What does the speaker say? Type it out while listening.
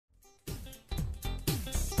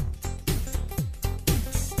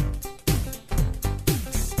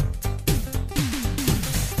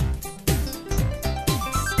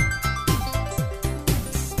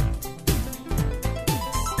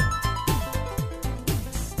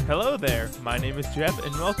Hello there, my name is Jeff,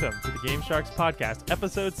 and welcome to the Game Sharks Podcast,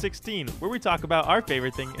 episode 16, where we talk about our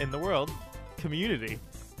favorite thing in the world, Community.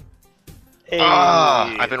 Hey.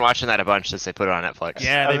 I've been watching that a bunch since they put it on Netflix.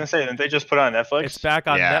 Yeah, I was gonna say, didn't they just put it on Netflix? it's back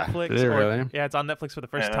on Yeah. Netflix. Did it really? Yeah, it's on Netflix for the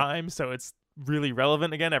first time, so it's really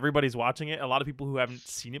relevant again. Everybody's watching it. A lot of people who haven't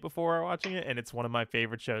seen it before are watching it, and it's one of my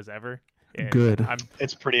favorite shows ever. And Good.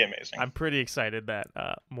 It's pretty amazing. I'm pretty excited that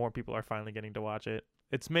more people are finally getting to watch it.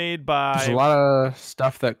 It's made by... There's a lot of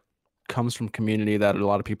stuff that comes from Community that a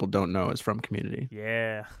lot of people don't know is from Community.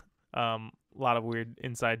 Yeah. A lot of weird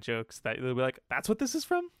inside jokes that they'll be like, that's what this is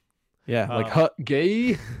from? Yeah, like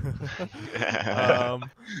gay.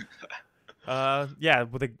 Yeah,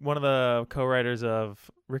 with one of the co-writers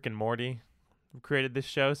of Rick and Morty created this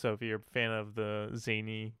show. So if you're a fan of the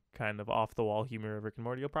zany kind of off-the-wall humor of Rick and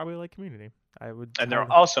Morty, you'll probably like Community. And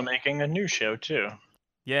they're also making a new show too.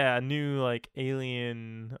 Yeah, a new like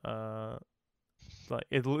alien. Like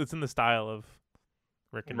it's in the style of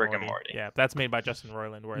Rick and Morty. Yeah, that's made by Justin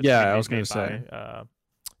Roiland. Whereas Yeah, I Community was gonna is made by,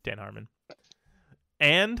 Dan Harmon.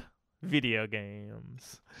 And video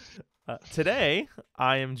games. Today,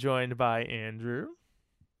 I am joined by Andrew,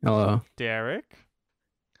 Hello. Derek,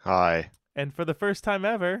 Hi. and for the first time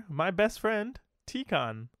ever, my best friend,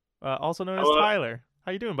 T-Con, also known as Hello. Tyler.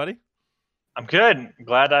 How you doing, buddy? I'm good.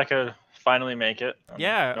 Glad I could finally make it.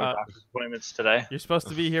 Yeah, No doctor's appointments today. You're supposed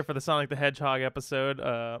to be here for the Sonic the Hedgehog episode.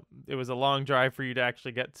 It was a long drive for you to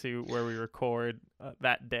actually get to where we record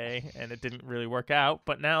that day, and it didn't really work out.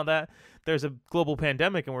 But now that there's a global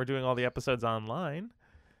pandemic and we're doing all the episodes online,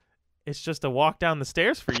 it's just a walk down the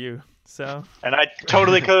stairs for you. So And I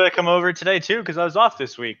totally could have come over today too because I was off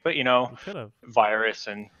this week. But you could have. virus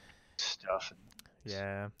and stuff.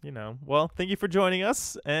 Yeah, Well, thank you for joining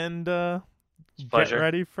us, and get Pleasure.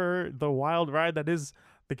 ready for the wild ride that is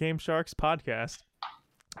the Game Sharks podcast.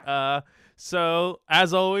 So,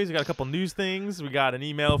 as always, we got a couple news things. We got an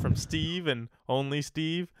email from Steve, and only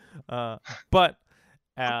Steve. But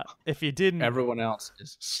if you didn't... Everyone else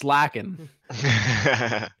is slacking.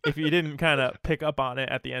 if you didn't kind of pick up on it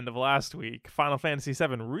at the end of last week, Final Fantasy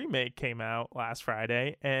VII Remake came out last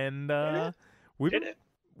Friday, and we've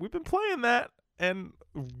been playing that, and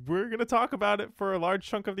we're going to talk about it for a large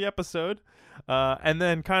chunk of the episode. And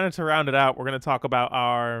then kind of to round it out, we're going to talk about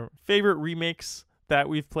our favorite remakes that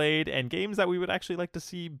we've played and games that we would actually like to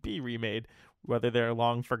see be remade, whether they're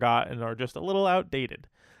long forgotten or just a little outdated.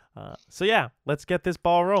 So yeah, let's get this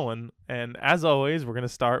ball rolling. And as always, we're going to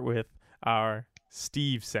start with our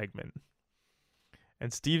Steve segment.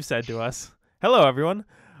 And Steve said to us, "Hello, everyone.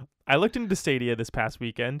 I looked into Stadia this past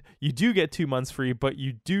weekend. You do get 2 months free, but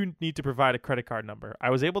you do need to provide a credit card number.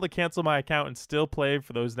 I was able to cancel my account and still play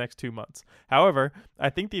for those next 2 months. However,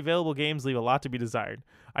 I think the available games leave a lot to be desired.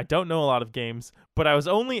 I don't know a lot of games, but I was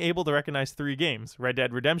only able to recognize 3 games: Red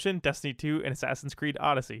Dead Redemption, Destiny 2, and Assassin's Creed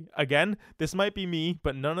Odyssey. Again, this might be me,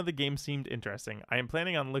 but none of the games seemed interesting. I am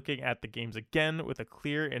planning on looking at the games again with a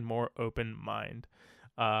clear and more open mind."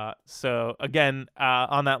 So again,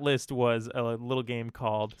 on that list was a little game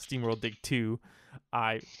called SteamWorld Dig 2.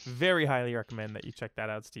 I very highly recommend that you check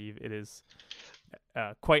that out, Steve. It is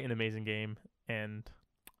quite an amazing game, and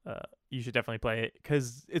you should definitely play it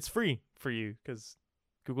because it's free for you, because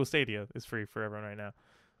Google Stadia is free for everyone right now.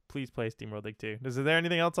 Please play SteamWorld Dig 2. Is there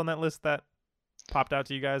anything else on that list that popped out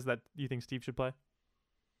to you guys that you think Steve should play?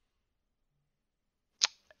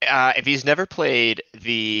 If he's never played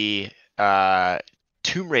the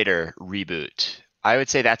Tomb Raider reboot, I would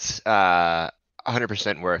say that's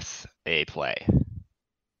 100% worth a play.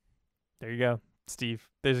 There you go, Steve.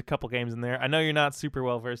 There's a couple games in there. I know you're not super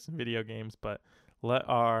well versed in video games, but let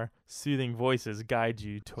our soothing voices guide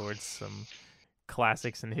you towards some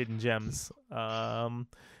classics and hidden gems.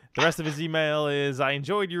 The rest of his email is, "I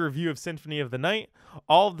enjoyed your review of Symphony of the Night.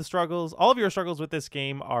 All of your struggles with this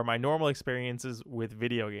game are my normal experiences with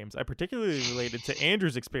video games. I particularly related to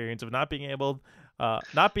Andrew's experience of not being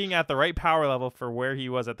at the right power level for where he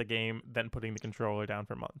was at the game, then putting the controller down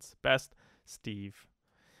for months. Best, Steve."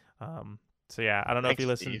 So yeah, I don't know if you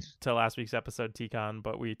listened to last week's episode, T-Con,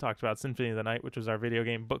 but we talked about Symphony of the Night, which was our video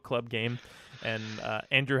game book club game, and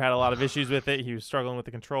Andrew had a lot of issues with it. He was struggling with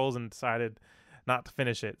the controls and decided not to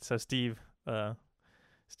finish it. So Steve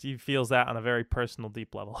feels that on a very personal,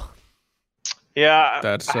 deep level. Yeah,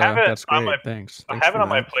 That's that's great. Thanks. I have it on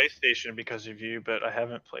my PlayStation because of you, but I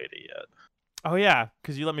haven't played it yet. Oh yeah,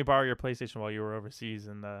 because you let me borrow your PlayStation while you were overseas,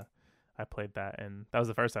 and I played that, and that was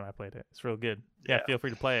the first time I played it. It's real good. Yeah. Feel free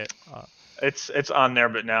to play it. It's on there,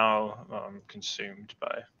 but now consumed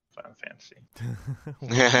by Final Fantasy.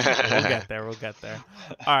 We'll get there.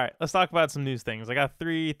 All right, let's talk about some news things. I got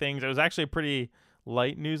 3 things. It was actually a pretty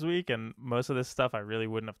light news week, and most of this stuff I really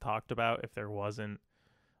wouldn't have talked about if there wasn't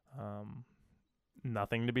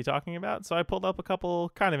nothing to be talking about. So I pulled up a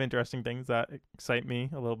couple kind of interesting things that excite me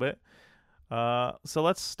a little bit. So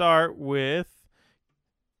let's start with,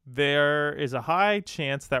 there is a high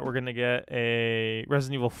chance that we're going to get a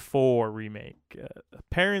Resident Evil 4 remake,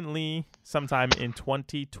 apparently sometime in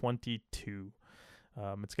 2022.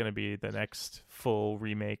 It's going to be the next full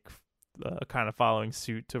remake, kind of following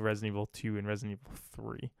suit to Resident Evil 2 and Resident Evil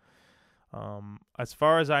 3. As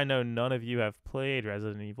far as I know, none of you have played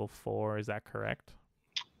Resident Evil 4. Is that correct?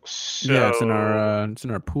 So, Yeah, it's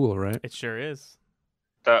in our pool, right? It sure is.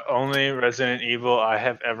 The only Resident Evil I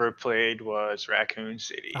have ever played was Raccoon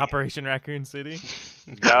City. Operation Raccoon City.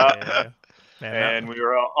 Yeah. Man, And we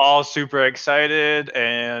were all super excited,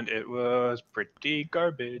 and it was pretty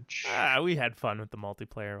garbage. we had fun with the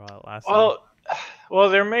multiplayer while it lasted.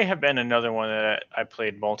 Well, there may have been another one that I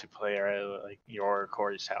played multiplayer at like your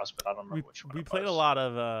Corey's house, but I don't remember which one. We it played was. a lot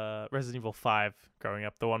of Resident Evil 5 growing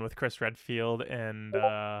up, the one with Chris Redfield and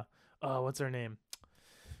what's her name?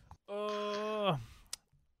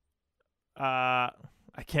 I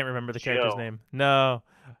can't remember the character's Jill. name. No,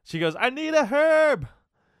 she goes, "I need a herb."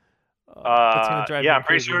 It's gonna drive me I'm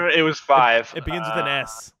pretty crazy. sure it was 5. It begins with an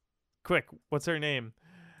S. Quick, what's her name?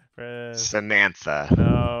 Samantha.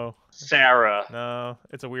 No, Sarah.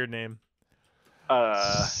 it's a weird name.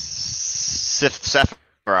 Sephiroth.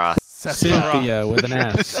 Cynthia with an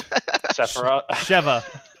S. Sephiroth. Sheva.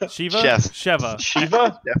 Sheva. Shiva.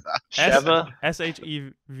 Sheva. Sheva.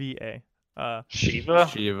 Shiva.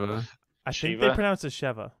 Shiva. I think Shiva? they pronounce it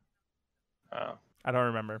Sheva. Oh. I don't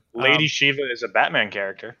remember. Lady Shiva is a Batman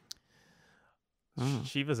character. Oh.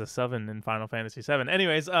 Shiva's a 7 in Final Fantasy 7.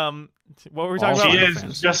 Anyways, what were we All talking She about? Final is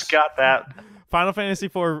Fantasies. just got that. Final Fantasy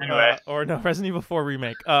 4 Anyway. Resident Evil 4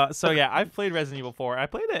 remake. So yeah, I've played Resident Evil 4. I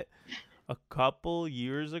played it a couple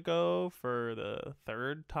years ago for the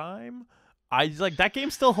third time. That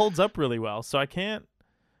game still holds up really well. So I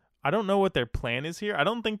don't know what their plan is here. I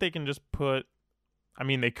don't think they can just they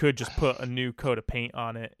could just put a new coat of paint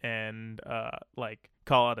on it and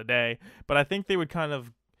call it a day. But I think they would kind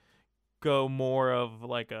of go more of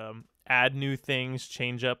add new things,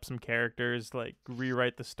 change up some characters,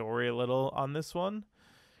 rewrite the story a little on this one.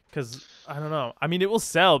 Because, I don't know. I mean, it will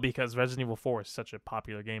sell because Resident Evil 4 is such a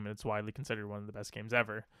popular game and it's widely considered one of the best games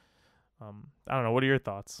ever. I don't know. What are your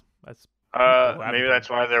thoughts? Maybe that's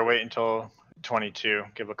why they're waiting until 22.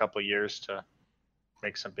 Give a couple years to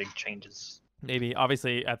make some big changes. Maybe.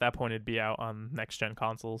 Obviously, at that point, it'd be out on next-gen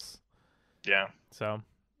consoles. Yeah. So,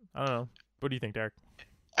 I don't know. What do you think, Derek?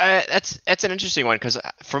 That's an interesting one because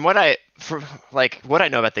from what I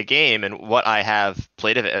know about the game and what I have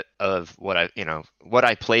played what I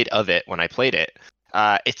played of it when I played it,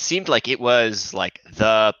 it seemed like it was like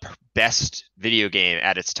the best video game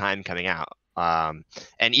at its time coming out.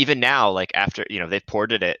 And even now, after they've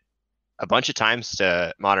ported it a bunch of times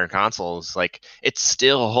to modern consoles, it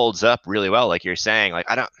still holds up really well. Like you're saying,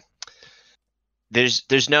 I don't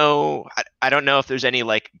know if there's any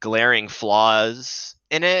glaring flaws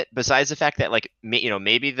in it besides the fact that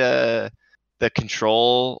maybe the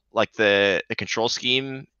control the control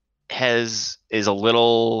scheme is a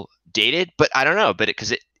little dated, but I don't know, but it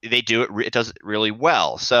does it really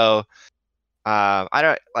well. So I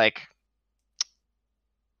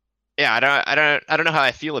don't know how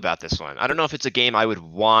I feel about this one. I don't know if it's a game I would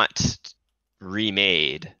want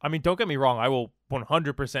remade. I mean, don't get me wrong. I will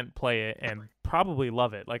 100% play it and probably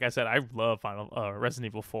love it. Like I said, I love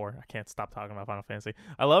Resident Evil 4. I can't stop talking about Final Fantasy.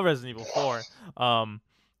 I love Resident Evil 4.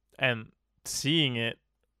 And seeing it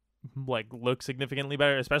look significantly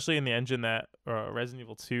better, especially in the engine that Resident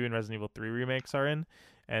Evil 2 and Resident Evil 3 remakes are in.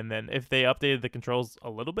 And then if they updated the controls a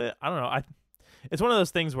little bit, I don't know. It's one of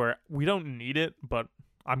those things where we don't need it, but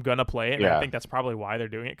I'm gonna play it. And I think that's probably why they're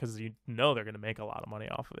doing it, because they're gonna make a lot of money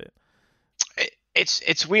off of it.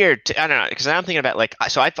 It's weird. I don't know, because I'm thinking about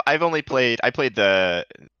I played the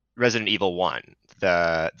Resident Evil 1,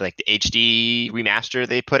 the HD remaster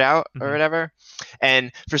they put out or whatever,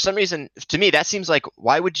 and for some reason to me that seems like,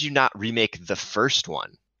 why would you not remake the first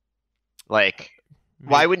one? Why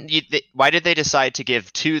wouldn't you? Why did they decide to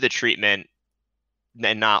give 2 the treatment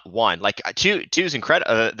and not 1? 2 is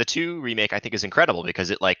incredible. The 2 remake I think is incredible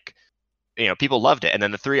because it people loved it, and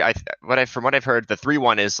then the 3 from what I've heard, the 3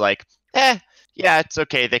 one is yeah, it's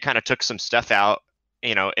okay. They kind of took some stuff out.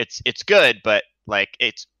 It's good, but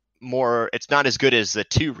it's not as good as the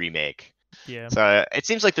 2 remake. Yeah. So it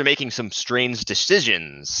seems like they're making some strange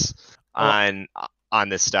decisions on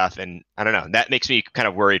this stuff, and I don't know. That makes me kind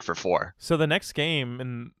of worried for 4. So the next game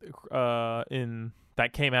in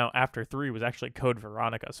that came out after 3 was actually Code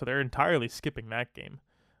Veronica, so they're entirely skipping that game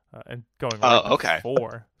and going right to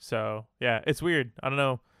 4. So yeah, it's weird. I don't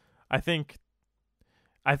know. I think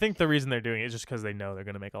the reason they're doing it is just because they know they're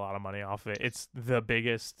going to make a lot of money off of it. It's the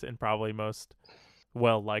biggest and probably most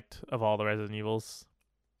well-liked of all the Resident Evils.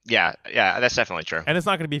 Yeah, that's definitely true. And it's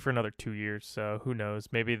not going to be for another 2 years, so who knows?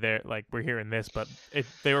 Maybe they're like, we're hearing this, but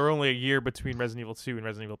they were only a year between Resident Evil 2 and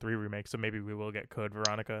Resident Evil 3 remake, so maybe we will get Code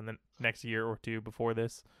Veronica in the next year or 2 before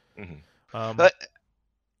this. Mm-hmm. But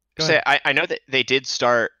I know that they did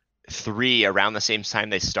start 3 around the same time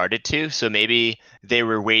they started 2, so maybe they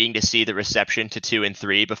were waiting to see the reception to 2 and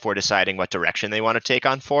 3 before deciding what direction they want to take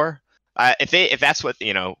on 4. If that's what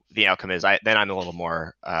the outcome is, then I'm a little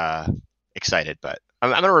more excited, but I'm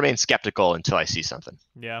going to remain skeptical until I see something.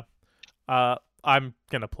 Yeah. I'm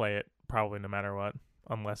going to play it probably no matter what,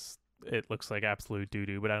 unless it looks like absolute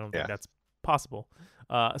doo-doo, but I don't think that's possible.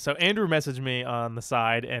 So Andrew messaged me on the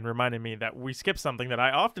side and reminded me that we skipped something that I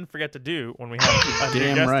often forget to do when we have a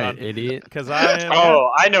new guest on. Idiot. Because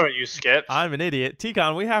I know what you skipped. I'm an idiot.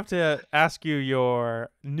 T-Con, we have to ask you your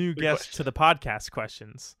new guest to the podcast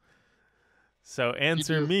questions. So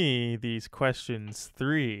answer me these questions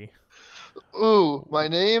 3. Ooh, my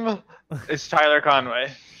name? It's Tyler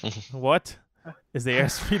Conway. What is the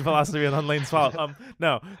airspeed velocity of unladen swallow?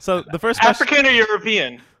 No. So the first question... African or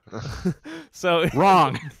European? So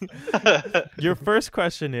wrong. Your first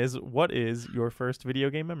question is, what is your first video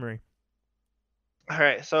game memory? All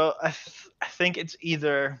right, so I think it's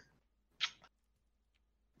either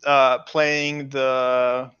playing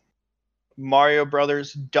the Mario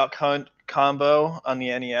Brothers Duck Hunt combo on the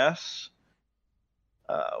NES.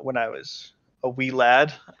 When I was a wee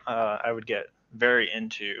lad, I would get very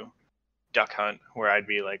into Duck Hunt, where I'd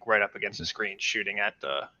be like right up against the screen shooting at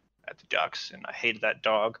the ducks, and I hated that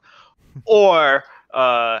dog. Or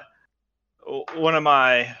one of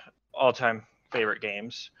my all-time favorite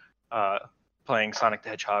games, playing Sonic the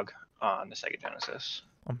Hedgehog on the Sega Genesis.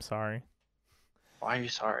 I'm sorry. Why are you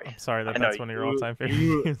sorry? I'm sorry that's one of your all-time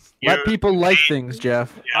favorite games. Let people like things,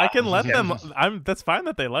 Jeff. Yeah, I can let them. That's fine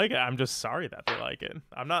that they like it. I'm just sorry that they like it.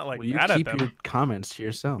 I'm not like mad at them. You keep your comments to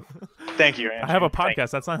yourself. Thank you, Andrew. I have a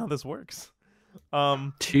podcast. That's not how this works.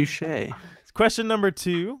 Touche. Question number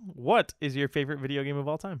 2. What is your favorite video game of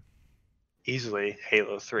all time? Easily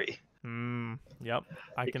Halo 3. Yep.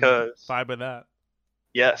 I can vibe with that.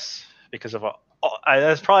 Yes, because of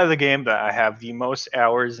that's probably the game that I have the most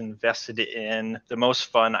hours invested in, the most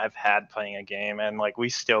fun I've had playing a game, and like we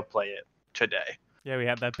still play it today. Yeah, we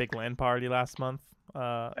had that big LAN party last month.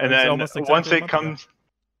 And then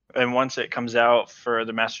once it comes out for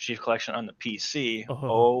the Master Chief Collection on the PC,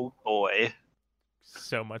 oh boy.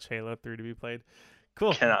 So much Halo 3 to be played.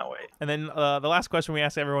 Cool. Cannot wait. And then the last question we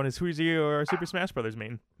ask everyone is, who's your Super Smash Brothers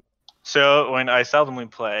main? So when I seldomly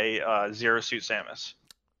play Zero Suit Samus.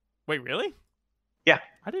 Wait, really? Yeah.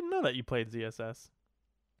 I didn't know that you played ZSS.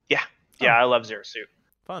 Yeah. Yeah, I love Zero Suit.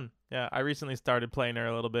 Fun. Yeah, I recently started playing her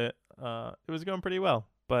a little bit. It was going pretty well,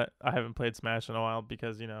 but I haven't played Smash in a while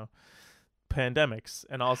because, pandemics.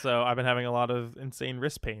 And also, I've been having a lot of insane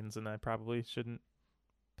wrist pains, and I probably shouldn't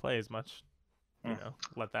play as much.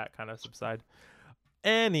 Let that kind of subside.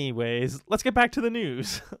 Anyways, let's get back to the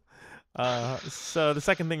news. So the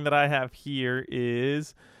second thing that I have here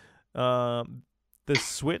is the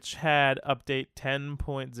Switch had update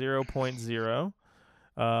 10.0.0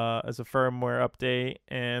 as a firmware update,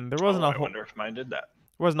 and there wasn't I wonder if mine did that.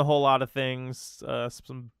 There wasn't a whole lot of things.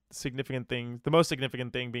 Some significant things. The most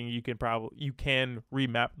significant thing being you can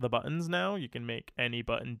remap the buttons now. You can make any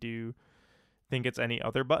button do think it's any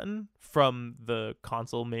other button from the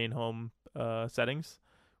console main home settings,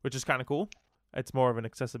 which is kind of cool. It's more of an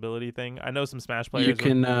accessibility thing. I know some Smash players. You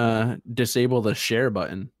can disable the share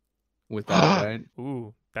button with that, right?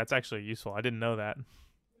 Ooh, that's actually useful. I didn't know that.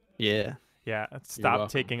 Yeah. Yeah. Stop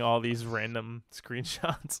taking all these random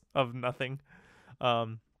screenshots of nothing. But I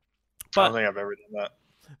don't think I've ever done that.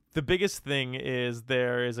 The biggest thing is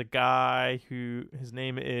there is a guy who his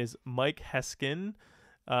name is Mike Heskin.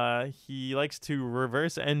 He likes to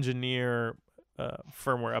reverse engineer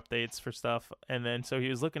firmware updates for stuff, and then so he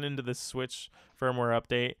was looking into this Switch firmware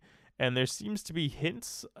update, and there seems to be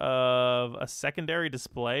hints of a secondary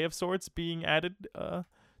display of sorts being added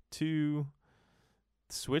to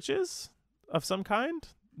Switches of some kind.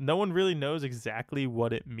 No one really knows exactly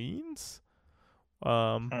what it means,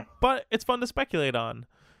 but it's fun to speculate on.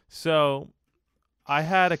 So I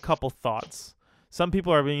had a couple thoughts. Some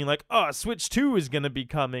people are being like, oh, Switch 2 is going to be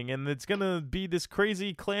coming, and it's going to be this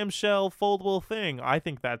crazy clamshell foldable thing. I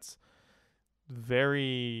think that's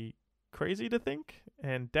very crazy to think,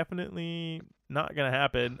 and definitely not gonna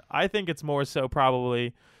happen. I think it's more so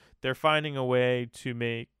probably they're finding a way to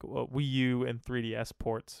make Wii U and 3DS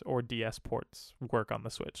ports or DS ports work on the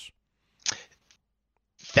Switch.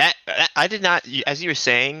 That I did not, as you were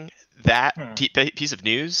saying that piece of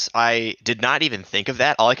news, I did not even think of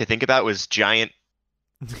that. All I could think about was giant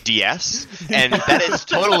DS, and that is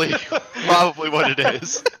totally probably what it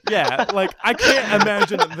is. Yeah, like I can't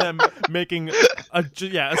imagine them making a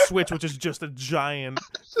Switch which is just a giant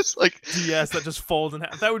Just like DS that just folds in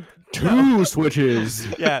half. That would Two Switches.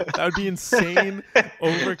 yeah, that would be insane,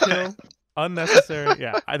 overkill, unnecessary.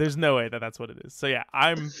 Yeah, there's no way that that's what it is. So yeah,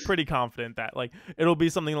 I'm pretty confident that like it'll be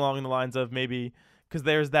something along the lines of maybe because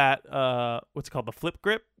there's that what's it called, the flip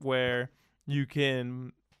grip, where you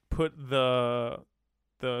can put the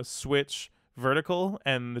Switch vertical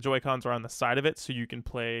and the Joy-Cons are on the side of it, so you can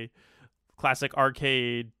play classic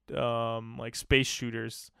arcade like space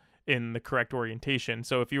shooters in the correct orientation.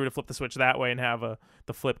 So if you were to flip the Switch that way and have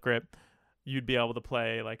the flip grip, you'd be able to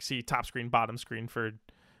play like top screen, bottom screen for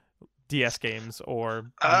DS games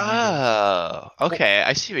or oh, okay,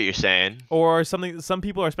 I see what you're saying. or something. Some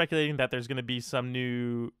people are speculating that there's going to be some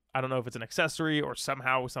new, I don't know if it's an accessory or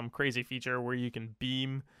somehow some crazy feature where you can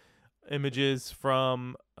beam images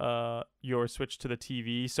from your Switch to the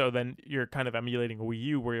TV, so then you're kind of emulating a Wii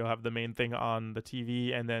U where you'll have the main thing on the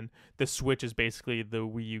TV and then the Switch is basically the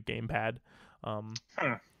Wii U gamepad.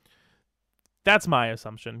 That's my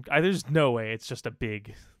assumption. There's no way it's just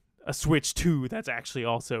a Switch 2 that's actually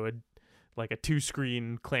also a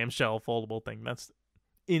 2-screen clamshell foldable thing. That's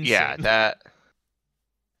insane. Yeah,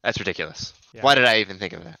 that's ridiculous. Yeah. Why did I even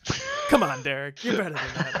think of that? Come on, Derek, you're better than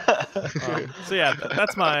that. So yeah,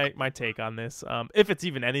 that's my take on this. If it's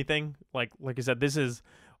even anything, like I said, this is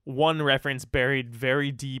one reference buried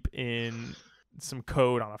very deep in some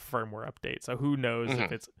code on a firmware update. So who knows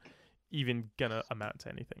if it's even gonna amount to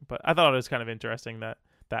anything. But I thought it was kind of interesting that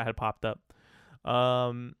had popped up.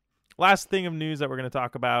 Last thing of news that we're going to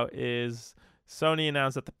talk about is Sony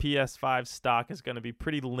announced that the PS5 stock is going to be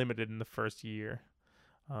pretty limited in the first year.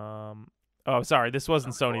 Sorry, this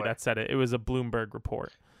wasn't Sony that said it. It was a Bloomberg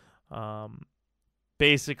report.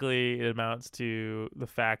 Basically, it amounts to the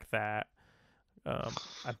fact that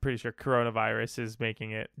I'm pretty sure coronavirus is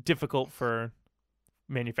making it difficult for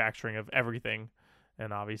manufacturing of everything,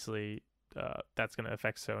 and obviously that's going to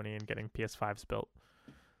affect Sony in getting PS5s built.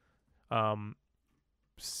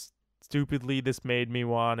 Stupidly, this made me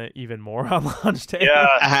want it even more on launch day.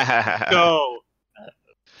 Yeah. So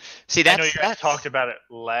See, I know you guys talked about it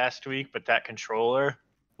last week, but that controller,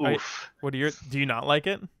 oof. Do you not like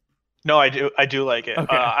it? No, I do. I do like it.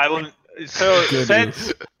 Okay. I wouldn't. So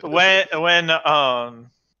since when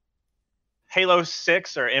Halo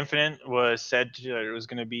 6 or Infinite was said it was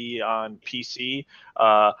going to be on PC,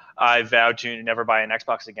 I vowed to never buy an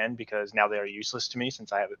Xbox again because now they are useless to me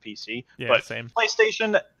since I have a PC. Yeah, but same.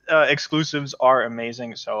 PlayStation exclusives are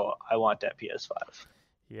amazing, so I want that PS5.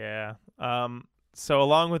 Yeah. So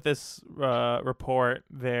along with this report,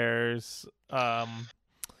 there's not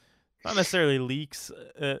necessarily leaks.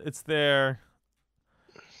 It's their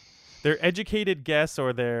educated guess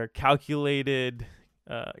or their calculated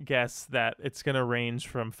guess that it's going to range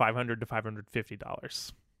from $500 to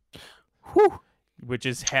 $550. Whew. Which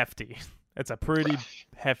is hefty. It's a pretty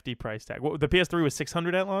hefty price tag. The PS3 was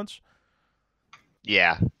 $600 at launch.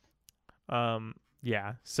 Yeah.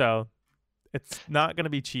 Yeah. So it's not going to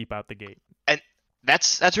be cheap out the gate.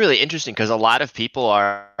 That's really interesting because a lot of people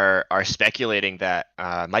are speculating that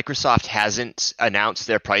Microsoft hasn't announced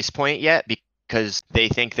their price point yet because they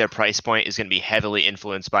think their price point is going to be heavily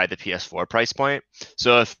influenced by the PS4 price point.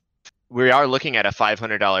 So if we are looking at a $500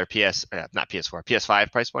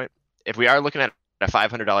 PS5 price point, if we are looking at a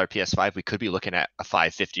 $500 PS5, we could be looking at a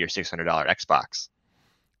 $550 or $600 Xbox.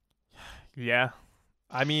 Yeah.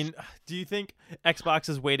 I mean, do you think Xbox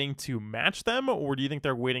is waiting to match them, or do you think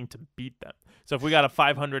they're waiting to beat them? So if we got a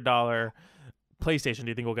 $500 PlayStation, do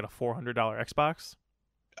you think we'll get a $400 Xbox?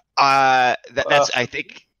 That's I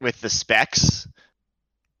think with the specs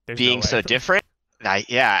being so different.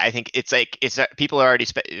 I think it's people are already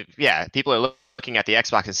people are looking at the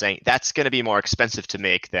Xbox and saying that's going to be more expensive to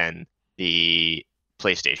make than the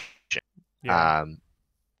PlayStation. Yeah.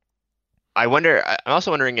 I'm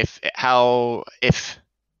also wondering if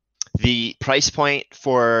the price point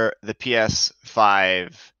for the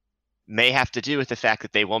PS5 may have to do with the fact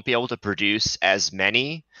that they won't be able to produce as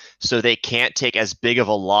many, so they can't take as big of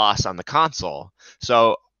a loss on the console.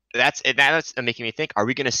 So that's making me think: are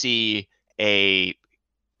we going to see a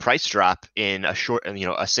price drop in a short, a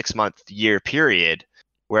 6-month year period?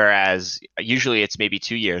 Whereas usually it's maybe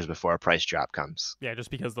 2 years before a price drop comes. Yeah,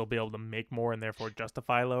 just because they'll be able to make more and therefore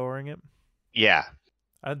justify lowering it. Yeah.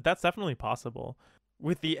 That's definitely possible.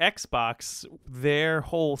 With the Xbox, their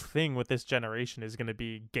whole thing with this generation is going to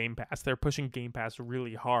be Game Pass. They're pushing Game Pass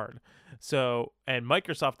really hard. So, and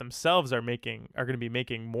Microsoft themselves are going to be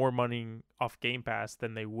making more money off Game Pass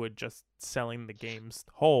than they would just selling the games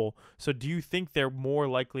whole. So, do you think they're more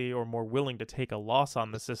likely or more willing to take a loss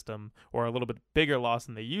on the system, or a little bit bigger loss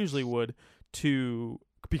than they usually would,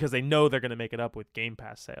 because they know they're going to make it up with Game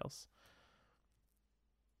Pass sales?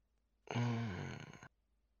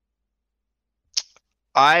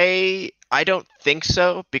 I don't think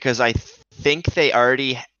so, because I think they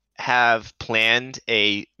already have planned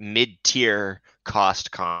a mid-tier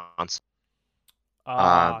cost console.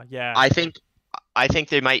 Yeah. I think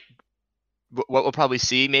they might. What we'll probably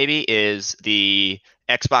see maybe is the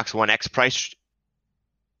Xbox One X price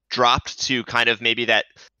dropped to kind of maybe that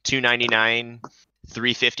 $299,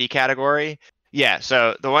 $350 category. Yeah,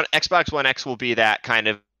 so the Xbox One X will be that kind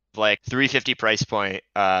of like $350 price point.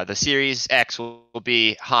 The Series X will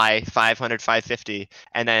be high $500, $550,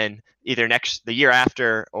 and then either the year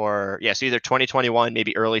after, or so either 2021,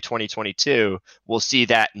 maybe early 2022, we'll see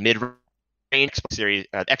that mid-range series.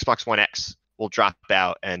 Xbox One X will drop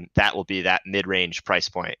out, and that will be that mid-range price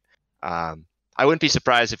point. I wouldn't be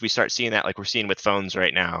surprised if we start seeing that, like we're seeing with phones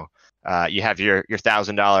right now. You have your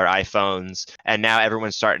 $1,000 iPhones, and now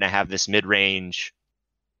everyone's starting to have this mid-range,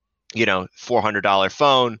 $400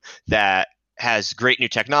 phone that has great new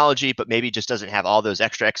technology, but maybe just doesn't have all those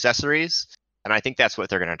extra accessories. And I think that's what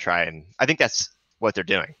they're going to try, and I think that's what they're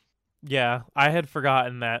doing. Yeah, I had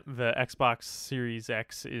forgotten that the Xbox Series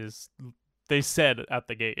X they said at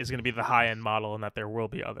the gate, is going to be the high-end model, and that there will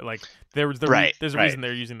be other, like, there's a reason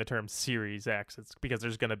they're using the term Series X. It's because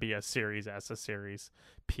there's going to be a Series S, a Series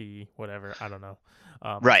P, whatever. I don't know.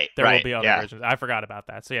 There will be other versions. I forgot about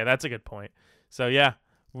that. So yeah, that's a good point. So yeah,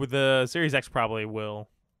 with the Series X probably will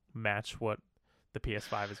match what the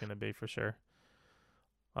PS5 is going to be for sure.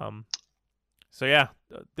 So yeah,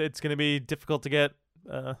 it's going to be difficult to get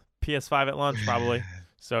PS5 at launch probably.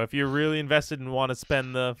 So if you're really invested and want to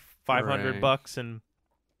spend the $500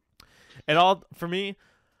 and all, for me,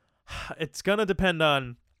 it's going to depend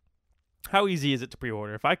on how easy is it to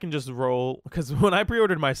pre-order. If I can just roll, because when I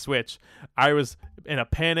pre-ordered my Switch, I was in a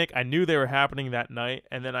panic. I knew they were happening that night,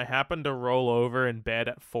 and then I happened to roll over in bed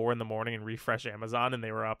at 4 a.m. and refresh Amazon, and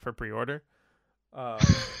they were up for pre-order. So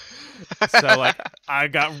like, I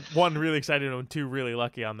got 1 really excited and 2 really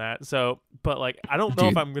lucky on that. So, but like, I don't know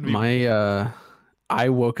if I'm gonna be. I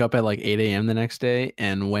woke up at like 8 a.m. the next day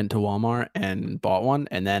and went to Walmart and bought one,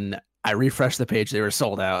 and then I refreshed the page. They were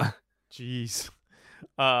sold out. Jeez.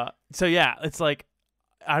 So yeah, it's like,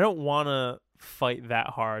 I don't want to fight that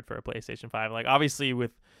hard for a PlayStation 5. Like, obviously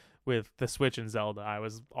with the Switch and Zelda, I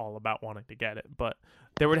was all about wanting to get it, but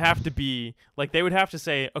there would have to be, like, they would have to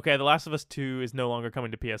say, okay, The Last of Us 2 is no longer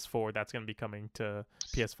coming to PS4. That's going to be coming to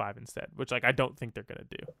PS5 instead, which, like, I don't think they're going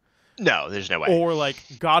to do. No, there's no way. Or like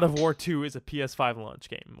God of War 2 is a PS5 launch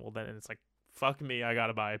game. Well, then it's like, fuck me, I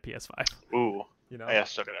gotta buy a PS5. Ooh, I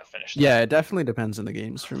still gotta finish that. Yeah, it definitely depends on the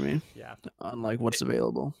games for me. Yeah, on like what's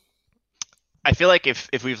available. I feel like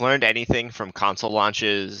if we've learned anything from console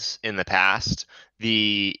launches in the past,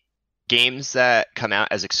 the games that come out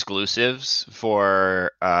as exclusives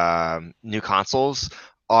for new consoles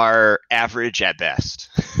are average at best.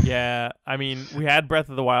 Yeah, I mean, we had Breath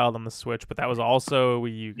of the Wild on the Switch, but that was also a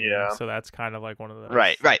Wii U game, so that's kind of like one of those.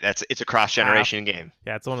 Right. It's a cross-generation game.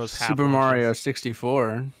 Yeah, it's one of those. Super Mario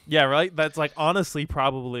 64. Yeah, right. That's like honestly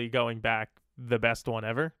probably going back the best one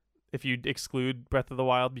ever, if you exclude Breath of the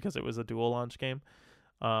Wild because it was a dual launch game.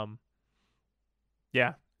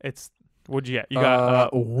 Yeah, it's. What'd you get? You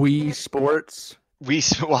got Wii Sports.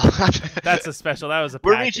 That's a special. That was a.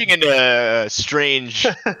 We're reaching into strange.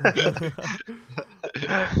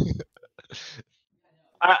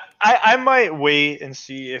 I might wait and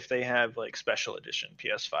see if they have like special edition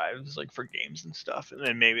PS5s like for games and stuff, and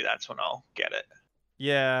then maybe that's when I'll get it.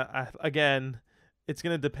 Yeah. Again, it's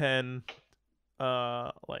gonna depend,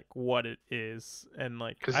 like what it is, and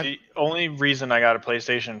like. Because the only reason I got a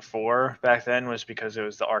PlayStation 4 back then was because it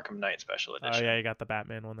was the Arkham Knight special edition. Oh yeah, you got the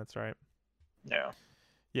Batman one. That's right. Yeah.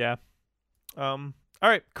 Yeah. All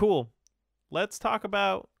right, cool. Let's talk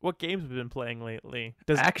about what games we've been playing lately.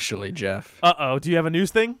 Actually, Jeff. Uh-oh, do you have a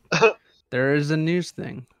news thing? There is a news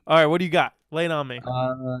thing. All right, what do you got? Lay it on me.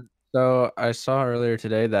 So I saw earlier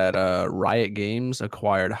today that Riot Games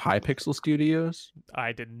acquired Hypixel Studios.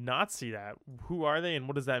 I did not see that. Who are they and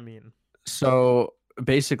what does that mean? So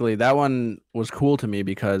basically, that one was cool to me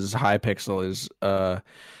because Hypixel is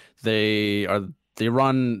they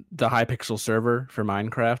run the Hypixel server for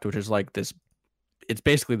Minecraft, which is like this it's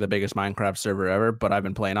basically the biggest Minecraft server ever, but I've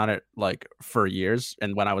been playing on it like for years.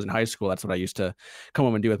 And when I was in high school, that's what I used to come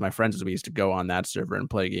home and do with my friends is we used to go on that server and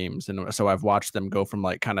play games. And so I've watched them go from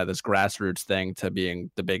like kind of this grassroots thing to being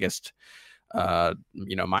the biggest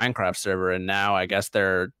Minecraft server. And now I guess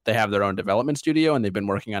they have their own development studio, and they've been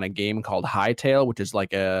working on a game called Hytale, which is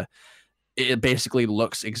like it basically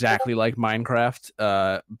looks exactly like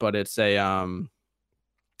Minecraft, but it's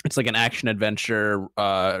it's like an action adventure,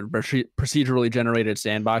 procedurally generated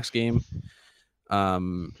sandbox game,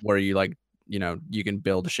 where you you can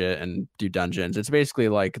build shit and do dungeons. It's basically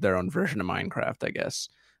like their own version of Minecraft, I guess.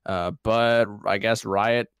 But I guess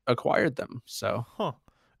Riot acquired them. So,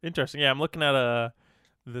 Interesting. Yeah, I'm looking at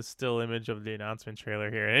the still image of the announcement trailer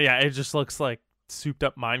here. And yeah, it just looks like souped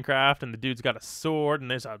up Minecraft, and the dude's got a sword, and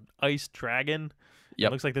there's an ice dragon. Yep.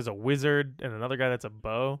 It looks like there's a wizard and another guy that's a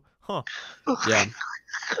bow. Yeah.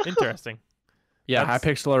 Interesting. Yeah,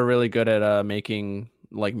 Hypixel are really good at making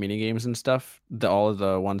like mini games and stuff. All of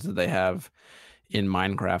the ones that they have in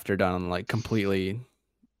Minecraft are done like completely.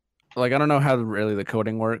 Like I don't know how really the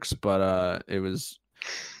coding works, but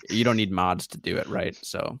you don't need mods to do it, right?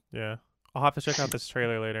 So yeah, I'll have to check out this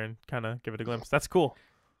trailer later and kind of give it a glimpse. That's cool.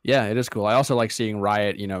 Yeah, it is cool. I also like seeing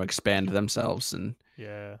Riot, expand themselves and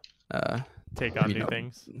take on new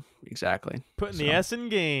things. Exactly. Putting the S in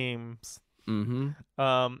games.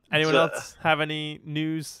 Mm-hmm. Anyone else have any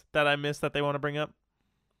news that I missed that they want to bring up?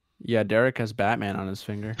 Yeah, Derek has Batman on his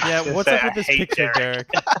finger. Yeah, what's up with this picture, Derek?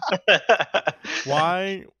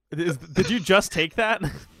 Why? Did you just take that?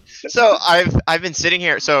 So I've been sitting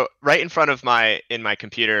here. So right in front of my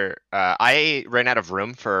computer, I ran out of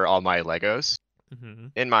room for all my Legos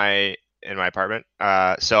in my apartment.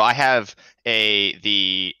 So I have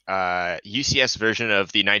the UCS version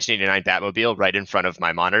of the 1989 Batmobile right in front of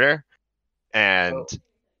my monitor, and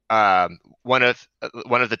one of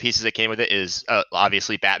the pieces that came with it is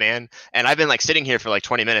obviously Batman. And I've been like sitting here for like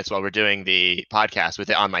 20 minutes while we're doing the podcast with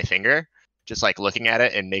it on my finger, just like looking at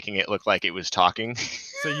it and making it look like it was talking.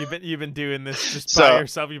 So you've been doing this just by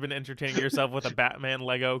yourself. You've been entertaining yourself with a Batman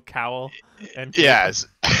Lego cowl and yes.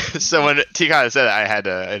 So when Tikan said that, I had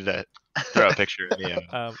to throw a picture of me.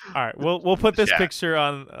 All right, we'll put this picture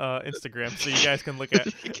on Instagram so you guys can look at.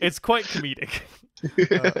 It's quite comedic.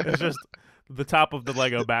 It's just the top of the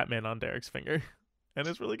Lego Batman on Derek's finger, and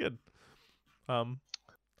it's really good.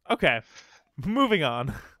 Okay, moving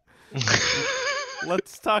on.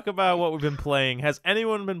 Let's talk about what we've been playing. Has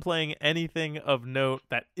anyone been playing anything of note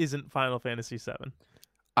that isn't Final Fantasy VII?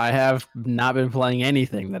 I have not been playing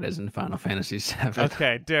anything that isn't Final Fantasy VII.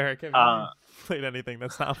 Okay, Derek, have you played anything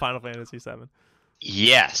that's not Final Fantasy VII?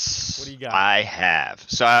 Yes. What do you got? I have.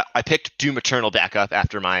 So I picked Doom Eternal back up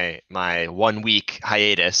after my 1 week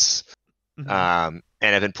hiatus, and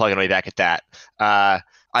I've been plugging away back at that.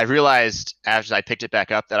 I realized after I picked it back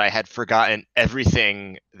up that I had forgotten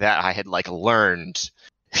everything that I had like learned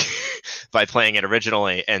by playing it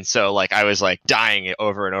originally, and so like I was like dying it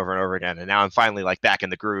over and over and over again, and now I'm finally like back in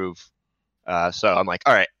the groove. So I'm like,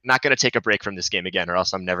 all right, not gonna take a break from this game again, or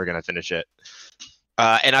else I'm never gonna finish it.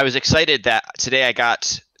 And I was excited that today I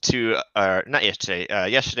got to, not yesterday.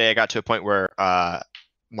 Yesterday I got to a point where one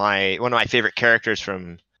of my favorite characters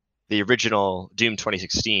from the original Doom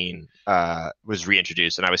 2016 was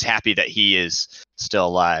reintroduced, and I was happy that he is still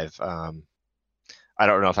alive. I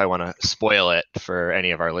don't know if I want to spoil it for any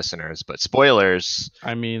of our listeners, but spoilers.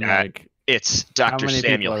 I mean, like it's Dr.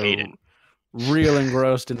 Samuel Hayden. Real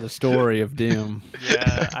engrossed in the story of Doom.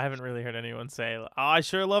 Yeah, I haven't really heard anyone say, "Oh, I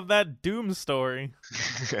sure love that Doom story."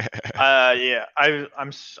 Yeah,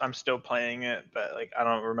 I'm still playing it, but like I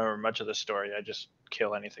don't remember much of the story. I just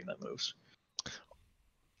kill anything that moves.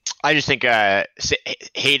 I just think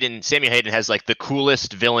Samuel Hayden has like the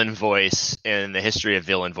coolest villain voice in the history of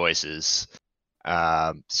villain voices.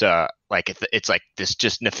 So like it's like this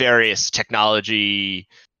just nefarious technology,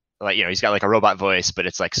 like he's got like a robot voice, but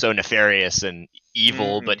it's like so nefarious and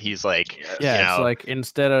evil. But he's like it's like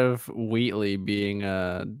instead of Wheatley being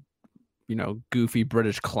a goofy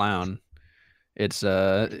British clown, it's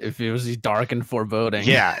if it was dark and foreboding.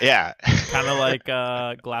 Yeah. Kind of like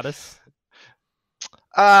Gladys.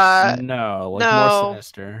 No, more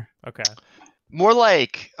sinister. Okay. More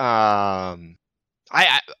like I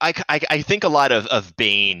think a lot of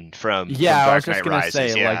Bane from I was Dark just Knight gonna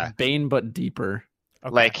Rises, say like Bane but deeper.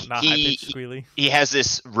 Okay. Like not high-pitched squealy. He has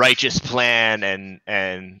this righteous plan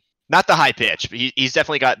and not the high pitch, but he's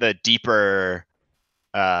definitely got the deeper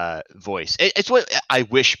voice. It's what I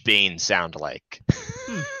wish Bane sounded like.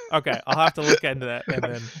 Okay, I'll have to look into that. And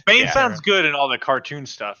then Bane sounds good in all the cartoon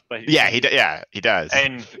stuff, but he does.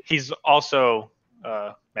 And he's also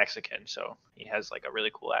Mexican, so he has like a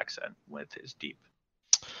really cool accent with his deep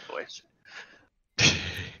voice.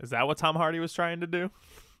 Is that what Tom Hardy was trying to do?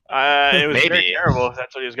 It was very Maybe. terrible if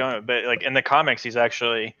that's what he was going with. But like in the comics, he's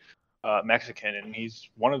actually Mexican, and he's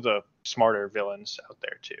one of the smarter villains out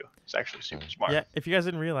there too. He's actually super smart. Yeah, if you guys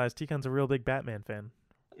didn't realize, Ticon's a real big Batman fan.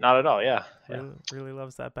 Not at all. Yeah. Really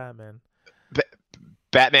loves that Batman.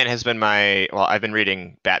 Batman has been I've been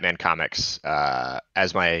reading Batman comics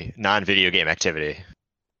as my non-video game activity.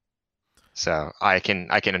 So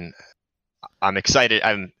I'm excited.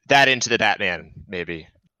 I'm that into the Batman, maybe.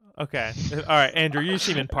 Okay. All right, Andrew, you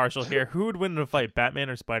seem impartial here. Who would win in a fight, Batman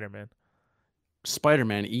or Spider-Man?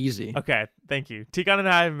 Spider-Man, easy. Okay, thank you. Tigon and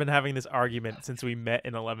I have been having this argument since we met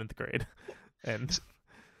in 11th grade. And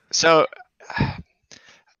So,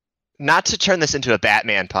 not to turn this into a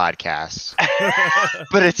Batman podcast,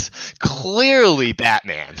 but it's clearly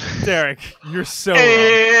Batman. Derek, you're so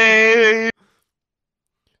wrong.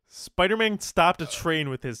 Spider-Man stopped a train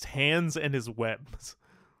with his hands and his webs.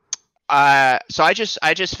 So I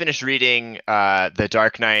just finished reading The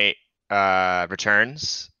Dark Knight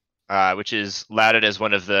Returns, which is lauded as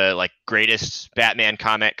one of the greatest Batman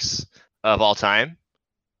comics of all time.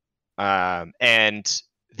 And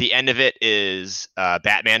the end of it is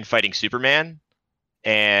Batman fighting Superman.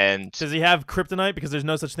 And Does he have kryptonite? Because there's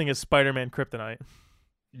no such thing as Spider-Man kryptonite.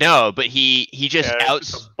 no, but he just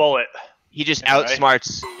It's a bullet. he just Yeah, right.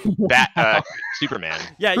 outsmarts Superman.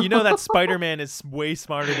 Yeah, you know that Spider-Man is way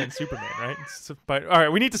smarter than Superman, right? All right,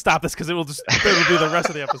 we need to stop this because it will be the rest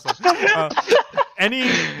of the episode. Any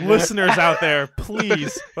listeners out there,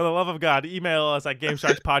 please, for the love of God, email us at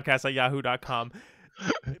GameSharksPodcast@yahoo.com.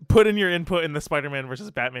 Put in your input in the Spider-Man versus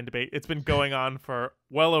Batman debate. It's been going on for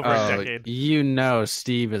well over a decade. You know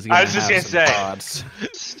Steve is going I to was just have gonna some say. thoughts.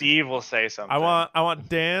 Steve will say something. I want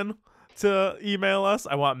Dan to email us.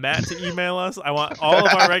 I want Matt to email us. I want all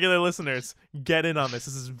of our regular listeners get in on this.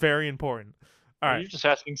 This is very important. All right. You're just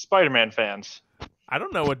asking Spider-Man fans. I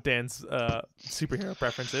don't know what Dan's superhero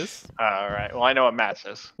preference is. All right. Well, I know what Matt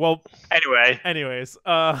says. Well, Anyways,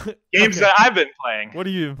 games games that I've been playing. What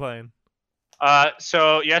have you been playing?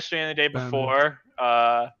 So yesterday and the day before,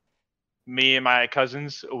 me and my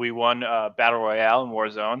cousins, we won Battle Royale in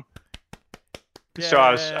Warzone. So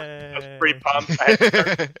I was pretty pumped.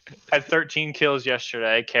 I had 13 kills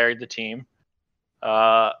yesterday, carried the team.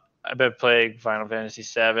 I've been playing Final Fantasy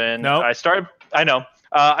VII. Nope. I started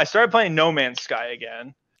playing No Man's Sky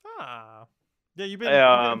again. Ah, yeah, you've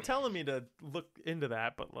been telling me to look into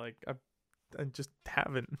that, but I just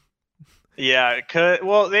haven't. Yeah,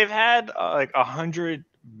 they've had 100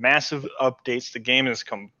 massive updates. The game is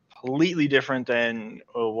completely different than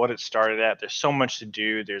what it started at. There's so much to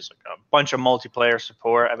do. There's a bunch of multiplayer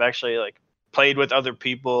support. I've actually played with other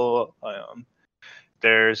people.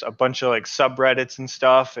 There's a bunch of subreddits and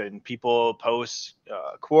stuff, and people post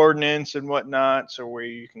coordinates and whatnot, so where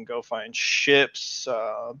you can go find ships,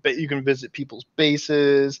 but you can visit people's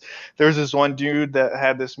bases. There's this one dude that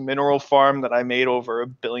had this mineral farm that I made over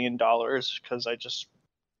 $1 billion because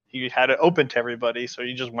he had it open to everybody, so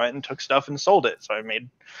he just went and took stuff and sold it. So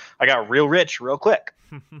I got real rich real quick.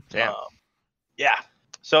 Damn. Yeah.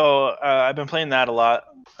 So I've been playing that a lot.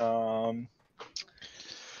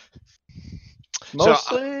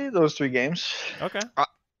 Mostly those 3 games. Okay.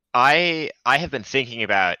 I have been thinking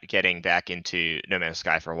about getting back into No Man's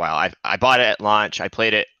Sky for a while. I bought it at launch. I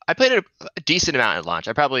played it a decent amount at launch.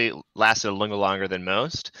 I probably lasted a little longer than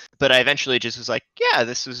most, but I eventually just was like, yeah,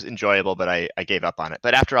 this was enjoyable, but I gave up on it.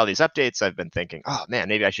 But after all these updates, I've been thinking, oh man,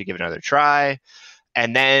 maybe I should give it another try.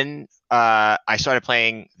 And then I started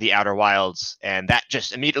playing the Outer Wilds, and that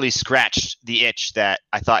just immediately scratched the itch that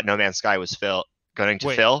I thought No Man's Sky was going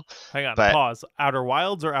to fill. Hang on, but- pause. Outer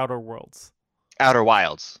Wilds or Outer Worlds? Outer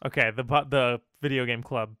Wilds. Okay, the video game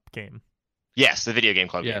club game. Yes, the video game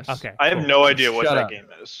club Yes. game. Okay, I have cool. no idea what Shut that up. game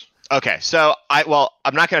is. Okay, so I'm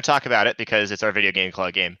not going to talk about it because it's our video game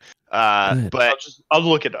club game. But I'll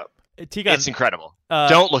look it up. Tigon, it's incredible. uh,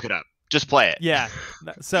 Don't look it up. Just play it. Yeah.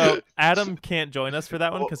 So Adam can't join us for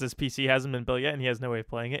that one because his PC hasn't been built yet and he has no way of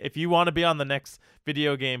playing it. If you want to be on the next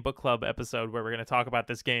video game book club episode where we're going to talk about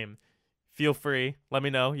this game, feel free. Let me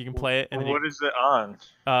know. You can play it. And What is it on?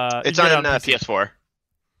 It's you can on get it PS4.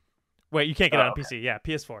 Wait, you can't get it on okay. PC. Yeah,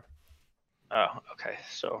 PS4. Oh, okay.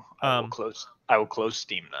 So I will close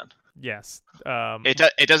Steam then. Yes.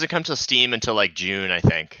 It doesn't come to Steam until June, I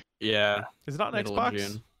think. Yeah. Is it on Middle of Xbox?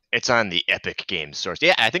 June. It's on the Epic Games Store.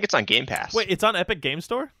 Yeah, I think it's on Game Pass. Wait, it's on Epic Game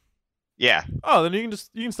Store? Yeah. Oh, then you can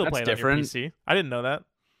still That's play it different. on your PC. I didn't know that.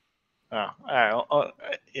 Oh, all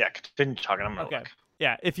right. Yeah, continue talking. I'm gonna Okay. look.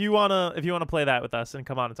 Yeah, if you wanna play that with us and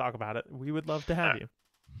come on and talk about it, we would love to have you.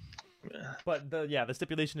 But the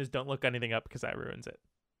stipulation is don't look anything up because that ruins it.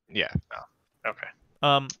 Yeah. Okay.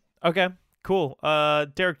 Okay. Cool.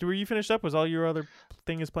 Derek, were you finished up? Was all your other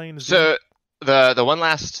thing is playing? So the one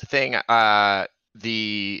last thing,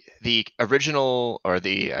 the original, or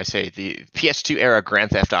the PS2 era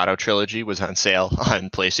Grand Theft Auto trilogy was on sale on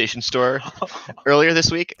PlayStation Store earlier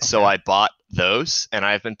this week. Okay. So I bought those, and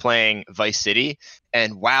I've been playing Vice City,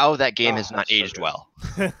 and wow, that game has not aged well.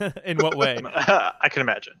 In what way? I can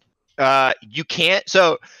imagine. You can't.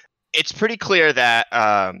 So it's pretty clear that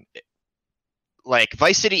like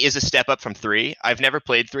Vice City is a step up from 3. I've never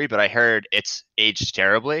played 3, but I heard it's aged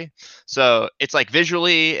terribly. So it's like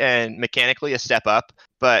visually and mechanically a step up,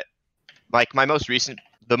 but like my most recent,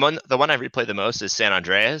 the one I replayed the most is San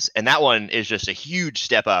Andreas, and that one is just a huge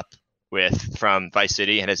step up from Vice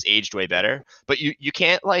City and has aged way better. But you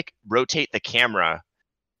can't like rotate the camera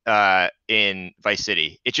in Vice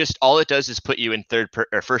City. It just, all it does is put you in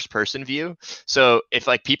first person view. So if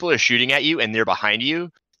like people are shooting at you and they're behind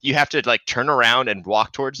you, you have to like turn around and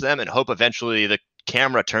walk towards them and hope eventually the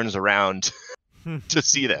camera turns around to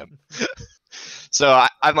see them. So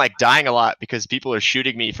I'm like dying a lot because people are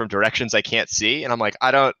shooting me from directions I can't see, and I'm like, I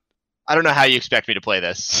don't know how you expect me to play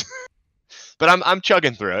this. But I'm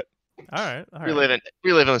chugging through it. All right.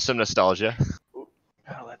 Reliving some nostalgia.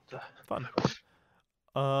 Fun.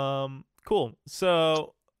 Cool.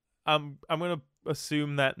 So I'm gonna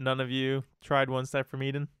assume that none of you tried One Step from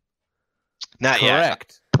Eden. Not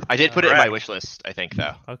Correct. yet. I did put it in my wish list, I think,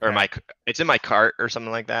 though. Okay. Or it's in my cart or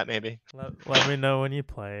something like that, maybe. Let me know when you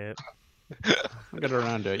play it. I'll get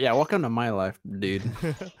around to it. Yeah, welcome to my life, dude.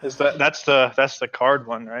 That's the card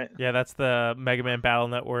one, right? Yeah, that's the Mega Man Battle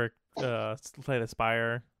Network Play the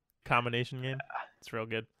Spire combination game. It's real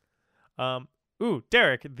good. Ooh,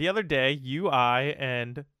 Derek, the other day, I,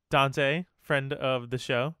 and Dante, friend of the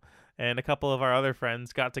show, and a couple of our other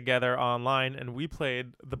friends got together online, and we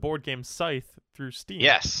played the board game Scythe through Steam.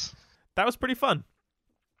 Yes. That was pretty fun.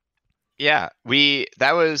 Yeah, so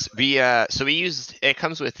we used, it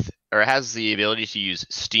comes with, or has the ability to use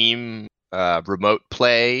Steam remote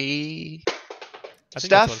play I think stuff.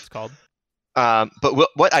 That's what it's called. But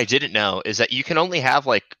what I didn't know is that you can only have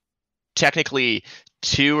like technically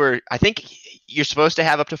 2, or I think you're supposed to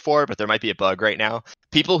have up to 4, but there might be a bug right now.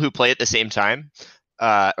 People who play at the same time,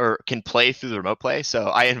 or can play through the remote play. So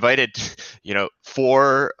I invited,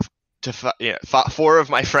 4 of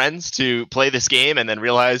my friends to play this game, and then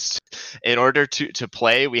realized in order to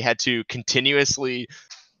play, we had to continuously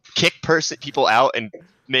kick people out and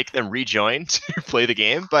make them rejoin to play the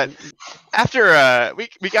game. But after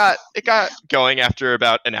we got going after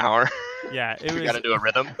about an hour. Yeah, we got into a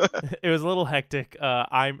rhythm. It was a little hectic.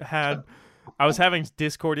 I was having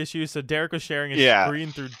Discord issues, so Derek was sharing his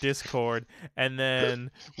screen through Discord, and then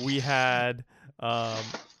we had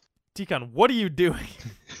Deacon, what are you doing?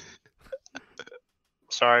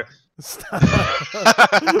 Sorry. Stop.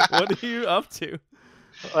 What are you up to?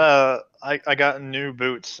 I got new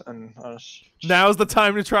boots, and I was... Now's the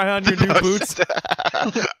time to try on your new boots.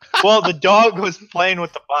 Well, the dog was playing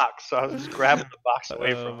with the box, so I was just grabbing the box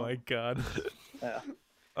away from him. Oh my god. Yeah.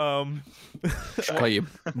 Should call you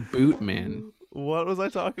Boot Man. What was I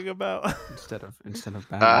talking about? instead of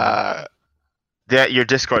Batman. Yeah, your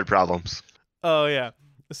Discord problems. Oh yeah.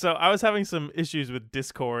 So I was having some issues with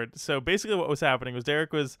Discord. So basically what was happening was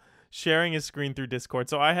Derek was sharing his screen through Discord.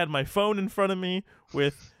 So I had my phone in front of me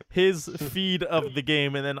with his feed of the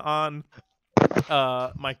game, and then on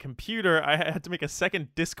my computer I had to make a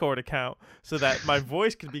second Discord account so that my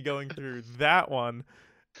voice could be going through that one.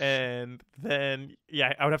 And then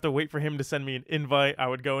I would have to wait for him to send me an invite. I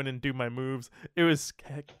would go in and do my moves. It was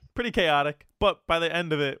pretty chaotic, but by the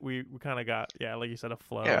end of it we kind of got, like you said, a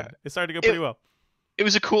flow. Yeah. It started to go pretty well. It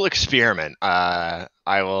was a cool experiment. I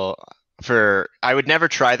would never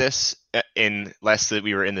try this unless that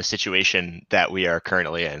we were in the situation that we are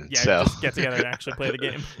currently in. Yeah, so just get together and actually play the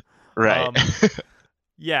game. Right.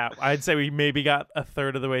 Yeah, I'd say we maybe got a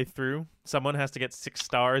third of the way through. Someone has to get 6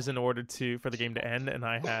 stars in order for the game to end, and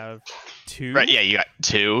I have 2. Right, yeah, you got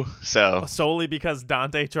 2. So solely because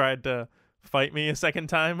Dante tried to fight me a second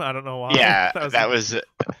time. I don't know why. Yeah, that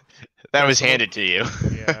was handed to you.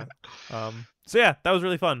 Yeah. So yeah, that was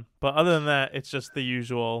really fun. But other than that, it's just the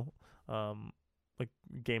usual like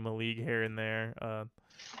game of League here and there.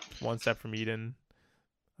 One Step from Eden.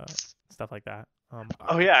 Stuff like that.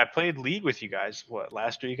 Oh yeah, I played League with you guys. What,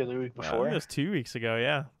 last week or the week I before? think it was 2 weeks ago.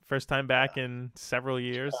 Yeah, first time back in several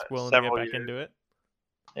years. Willing several to get back years. into it.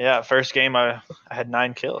 Yeah, first game I had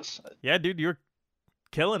 9 kills. Yeah, dude, you're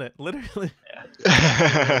killing it, literally.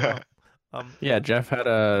 Yeah. Yeah, Jeff had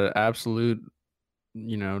a absolute,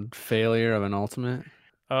 failure of an ultimate.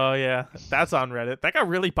 Oh yeah, that's on Reddit. That got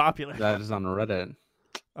really popular. That is on Reddit.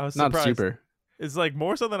 I was Not surprised. super. is like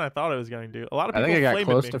more so than I thought it was going to. A lot of I people think I got flamed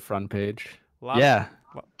close me. to front page. A lot Yeah.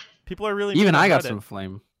 People are really Even mean on I got Reddit. some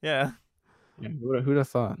flame. Yeah. Yeah, who'd have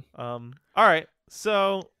thought? All right.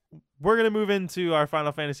 So we're gonna move into our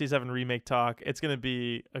Final Fantasy VII remake talk. It's gonna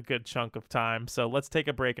be a good chunk of time. So let's take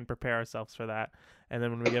a break and prepare ourselves for that. And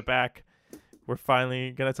then when we get back, we're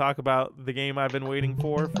finally gonna talk about the game I've been waiting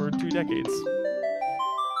for 2 decades.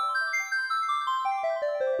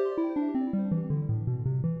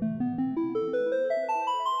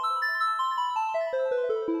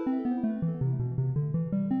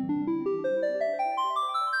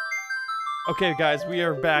 Okay, guys, we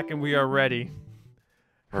are back and we are ready.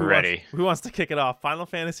 We're ready. Who wants to kick it off? Final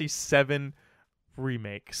Fantasy VII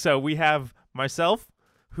Remake. So we have myself,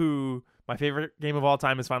 who my favorite game of all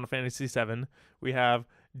time is Final Fantasy VII. We have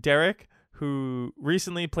Derek, who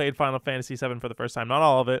recently played Final Fantasy VII for the first time. Not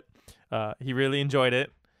all of it. He really enjoyed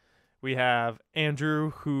it. We have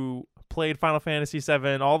Andrew, who played Final Fantasy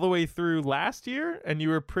VII all the way through last year, and you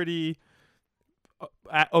were pretty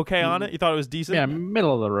okay on it. You thought it was decent? Yeah,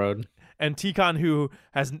 middle of the road. And T-Con, who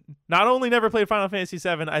has not only never played Final Fantasy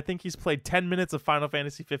VII, I think he's played 10 minutes of Final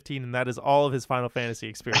Fantasy 15, and that is all of his Final Fantasy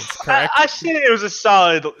experience, correct? I see it was a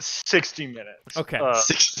solid 60 minutes. Okay.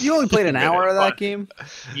 You only played an hour of that game?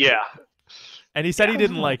 Yeah. And he said he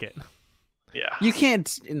didn't like it. Yeah. You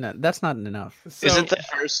can't. That's not enough. So, Isn't the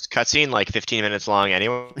first cutscene like 15 minutes long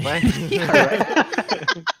anyway?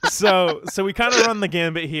 so we kind of run the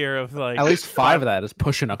gambit here of like At least 5 of that is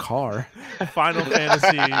pushing a car. Final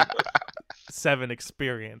Fantasy VII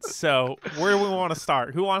experience. So where do we want to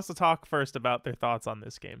start? Who wants to talk first about their thoughts on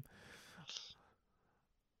this game?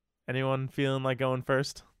 Anyone feeling like going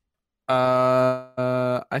first?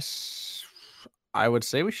 I would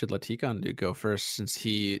say we should let T-Con go first since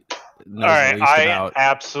he knows All right. the least I about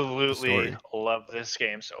absolutely story. love this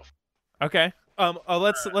game so far. Okay.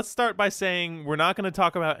 Let's start by saying we're not going to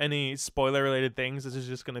talk about any spoiler related things. This is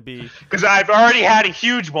just going to be Because I've already had a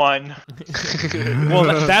huge one.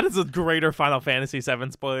 well, that is a greater Final Fantasy VII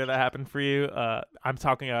spoiler that happened for you. I'm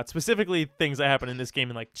talking about specifically things that happen in this game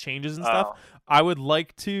and like changes and stuff. I would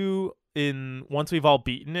like to, once we've all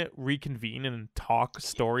beaten it, reconvene and talk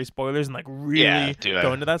story spoilers and like really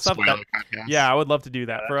go into that stuff. I would love to do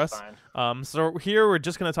that for us. Fine. So here we're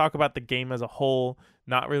just going to talk about the game as a whole,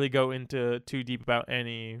 not really go into too deep about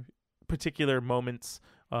any particular moments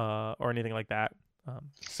or anything like that.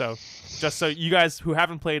 So just so you guys who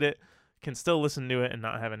haven't played it can still listen to it and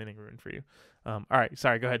not have anything ruined for you. All right,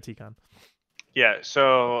 sorry, go ahead, T-Con. Yeah,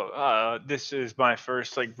 so this is my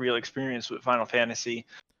first like real experience with Final Fantasy.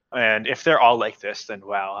 And if they're all like this, then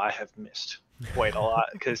wow, I have missed quite a lot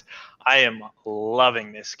because I am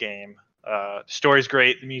loving this game. The story's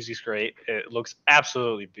great, the music's great, it looks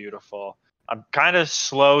absolutely beautiful. I'm kind of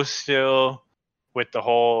slow still with the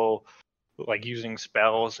whole like using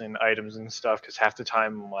spells and items and stuff because half the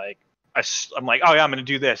time I'm like, oh yeah, I'm gonna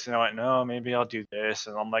do this, and I went, no, maybe I'll do this,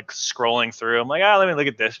 and I'm like scrolling through. I'm like, let me look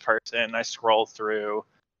at this person, and I scroll through.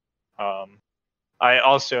 I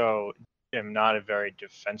also am not a very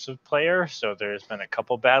defensive player, so there's been a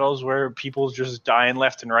couple battles where people just dying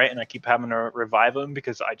left and right, and I keep having to revive them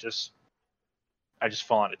because I just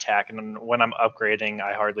fall on attack, and when I'm upgrading,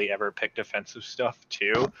 I hardly ever pick defensive stuff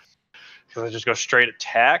too, because I just go straight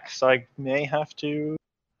attack. So I may have to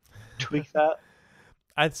tweak that.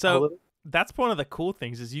 So that's one of the cool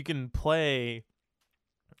things is you can play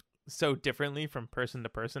so differently from person to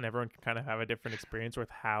person. Everyone can kind of have a different experience with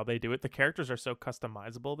how they do it. The characters are so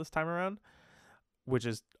customizable this time around, which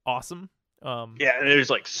is awesome. Yeah, and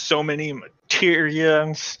there's like so many materia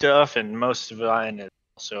and stuff, and most of mine is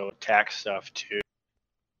also attack stuff too.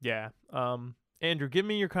 Yeah. Andrew, give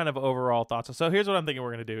me your kind of overall thoughts. So here's what I'm thinking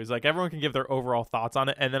we're going to do is like everyone can give their overall thoughts on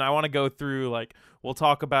it. And then I want to go through like, we'll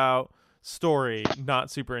talk about story, not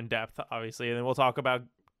super in depth, obviously. And then we'll talk about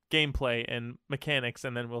gameplay and mechanics.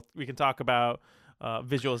 And then we can talk about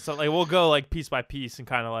visuals. So like, we'll go like piece by piece and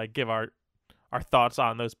kind of like give our thoughts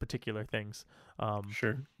on those particular things.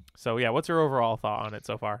 Sure. So yeah, what's your overall thought on it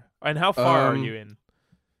so far? And how far are you in?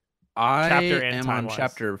 I am on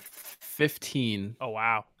chapter 15. Oh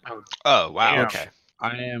wow. Oh wow. Yeah. Okay.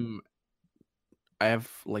 I have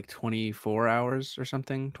like 24 hours or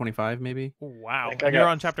something, 25 maybe. Wow. You're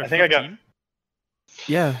on chapter 15?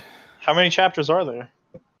 Yeah. How many chapters are there?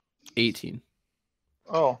 18.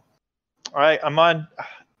 Oh. All right, I'm on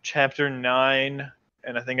chapter 9,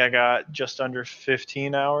 and I think I got just under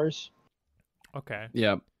 15 hours. Okay.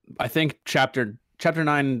 Yeah. I think chapter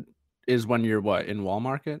 9 is when you're in Wall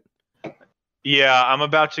Market? Yeah, I'm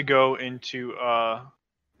about to go into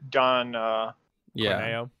Don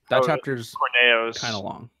Corneo. That chapter's Corneo's kind of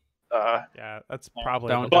long. Yeah, that's probably.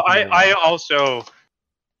 Don't- the Well, Definitely, I yeah. also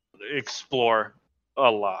explore a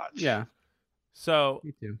lot. Yeah, So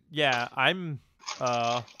me too. yeah, I'm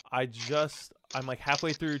like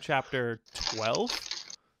halfway through chapter 12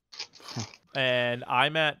 and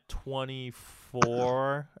I'm at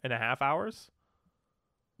 24 and a half hours.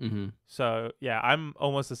 Mm-hmm. So yeah, I'm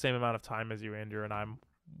almost the same amount of time as you, Andrew, and I'm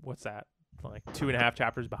what's that? Like 2.5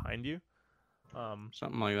 chapters behind you.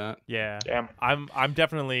 Something like that. Yeah. Damn. I'm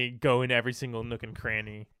definitely going every single nook and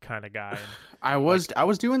cranny kind of guy. And I was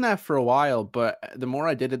doing that for a while, but the more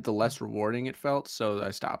I did it, the less rewarding it felt. So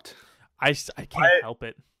I stopped. I can't help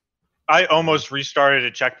it. I almost restarted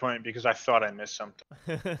a checkpoint because I thought I missed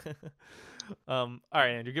something. All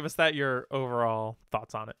right, Andrew, give us your overall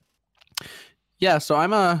thoughts on it. Yeah, so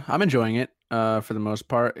I'm enjoying it for the most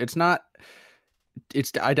part. I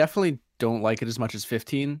definitely don't like it as much as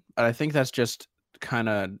 15, but I think that's just kind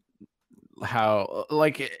of how,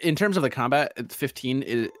 like, in terms of the combat, 15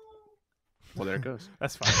 is, well, there it goes.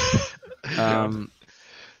 That's fine.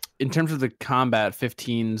 In terms of the combat,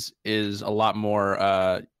 15's is a lot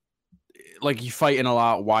more like you fight in a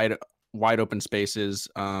lot wide open spaces,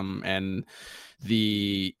 and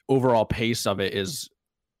the overall pace of it is,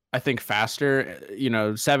 I think, faster.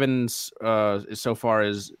 7's so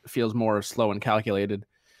far feels more slow and calculated,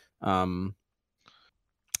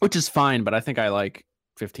 which is fine, but I think I like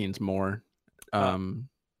 15's more.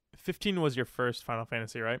 15 was your first Final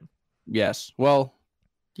Fantasy, right? Yes. Well,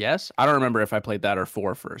 yes. I don't remember if I played that or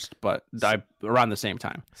 4 first, but around the same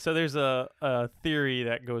time. So there's a theory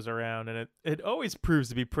that goes around, and it always proves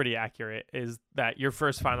to be pretty accurate, is that your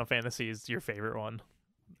first Final Fantasy is your favorite one.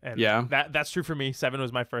 And yeah, that's true for me. 7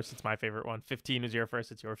 was my first; it's my favorite one. 15 was your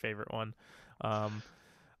first; it's your favorite one.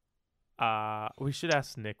 We should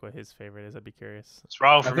ask Nick what his favorite is. I'd be curious. What's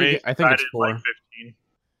wrong for me? I think it's didn't 4. like 15.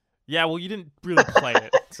 Yeah, well, you didn't really play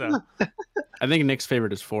it, so I think Nick's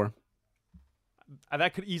favorite is 4.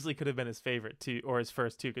 that could have been his favorite too, or his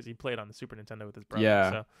first too, because he played on the Super Nintendo with his brother.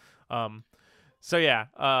 Yeah. So yeah.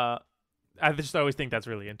 I just always think that's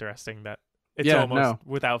really interesting that it's almost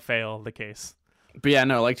without fail the case. But yeah,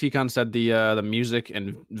 no, like Tikon said, the music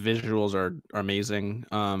and visuals are amazing.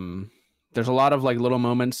 There's a lot of like little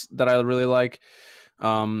moments that I really like.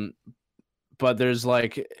 But there's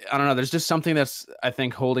like, I don't know, there's just something that's, I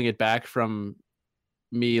think, holding it back from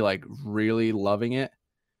me like really loving it.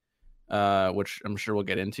 Which I'm sure we'll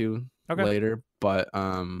get into later. But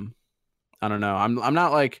I don't know. I'm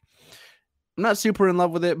not super in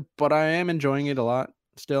love with it, but I am enjoying it a lot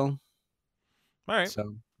still. All right.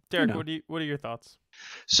 So Derek, what are your thoughts?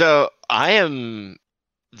 So I am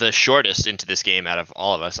the shortest into this game out of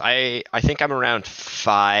all of us. I think I'm around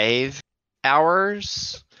 5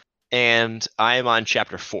 hours, and I am on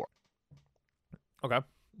chapter 4. Okay.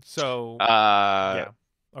 So yeah.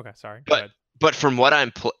 Okay, sorry. Go ahead. But from what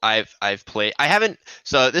I've played, I haven't.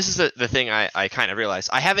 So this is the thing I kind of realized.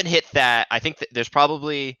 I haven't hit that. I think that there's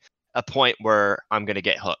probably a point where I'm gonna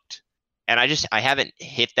get hooked, and I haven't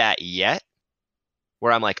hit that yet.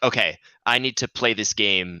 Where I'm like, okay, I need to play this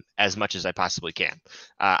game as much as I possibly can.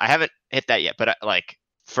 I haven't hit that yet, but like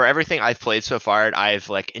for everything I've played so far, I've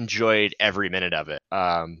like enjoyed every minute of it.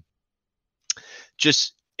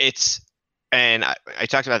 And I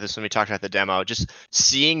talked about this when we talked about the demo. Just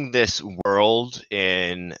seeing this world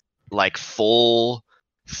in like full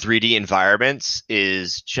 3D environments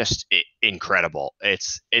is just incredible.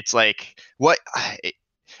 It's like what it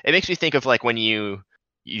makes me think of like when you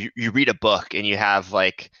read a book and you have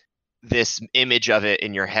like this image of it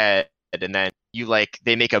in your head, and then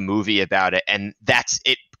they make a movie about it, and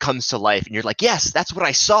it comes to life, and you're like, yes, that's what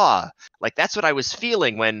I saw. Like that's what I was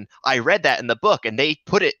feeling when I read that in the book, and they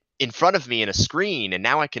put it in front of me in a screen, and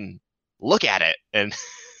now I can look at it. And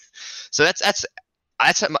so that's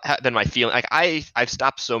been my feeling. Like I've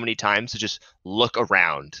stopped so many times to just look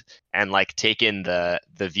around and like take in the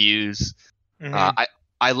views. Mm-hmm.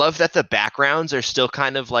 I love that the backgrounds are still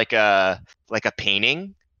kind of like a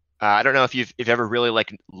painting. I don't know if you've ever really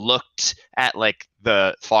like looked at like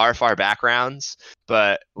the far backgrounds,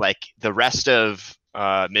 but like the rest of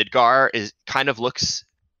Midgar is kind of looks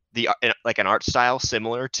like an art style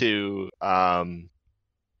similar to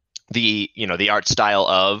the art style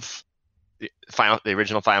of the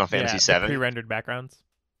original Final Fantasy VII. Pre-rendered backgrounds.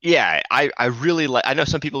 Yeah, I really like. I know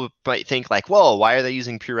some people might think like, "Whoa, why are they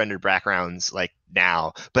using pre-rendered backgrounds like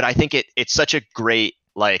now?" But I think it's such a great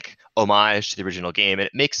like homage to the original game, and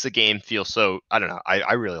it makes the game feel so. I don't know.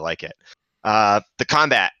 I really like it. The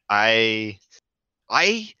combat, I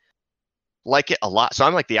like it a lot. So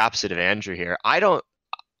I'm like the opposite of Andrew here. I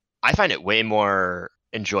find it way more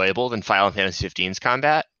enjoyable than Final Fantasy XV's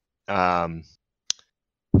combat.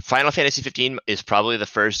 Final Fantasy 15 is probably the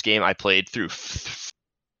first game I played through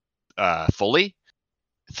fully.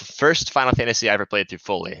 First Final Fantasy I ever played through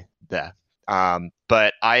fully. Yeah.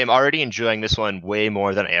 But I am already enjoying this one way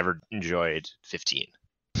more than I ever enjoyed 15.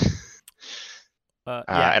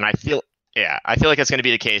 And I feel like it's going to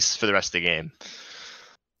be the case for the rest of the game.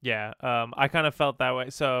 Yeah, I kind of felt that way.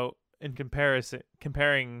 So in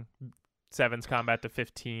comparing 7's combat to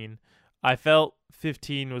 15, I felt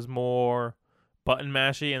 15 was more button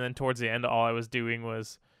mashy, and then towards the end, all I was doing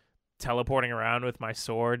was teleporting around with my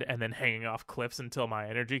sword and then hanging off cliffs until my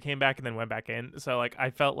energy came back and then went back in. So like I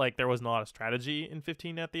felt like there wasn't a lot of strategy in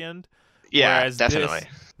 15 at the end. Yeah, whereas definitely.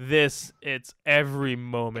 This it's every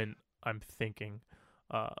moment I'm thinking.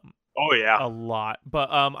 Oh yeah. A lot. But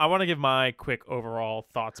I want to give my quick overall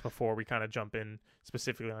thoughts before we kind of jump in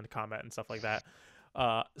specifically on combat and stuff like that.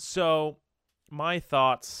 So my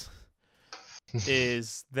thoughts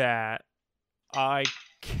is that I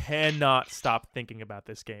cannot stop thinking about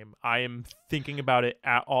this game. I am thinking about it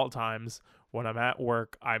at all times. When I'm at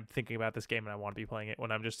work, I'm thinking about this game and I want to be playing it.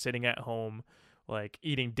 When I'm just sitting at home, like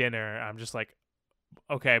eating dinner, I'm just like,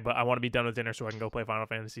 okay, but I want to be done with dinner so I can go play Final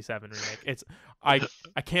Fantasy VII Remake.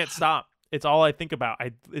 I can't stop. It's all I think about.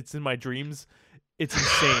 It's in my dreams. It's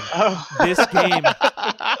insane.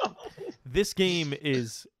 This game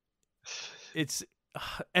is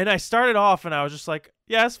and I started off and I was just like,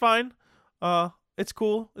 yeah, it's fine. It's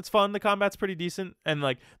cool. It's fun. The combat's pretty decent. And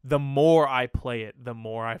like the more I play it, the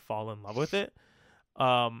more I fall in love with it.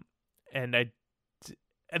 And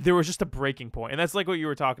there was just a breaking point. And that's like what you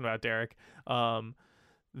were talking about, Derek.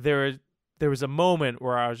 There was a moment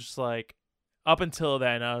where I was just like, up until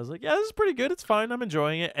then, I was like, yeah, this is pretty good. It's fine. I'm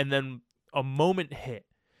enjoying it. And then a moment hit.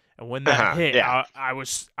 And when that hit, yeah. I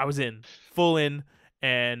was in, full in,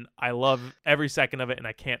 and I love every second of it, and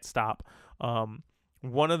I can't stop.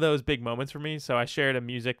 One of those big moments for me, so I shared a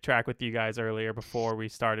music track with you guys earlier before we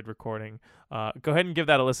started recording. Go ahead and give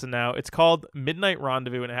that a listen now. It's called Midnight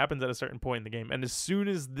Rendezvous, and it happens at a certain point in the game. And as soon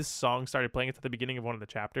as this song started playing, it's at the beginning of one of the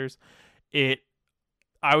chapters,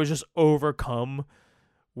 I was just overcome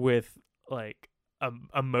with like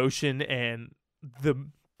emotion, and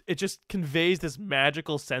it just conveys this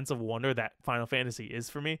magical sense of wonder that Final Fantasy is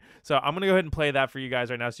for me. So I'm going to go ahead and play that for you guys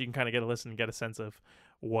right now so you can kind of get a listen and get a sense of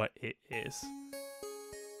what it is.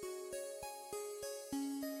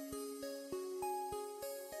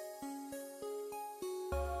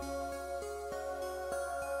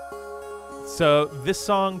 So this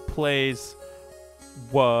song plays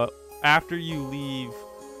after you leave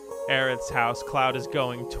Aerith's house. Cloud is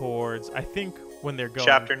going towards, I think when they're going...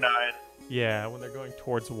 Chapter 9. Yeah, when they're going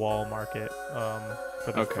towards Wall Market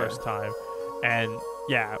for the first time. And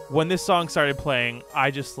yeah, when this song started playing,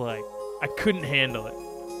 I just I couldn't handle it.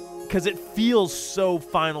 Because it feels so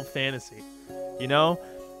Final Fantasy, you know?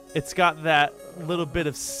 It's got that little bit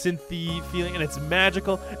of synthy feeling, and it's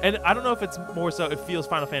magical. And I don't know if it's more so it feels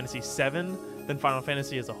Final Fantasy VII than Final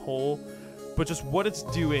Fantasy as a whole, but just what it's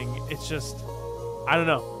doing, it's just, I don't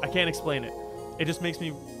know. I can't explain it. It just makes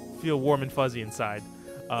me feel warm and fuzzy inside.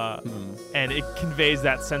 And it conveys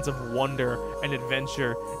that sense of wonder and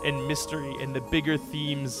adventure and mystery and the bigger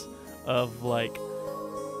themes of like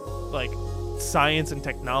science and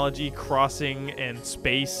technology crossing and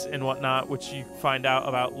space and whatnot, which you find out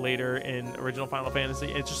about later in original Final Fantasy.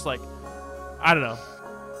 It's just like, I don't know.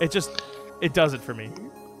 It does it for me.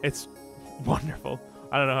 It's wonderful.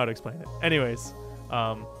 I don't know how to explain it. Anyways,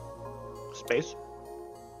 Space?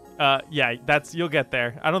 Yeah, you'll get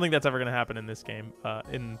there. I don't think that's ever going to happen in this game,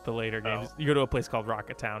 in the later games. You go to a place called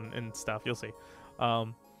Rocket Town and stuff, you'll see.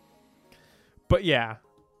 But yeah,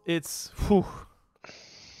 it's... Whew.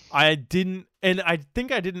 I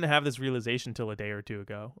think I didn't have this realization till a day or two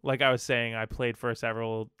ago. Like I was saying, I played for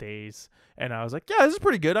several days, and I was like, yeah, this is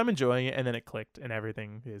pretty good. I'm enjoying it. And then it clicked, and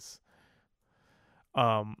everything is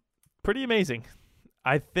pretty amazing.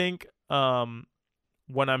 I think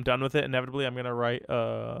when I'm done with it, inevitably, I'm going to write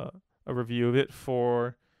a review of it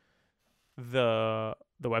for the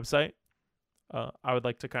website. I would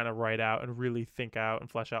like to kind of write out and really think out and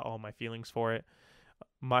flesh out all my feelings for it.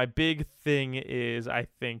 My big thing is I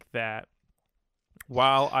think that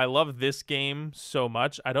while I love this game so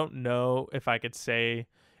much, I don't know if I could say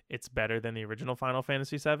it's better than the original Final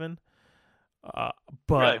Fantasy VII. But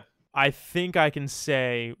Right. I think I can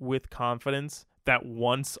say with confidence that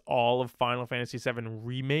once all of Final Fantasy VII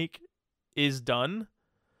Remake is done,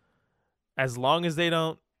 as long as they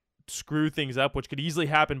don't screw things up, which could easily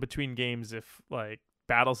happen between games if like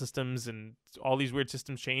battle systems and all these weird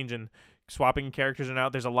systems change and swapping characters are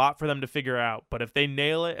out, there's a lot for them to figure out. But if they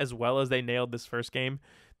nail it as well as they nailed this first game,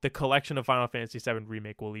 the collection of Final Fantasy VII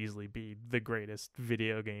Remake will easily be the greatest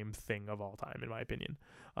video game thing of all time, in my opinion.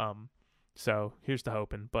 So here's to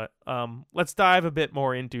hoping. But let's dive a bit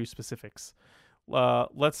more into specifics.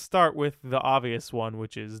 Let's start with the obvious one,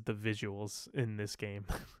 which is the visuals in this game.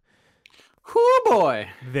 Whoo boy!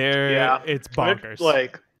 It's bonkers.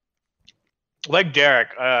 Like Derek,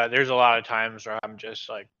 there's a lot of times where I'm just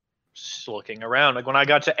like looking around. Like when I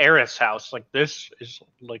got to Aerith's house, like this is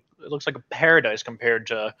like it looks like a paradise compared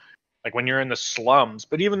to like when you're in the slums.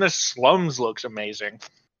 But even the slums looks amazing.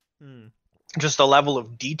 Just the level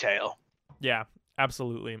of detail. Yeah,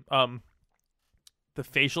 absolutely. The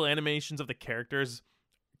facial animations of the characters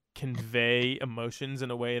convey emotions in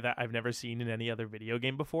a way that I've never seen in any other video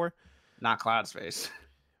game before. Not Cloud's face.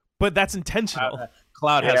 But that's intentional.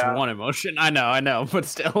 Cloud has one emotion. I know, but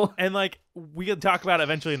still. And like we can talk about it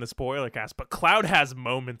eventually in the spoiler cast, but Cloud has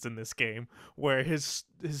moments in this game where his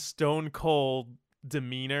stone cold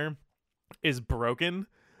demeanor is broken.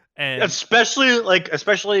 And especially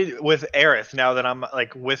with Aerith, now that I'm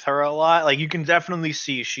like with her a lot, like you can definitely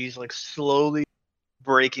see she's like slowly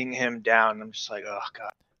breaking him down. I'm just like, oh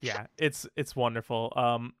god. Yeah, it's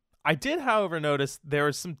wonderful. I did, however, notice there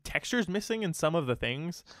was some textures missing in some of the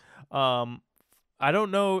things. I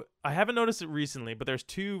don't know. I haven't noticed it recently, but there's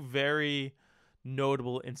two very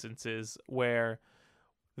notable instances where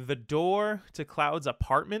the door to Cloud's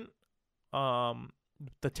apartment,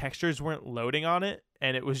 the textures weren't loading on it,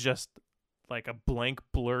 and it was just like a blank,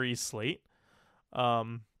 blurry slate,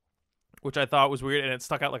 which I thought was weird, and it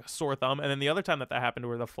stuck out like a sore thumb. And then the other time that happened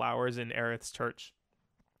were the flowers in Aerith's church.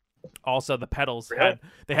 Also, the petals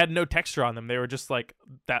had no texture on them. They were just like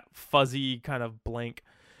that fuzzy kind of blank.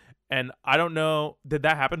 And I don't know, did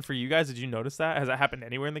that happen for you guys? Did you notice that? Has that happened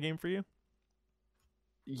anywhere in the game for you?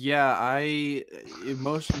 Yeah,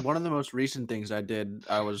 one of the most recent things I did,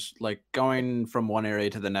 I was like going from one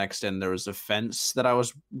area to the next, and there was a fence that I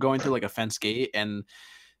was going through, like a fence gate, and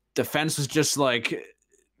the fence was just like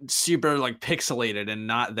super like pixelated and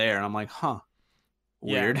not there. And I'm like,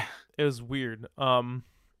 weird. Yeah, it was weird.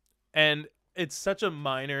 And it's such a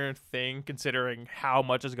minor thing considering how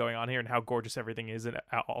much is going on here and how gorgeous everything is at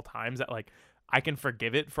all times that like I can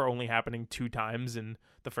forgive it for only happening 2 times in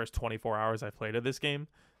the first 24 hours I played of this game.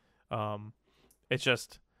 It's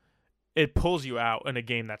just, it pulls you out in a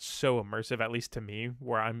game that's so immersive, at least to me,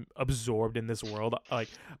 where I'm absorbed in this world. Like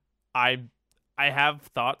I have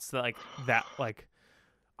thoughts that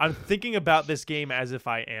I'm thinking about this game as if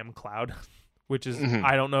I am Cloud, which is,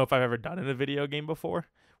 I don't know if I've ever done in a video game before,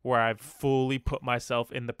 where I've fully put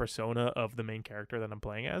myself in the persona of the main character that I'm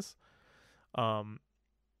playing as.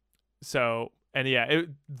 So, and yeah,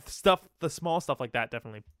 the small stuff like that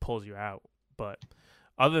definitely pulls you out. But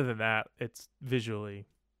other than that, it's visually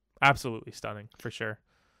absolutely stunning for sure.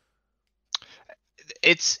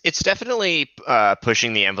 It's definitely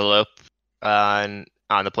pushing the envelope on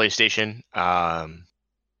the PlayStation. I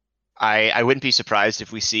wouldn't be surprised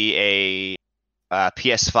if we see a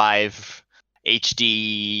PS5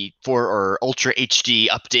 HD 4 or Ultra HD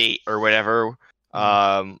update or whatever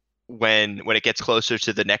when it gets closer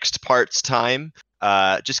to the next part's time.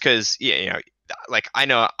 Just because like I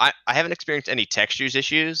know I haven't experienced any textures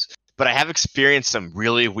issues, but I have experienced some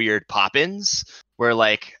really weird pop-ins where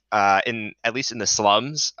like at least in the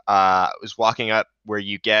slums, I was walking up where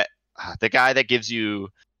you get the guy that gives you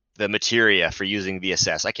the materia for using the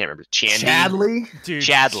assess. I can't remember. Chadley? Dude,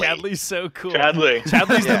 Chadley. Chadley's so cool.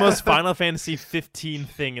 Chadley's the most Final Fantasy 15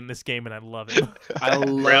 thing in this game, and I love it. I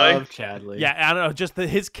love Chadley. Yeah, I don't know. Just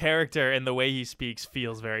his character and the way he speaks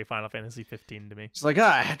feels very Final Fantasy 15 to me. It's like,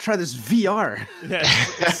 try this VR. Yeah,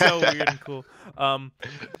 it's so weird and cool.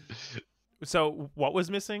 So what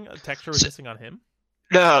was missing? A texture was missing on him?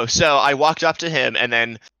 No, so I walked up to him, and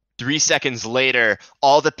then 3 seconds later,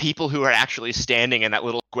 all the people who are actually standing in that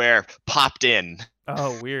little square popped in.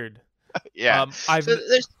 Oh, weird. Yeah. So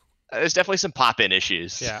there's definitely some pop-in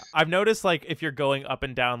issues. Yeah. I've noticed, like, if you're going up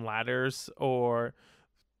and down ladders or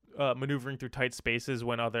maneuvering through tight spaces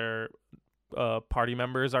when other party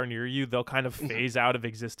members are near you, they'll kind of phase out of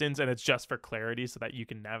existence, and it's just for clarity so that you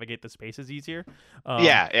can navigate the spaces easier.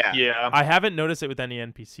 Yeah. I haven't noticed it with any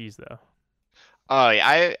NPCs, though. Oh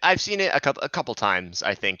yeah, I've seen it a couple times.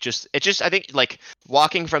 I think I think like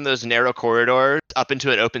walking from those narrow corridors up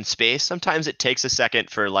into an open space. Sometimes it takes a second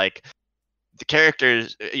for like the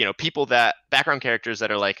characters, background characters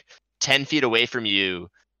that are like 10 feet away from you,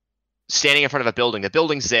 standing in front of a building. The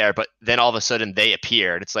building's there, but then all of a sudden they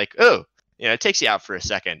appear, and it's like, oh, it takes you out for a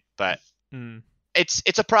second. But it's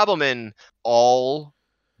a problem in all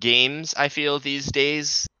games. I feel these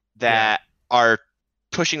days that are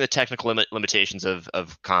pushing the technical limitations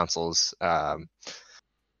of consoles.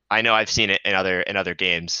 I know I've seen it in other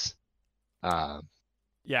games.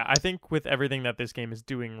 Yeah, I think with everything that this game is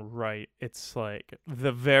doing right, it's like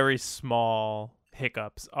the very small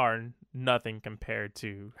hiccups are nothing compared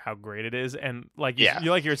to how great it is. And like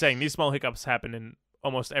you were saying, these small hiccups happen in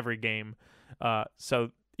almost every game.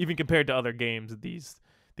 So even compared to other games, these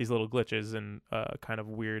little glitches and kind of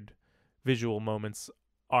weird visual moments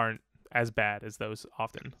aren't as bad as those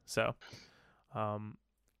often. So,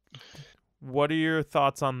 what are your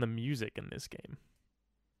thoughts on the music in this game?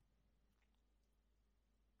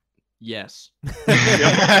 Yes.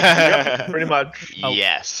 Yep, pretty much.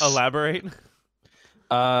 Yes. Elaborate.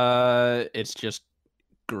 It's just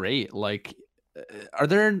great. Like, are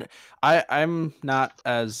there? I'm not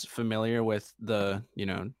as familiar with the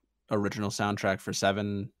original soundtrack for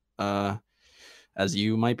 7 as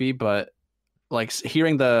you might be, but like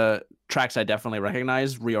hearing the tracks I definitely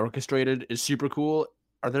recognize reorchestrated is super cool.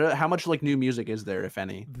 How much like new music is there, if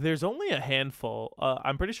any? There's only a handful.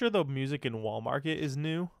 I'm pretty sure the music in Wall Market is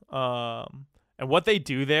new. And what they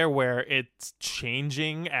do there, where it's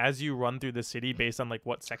changing as you run through the city based on like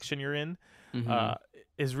what section you're in,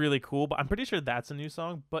 is really cool. But I'm pretty sure that's a new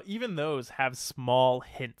song. But even those have small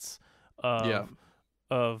hints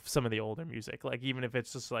of some of the older music. Like even if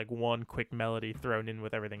it's just like one quick melody thrown in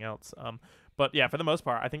with everything else. But yeah, for the most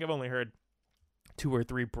part, I think I've only heard 2 or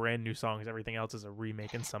 3 brand new songs. Everything else is a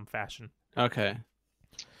remake in some fashion. Okay.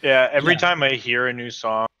 Yeah, every time I hear a new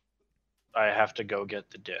song, I have to go get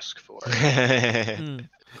the disc for it.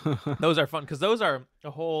 Those are fun because those are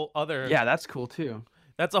a whole other. Yeah, that's cool too.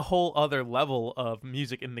 That's a whole other level of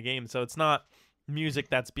music in the game. So it's not music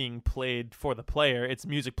that's being played for the player. It's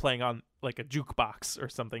music playing on like a jukebox or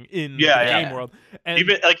something in the game world. And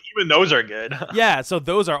even those are good. Yeah, so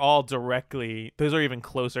those are all directly. Those are even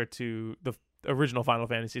closer to the original Final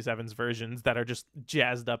Fantasy VII's versions that are just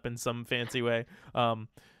jazzed up in some fancy way.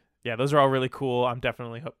 Yeah, those are all really cool. I'm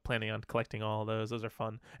definitely planning on collecting all of those. Those are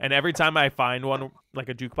fun. And every time I find one, like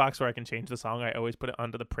a jukebox where I can change the song, I always put it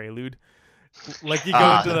onto the prelude. Like you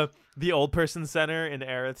go into the old person center in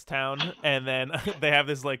Aerith's town, and then they have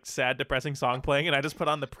this like sad, depressing song playing, and I just put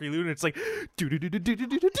on the prelude, and it's like, it's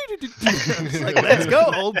like, let's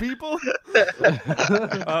go, old people.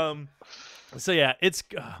 So yeah, it's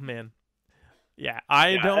man. Yeah,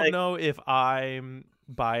 I don't know if I'm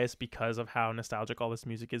biased because of how nostalgic all this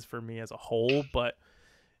music is for me as a whole, but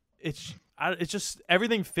it's just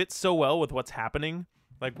everything fits so well with what's happening.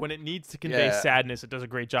 Like when it needs to convey sadness, it does a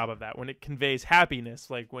great job of that. When it conveys happiness,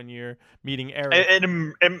 like when you're meeting Aerith, it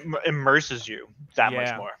immerses you that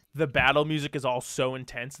much more. The battle music is all so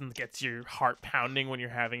intense and gets your heart pounding when you're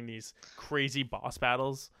having these crazy boss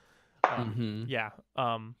battles. I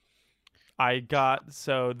got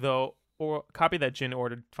the copy that Jin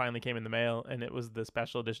ordered finally came in the mail, and it was the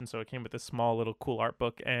special edition, so it came with this small little cool art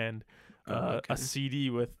book and a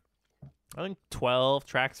CD with I think 12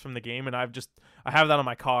 tracks from the game, and I have that on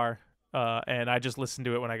my car, and I just listen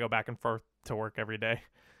to it when I go back and forth to work every day.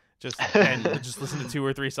 Just listen to 2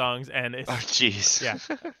 or 3 songs, and it's jeez. Yeah,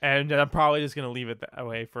 and I'm probably just gonna leave it that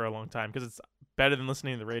way for a long time because it's better than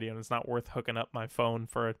listening to the radio, and it's not worth hooking up my phone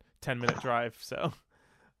for a 10-minute drive. So.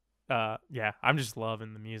 I'm just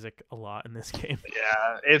loving the music a lot in this game.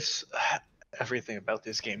 Yeah, it's everything about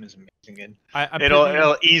this game is amazing, and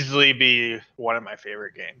it'll easily be one of my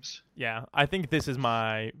favorite games. Yeah, I think this is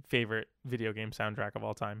my favorite video game soundtrack of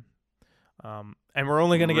all time. And we're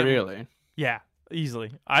only gonna get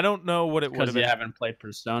easily. I don't know what it would have been. Because you haven't played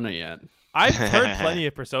Persona yet. I've heard plenty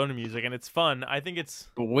of Persona music, and it's fun. I think it's.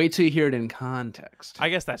 But wait till you hear it in context. I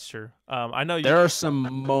guess that's true. I know there are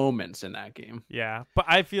some moments in that game. Yeah, but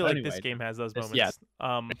I feel like this game has those moments.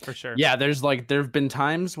 For sure. Yeah, there've been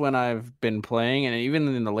times when I've been playing, and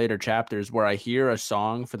even in the later chapters, where I hear a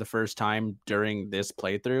song for the first time during this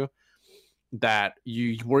playthrough that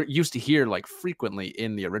you were used to hear like frequently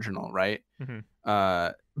in the original, right? Mm-hmm.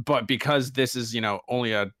 But because this is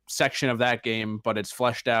only a section of that game, but it's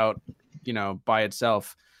fleshed out by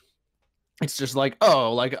itself, it's just like,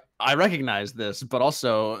 oh, like I recognize this, but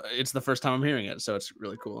also it's the first time I'm hearing it, so it's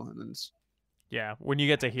really cool. And then when you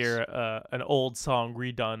get to hear an old song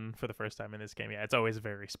redone for the first time in this game, it's always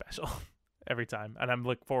very special every time, and I'm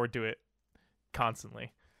looking forward to it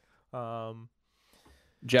constantly.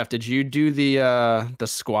 Jeff, did you do the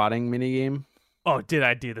squatting minigame? Oh, did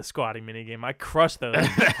I do the squatting minigame? I crushed those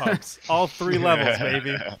punks. All 3 levels,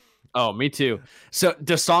 baby. Oh, me too. So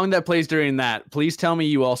the song that plays during that, please tell me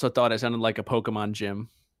you also thought it sounded like a Pokemon gym.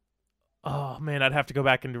 Oh man, I'd have to go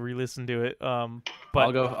back and re-listen to it. But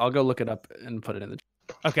I'll go look it up and put it in the.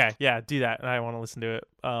 Okay, yeah, do that, and I want to listen to it.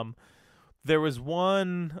 There was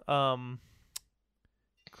one.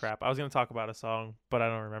 crap. I was gonna talk about a song, but I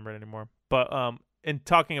don't remember it anymore. But in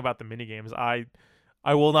talking about the minigames, I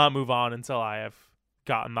will not move on until I have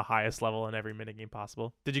gotten the highest level in every minigame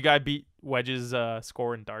possible. Did you guys beat Wedge's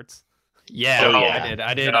score in darts? Yeah, Oh, yeah.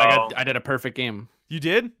 I did. No. I did a perfect game. You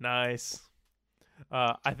did? Nice.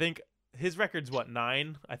 I think his record's what,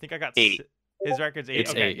 9? I think I got 8. His record's 8.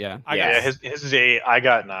 It's okay. 8, yeah. I Yeah. got his is 8. I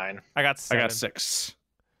got 9. I got 7. I got 6.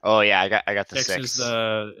 Oh yeah, I got the 6 6.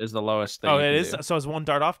 is the lowest thing. Oh, you it can is. do. So it's one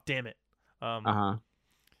dart off. Damn it. Uh-huh.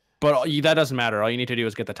 But that doesn't matter. All you need to do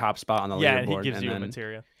is get the top spot on the Yeah, and he leaderboard. gives you a then,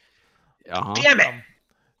 materia. uh-huh. Damn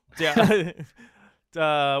it!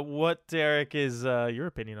 Yeah. What, Derek, is your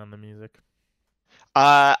opinion on the music?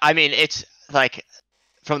 I mean, it's like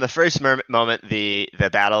from the first moment the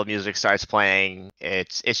battle music starts playing,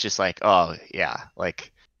 it's just like, oh yeah,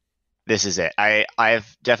 like this is it.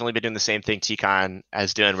 I've definitely been doing the same thing T-Con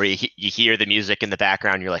has doing, where you hear the music in the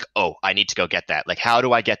background, you're like, oh, I need to go get that. Like, how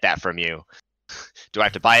do I get that from you? Do I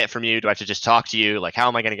have to buy it from you? Do I have to just talk to you? Like, how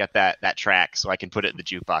am I going to get that track so I can put it in the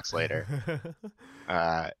jukebox later?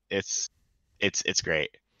 It's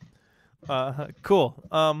great.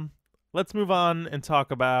 Cool. Let's move on and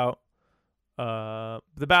talk about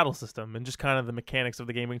the battle system and just kind of the mechanics of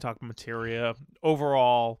the game. We can talk about materia.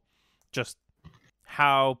 Overall, just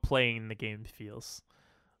how playing the game feels.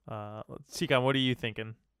 T-Con, what are you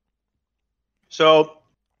thinking? So,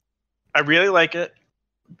 I really like it.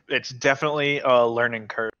 It's definitely a learning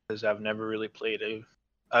curve, because I've never really played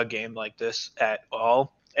a game like this at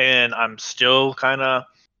all, and I'm still kind of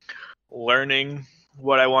learning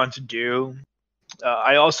what I want to do.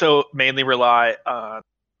 I also mainly rely on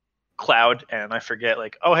Cloud, and I forget,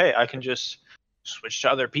 like, oh hey, I can just switch to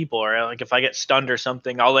other people, or like if I get stunned or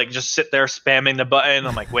something, I'll like just sit there spamming the button.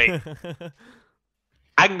 I'm like, wait,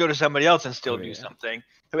 I can go to somebody else and still do something.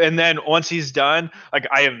 And then once he's done, like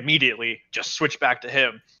I immediately just switch back to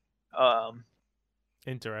him.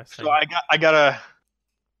 Interesting. So I gotta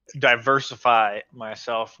diversify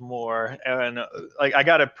myself more, and like I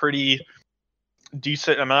got a pretty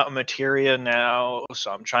decent amount of materia now,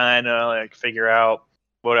 so I'm trying to like figure out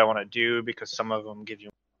what I want to do, because some of them give you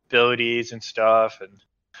abilities and stuff, and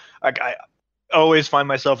like I always find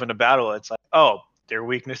myself in a battle. It's like, oh, their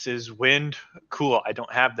weakness is wind. Cool, I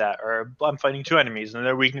don't have that. Or I'm fighting 2 enemies, and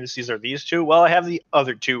their weaknesses are these 2. Well, I have the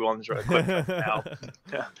other 2 ones right now.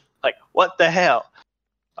 Like, what the hell?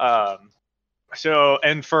 So,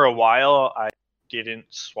 and for a while, I didn't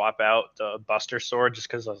swap out the Buster Sword just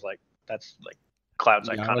because I was like, that's like Cloud's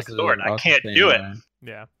iconic sword. I can't do it.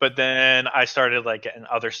 Yeah. But then I started like getting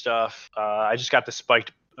other stuff. I just got the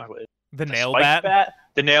spiked. The nail spiked bat?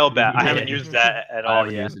 The nail bat. I Yeah. haven't used that at I all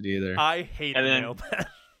haven't yet. used it either. I hate And the then- nail bat.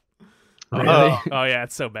 Really? Oh yeah,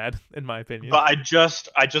 it's so bad in my opinion. But I just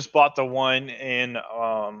bought the one in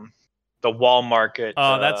the wall market.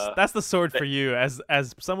 Oh, that's the sword for you. As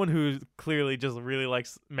someone who clearly just really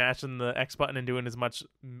likes mashing the X button and doing as much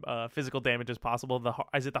physical damage as possible.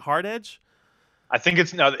 Is it the hard edge? I think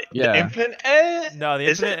it's the Yeah. infinite. No, the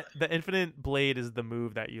Is infinite the infinite blade is the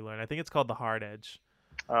move that you learn. I think it's called the hard edge.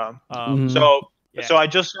 Mhm. So yeah. so I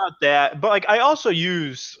just got that, but like I also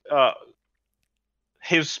use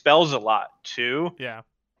his spells a lot too. Yeah.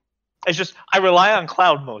 It's just I rely on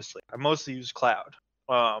Cloud mostly. I mostly use Cloud.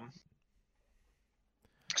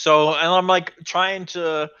 So and I'm like trying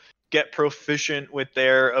to get proficient with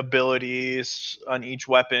their abilities on each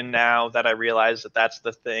weapon now that I realize that that's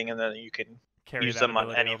the thing, and then you can Carry use that them on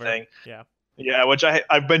ability over. anything. Yeah. Yeah, which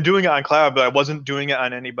I've been doing it on Cloud, but I wasn't doing it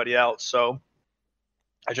on anybody else. So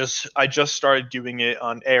I just started doing it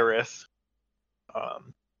on Aerith.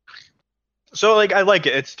 So like I like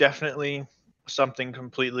it. It's definitely something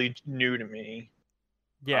completely new to me.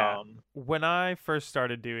 Yeah. When I first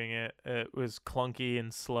started doing it, it was clunky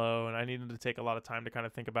and slow, and I needed to take a lot of time to kind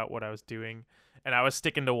of think about what I was doing. And I was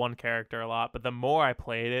sticking to one character a lot, but the more I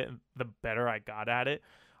played it, the better I got at it.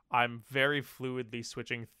 I'm very fluidly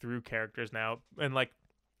switching through characters now, and like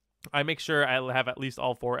I make sure I have at least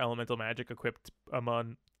all 4 elemental magic equipped. I'm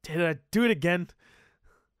on. Did I do it again?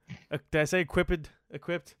 Did I say equipped?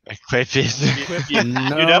 Equipped? Equip it. You No.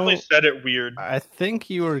 definitely said it weird. I think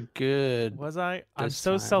you were good. Was I? I'm This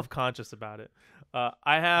so time. self-conscious about it.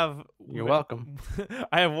 I have. You're welcome.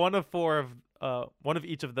 I have one of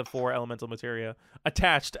each of the 4 elemental materia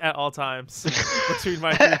attached at all times between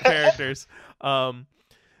my 3 characters.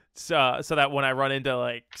 So that when I run into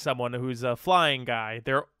like someone who's a flying guy,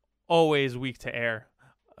 they're always weak to air.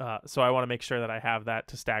 So I want to make sure that I have that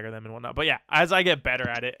to stagger them and whatnot. But yeah, as I get better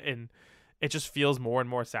at it, and it just feels more and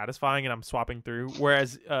more satisfying, and I'm swapping through.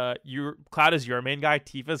 Whereas Cloud is your main guy,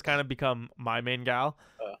 Tifa's kind of become my main gal.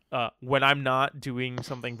 when I'm not doing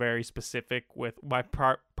something very specific with my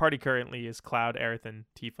party currently is Cloud, Aerith, and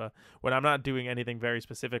Tifa. When I'm not doing anything very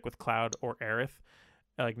specific with Cloud or Aerith,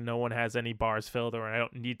 like no one has any bars filled or I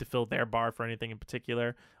don't need to fill their bar for anything in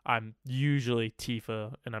particular, I'm usually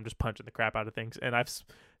Tifa and I'm just punching the crap out of things. And I've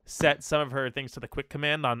set some of her things to the quick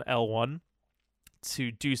command on L1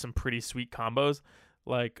 to do some pretty sweet combos.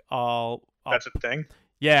 Like That's a thing.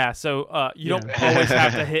 yeah, so you don't always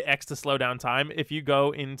have to hit X to slow down time. If you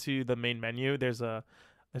go into the main menu, there's a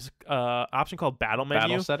option called battle menu.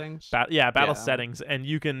 Battle settings. Battle settings, and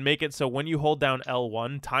you can make it so when you hold down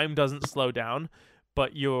L1, time doesn't slow down,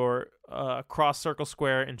 but your cross, circle,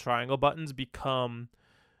 square, and triangle buttons become.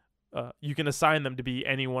 You can assign them to be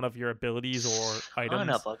any one of your abilities or items. Son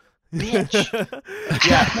of a bitch.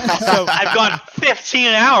 Yeah, so I've gone 15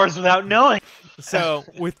 hours without knowing. So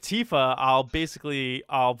with Tifa,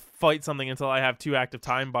 I'll fight something until I have 2 active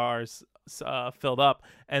time bars filled up,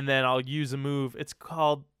 and then I'll use a move. It's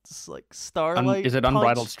called like Starlight. Is it Punch?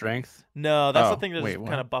 Unbridled Strength? No, that's the Oh, thing that wait, kind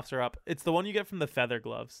what? of buffs her up. It's the one you get from the feather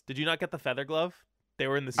gloves. Did you not get the feather glove? They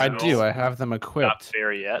were in the I series. do. I have them Not equipped.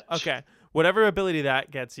 there yet. Okay, whatever ability that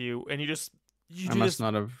gets you, and you I do must this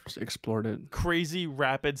not have explored it. crazy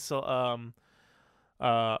rapid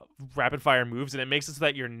rapid fire moves, and it makes it so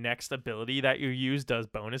that your next ability that you use does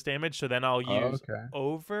bonus damage. So then I'll use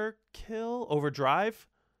overdrive,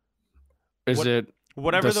 Is What- it?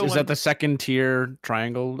 whatever Is the one. that the second tier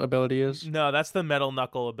triangle ability is? No, that's the metal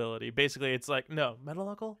knuckle ability. Basically, it's like no metal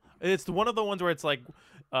knuckle. It's one of the ones where it's like,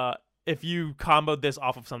 if you comboed this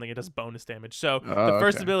off of something, it does bonus damage. So the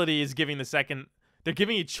first okay. ability is giving the second. They're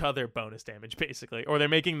giving each other bonus damage, basically, or they're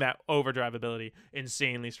making that overdrive ability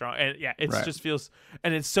insanely strong. And yeah, it Right. just feels,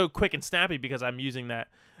 and it's so quick and snappy because I'm using that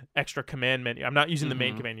extra command menu. I'm not using the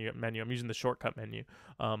main Mhm. command menu. I'm using the shortcut menu.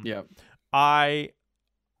 Yeah. I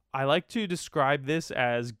like to describe this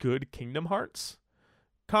as good Kingdom Hearts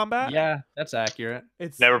combat. Yeah, that's accurate.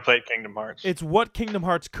 It's Never played Kingdom Hearts. it's what Kingdom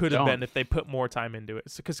Hearts could have Don't. been if they put more time into it.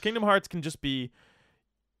 Because Kingdom Hearts can just be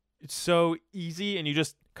it's so easy, and you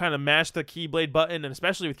just kind of mash the Keyblade button, and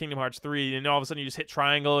especially with Kingdom Hearts 3, and all of a sudden you just hit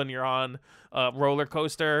triangle and you're on a roller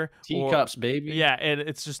coaster. Teacups, baby. Yeah, and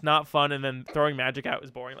it's just not fun, and then throwing magic out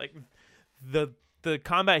is boring. Like the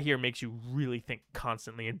combat here makes you really think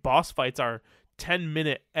constantly, and boss fights are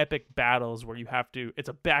 10-minute epic battles where you have to it's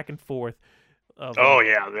a back and forth of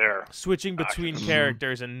there. switching between Mhm.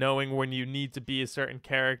 characters and knowing when you need to be a certain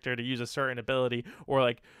character to use a certain ability, or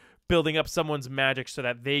like building up someone's magic so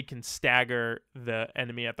that they can stagger the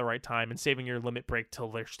enemy at the right time and saving your limit break till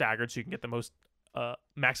they're staggered so you can get the most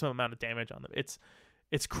maximum amount of damage on them.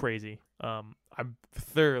 It's crazy. I'm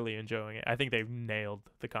thoroughly enjoying it. I think they've nailed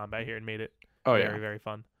the combat here and made it Oh very, yeah. very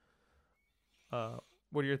fun. What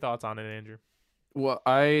are your thoughts on it, Andrew? Well,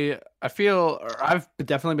 I feel or I've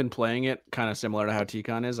definitely been playing it kind of similar to how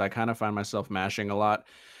T-Con is. I kind of find myself mashing a lot,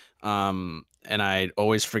 and I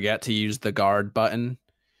always forget to use the guard button.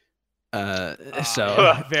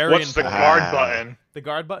 So Very What's the important. guard Ah. button? The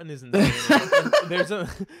guard button is insane.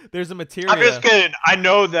 there's a material. I'm just kidding. I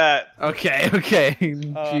know that. okay.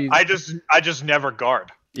 Jeez. I just never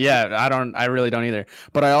guard. Yeah, I really don't either.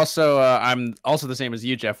 But I also I'm also the same as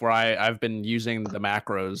you, Jeff, where I've been using the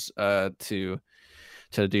macros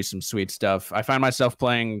to do some sweet stuff. I find myself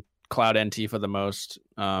playing Cloud and Tifa the most,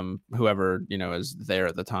 whoever, is there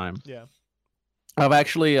at the time. Yeah. I've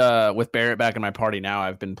actually with Barrett back in my party now,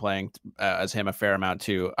 I've been playing as him a fair amount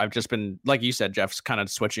too. I've just been, like you said, Jeff's kind of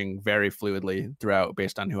switching very fluidly throughout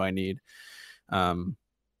based on who I need.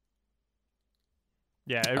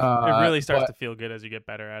 Yeah, it really starts but- to feel good as you get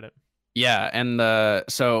better at it. Yeah, and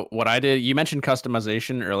so what I did, you mentioned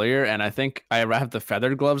customization earlier, and I think I have the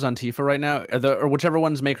feathered gloves on Tifa right now, or whichever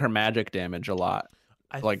ones make her magic damage a lot,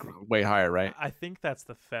 like way higher, right? I think that's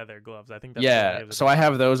the feather gloves. I think that's what Yeah, gives it so the- I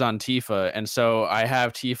have those on Tifa, and so I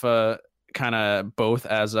have Tifa kind of both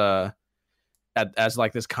as as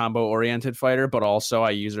like this combo oriented fighter, but also I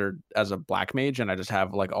use her as a black mage, and I just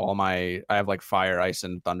have like I have like fire, ice,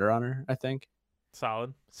 and thunder on her, I think.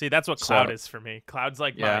 solid. See, that's what Cloud So- is for me. Cloud's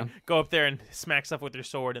like Yeah. go up there and smack stuff with your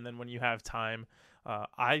sword, and then when you have time,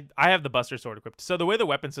 I have the Buster Sword equipped. So the way the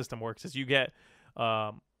weapon system works is you get,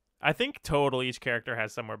 I think total each character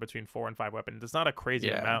has somewhere between 4 and 5 weapons. It's not a crazy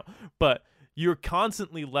Yeah. amount, but you're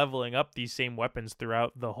constantly leveling up these same weapons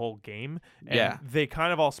throughout the whole game. And Yeah. they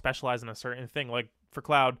kind of all specialize in a certain thing. Like for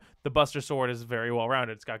Cloud, the Buster Sword is very well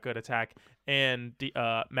rounded. It's got good attack and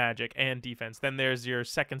magic and defense. Then there's your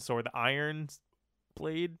second sword, the Iron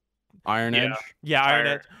Blade. Iron Yeah. Edge. Yeah, Iron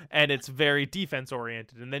Fire. Edge, and it's very defense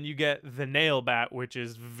oriented. And then you get the Nail Bat, which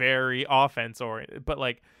is very offense oriented. But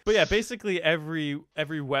yeah, basically every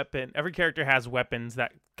weapon, every character has weapons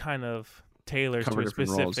that kind of tailors Cover to a different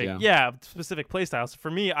specific roles, specific playstyle. So for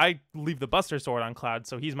me, I leave the Buster Sword on Cloud,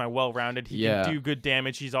 so he's my well-rounded. He Yeah. can do good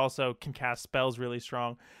damage. He's also can cast spells really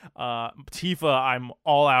strong. Tifa, I'm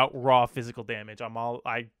all out raw physical damage.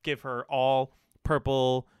 I give her all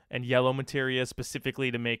purple and yellow materia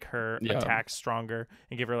specifically to make her Yeah. attacks stronger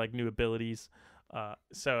and give her like new abilities.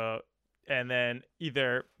 And then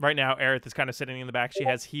either right now Aerith is kind of sitting in the back. She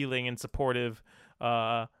has healing and supportive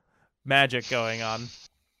magic going on,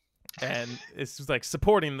 and it's just like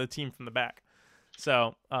supporting the team from the back.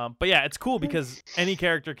 So, but yeah, it's cool because any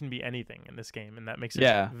character can be anything in this game, and that makes it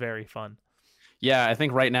Yeah. very fun. Yeah, I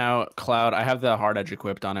think right now Cloud, I have the hard edge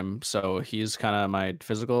equipped on him, so he's kind of my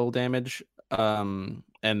physical damage.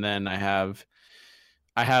 And then I have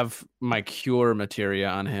my cure materia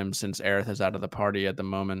on him since Aerith is out of the party at the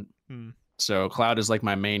moment. So Cloud is like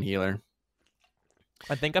my main healer.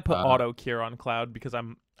 I think I put auto cure on Cloud because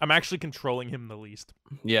I'm actually controlling him the least.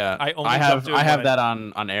 Yeah, I only I jump have to him I have when that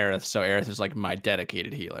on Aerith, so Aerith is like my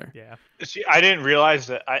dedicated healer. Yeah. See, I didn't realize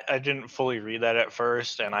that. I didn't fully read that at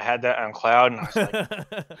first, and I had that on Cloud, and I was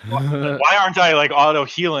like, why aren't I like auto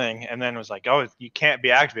healing? And then it was like, oh, you can't be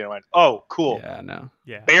activated. I went, oh, cool. Yeah, no.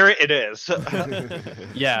 Yeah. Barret it is.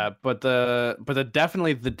 Yeah, but the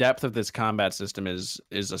definitely the depth of this combat system is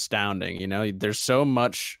astounding. You know, there's so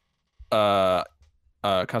much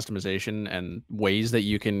customization and ways that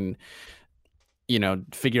you can, you know,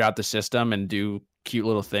 figure out the system and do cute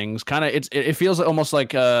little things. Kind of, it feels almost like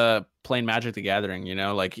playing Magic the Gathering. You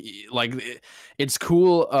know, like it's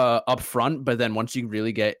cool up front, but then once you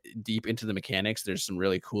really get deep into the mechanics, there's some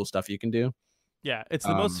really cool stuff you can do. Yeah, it's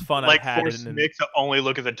the most fun like I've had. force Nick to only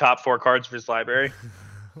look at the top 4 cards of his library.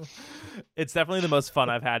 It's definitely the most fun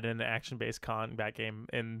I've had in an action-based combat game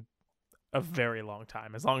in a very long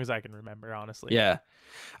time, as long as I can remember, honestly. Yeah.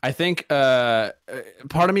 I think part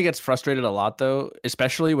of me gets frustrated a lot though,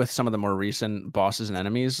 especially with some of the more recent bosses and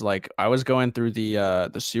enemies. Like I was going through the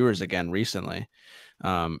sewers again recently.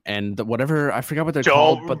 And whatever, I forgot what they're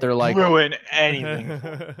called, but they're like ruin anything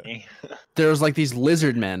for me. There's like these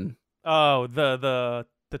lizard men. Oh, the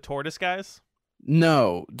tortoise guys?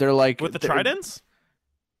 No, they're like with the tridents?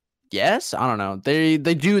 Yes, I don't know.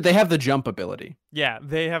 They have the jump ability. Yeah,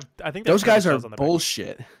 they have. I think those guys are on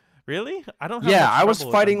bullshit. Really? I don't. Have yeah, much I was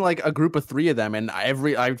trouble fighting like a group of 3 of them, and I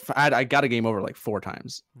got a game over like 4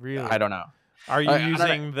 times. Really? I don't know. Are you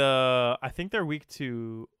using the? I think they're weak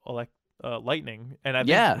to lightning, and I think,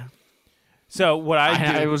 yeah. So what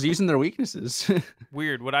I was using their weaknesses.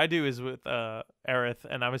 Weird. What I do is with Aerith,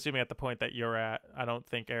 and I'm assuming at the point that you're at, I don't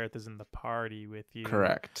think Aerith is in the party with you.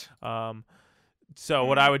 Correct. So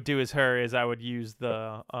what I would do is I would use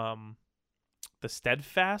the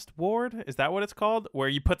steadfast ward. Is that what it's called? Where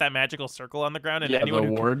you put that magical circle on the ground, and anyone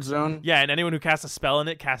the ward zone. Yeah, and anyone who casts a spell in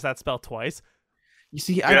it casts that spell twice. You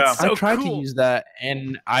see, Yeah. I tried to use that,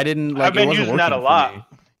 and I didn't like. I've been it wasn't using that a working for lot. me.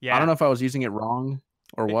 Yeah, I don't know if I was using it wrong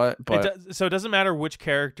or what, but so it doesn't matter which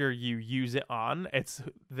character you use it on. It's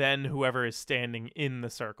then whoever is standing in the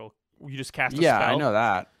circle. You just cast a spell. yeah, I know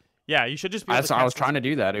that. Yeah, you should just be. I was trying to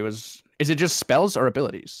do that. Is it just spells or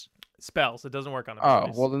abilities? Spells. It doesn't work on Oh,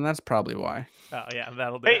 abilities. well then that's probably why. Oh yeah,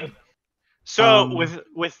 that'll do Hey, it. So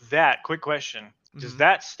with that, quick question: does Mhm.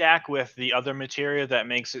 that stack with the other materia that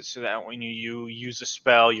makes it so that when you use a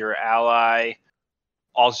spell, your ally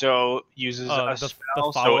also uses a the spell?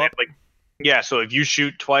 So follow-up? so if you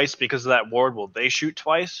shoot twice because of that ward, will they shoot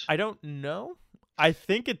twice? I don't know. I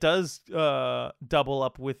think it does double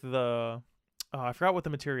up with the. I forgot what the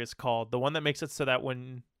materia is called. The one that makes it so that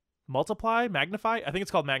when magnify. I think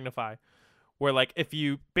it's called magnify. Where like if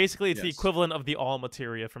you basically it's the Yes. equivalent of the all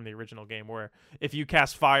materia from the original game. Where if you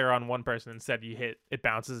cast fire on one person instead, it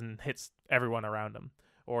bounces and hits everyone around them,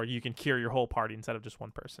 or you can cure your whole party instead of just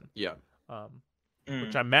one person. Yeah.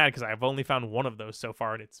 Which I'm mad because I've only found one of those so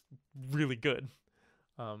far, and it's really good.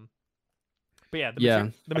 But yeah, the I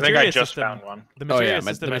think I materia just system. found one. The Oh materia yeah,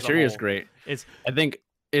 system the as a materia is whole great. is I think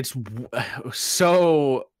it's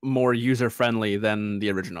so more user friendly than the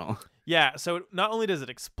original. Yeah, so not only does it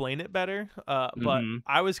explain it better, but Mhm.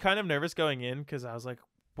 I was kind of nervous going in because I was like,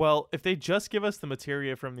 well, if they just give us the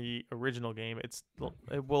materia from the original game, it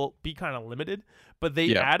will be kind of limited. But they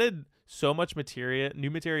Yeah. added so much new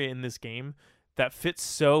materia in this game that fits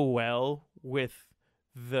so well with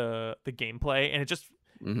the gameplay, and it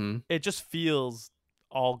just feels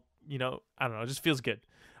all, I don't know, it just feels good.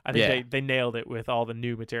 I think Yeah. they nailed it with all the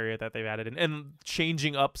new materia that they've added and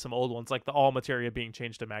changing up some old ones, like the all materia being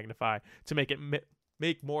changed to magnify to make it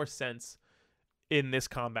make more sense in this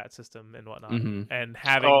combat system and whatnot. Mhm. And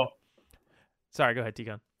having, Oh. sorry, go ahead,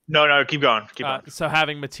 T-Gun. No, keep going. Keep going. So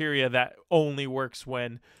having materia that only works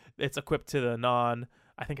when it's equipped to the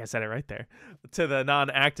I think I said it right there, to the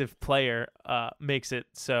non-active player, makes it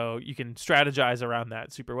so you can strategize around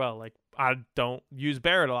that super well. Like, I don't use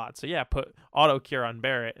Barret a lot, so yeah, put auto cure on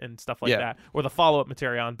Barret and stuff like that, or the follow-up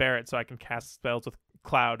materia on Barret, so I can cast spells with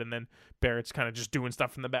Cloud, and then Barret's kind of just doing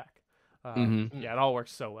stuff from the back. Yeah, it all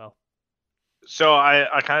works so well. So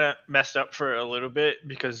I kind of messed up for a little bit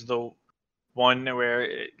because the one where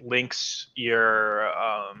it links your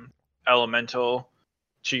elemental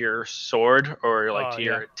to your sword or like to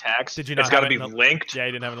your attacks, Did you not it's got to have be it in linked. Yeah,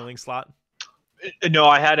 you didn't have it in a link slot? No,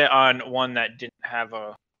 I had it on one that didn't have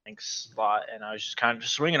a link slot, and I was just kind of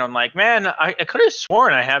swinging. I'm like, man, I could have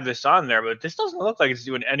sworn I have this on there, but this doesn't look like it's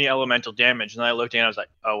doing any elemental damage. And then I looked and I was like,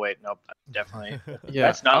 oh wait, nope, that's definitely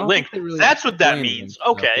that's not linked. That's what that means.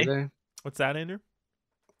 Okay. What's that, Andrew?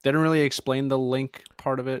 They didn't really explain the link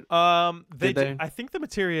part of it. They Did they? I think the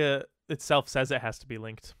materia itself says it has to be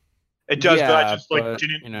linked. It does, but I Yeah, just like but,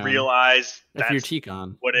 didn't you know, realize If you're that's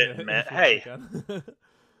T-Con. what it meant. Hey,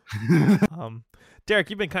 Derek,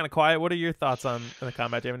 you've been kind of quiet. What are your thoughts on the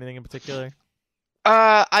combat? Do you have anything in particular?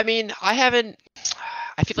 I mean, I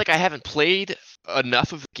feel like I haven't played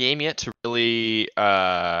enough of the game yet to really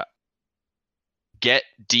get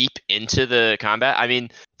deep into the combat. I mean,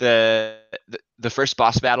 the first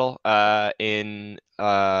boss battle in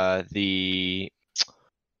the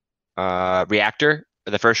reactor,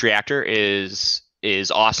 the first reactor is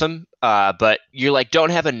awesome. But you like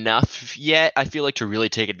don't have enough yet, I feel like, to really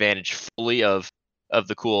take advantage fully of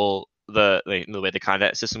the cool the way the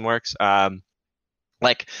combat system works.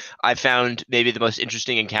 Like I found maybe the most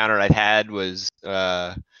interesting encounter I've had was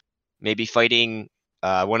maybe fighting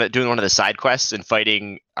doing one of the side quests and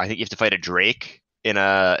fighting. I think you have to fight a Drake in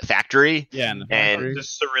a factory. Yeah, and the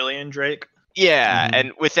Cerulean Drake. Yeah, Mhm.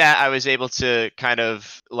 and with that, I was able to kind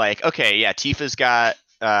of like, okay, yeah, Tifa's got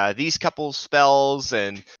these couple spells,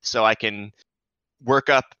 and so I can work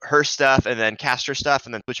up her stuff and then cast her stuff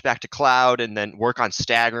and then switch back to Cloud and then work on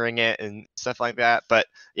staggering it and stuff like that. But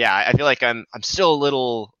yeah, I feel like I'm still a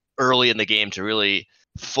little early in the game to really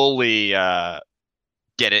fully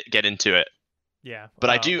get into it. Yeah, But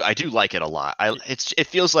I do like it a lot. It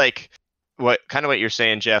feels like what you're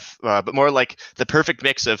saying, Jeff, but more like the perfect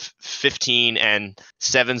mix of 15 and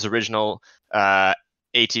 7's original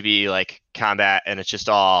ATB like combat, and it's just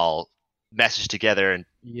all meshed together and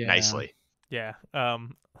nicely. Yeah.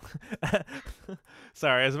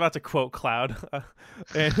 Sorry, I was about to quote Cloud.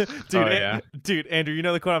 Dude, Andrew, you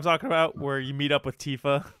know the quote I'm talking about, where you meet up with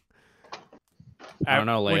Tifa. I don't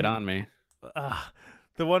know. Lay it on me.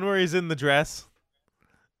 The one where he's in the dress,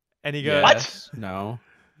 and he goes, Yes. No.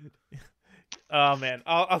 "Oh man,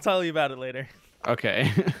 I'll tell you about it later."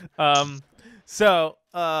 Okay.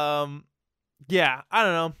 Yeah, I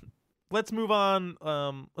don't know. Let's move on.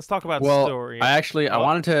 Let's talk about Well, story. I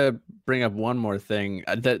wanted to bring up one more thing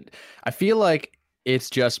that I feel like it's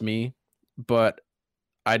just me, but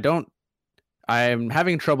I'm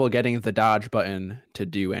having trouble getting the dodge button to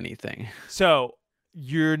do anything. So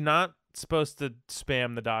you're not supposed to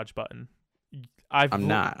spam the dodge button. I'm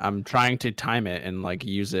not. I'm trying to time it and like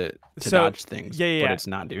use it to So, dodge things, but it's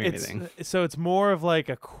not doing anything. So it's more of like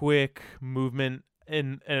a quick movement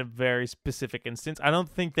in a very specific instance. I don't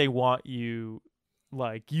think they want you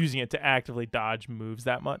like using it to actively dodge moves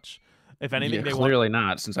that much. If anything, they clearly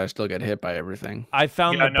not, since I still get hit by everything. I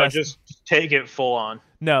found Just take it full on.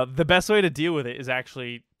 No, the best way to deal with it is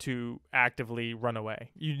actually to actively run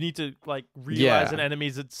away. You need to like realize an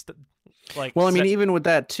enemy's like. Well, I mean, even with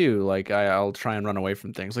that too, like I'll try and run away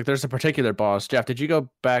from things. Like there's a particular boss. Jeff, did you go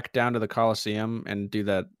back down to the Coliseum and do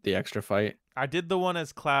the extra fight? I did the one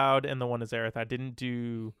as Cloud and the one as Aerith. I didn't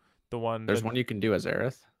do the one. There's one you can do as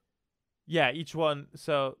Aerith. Yeah, each one.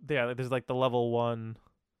 So yeah, there's like the level one.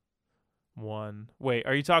 Wait,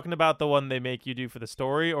 are you talking about the one they make you do for the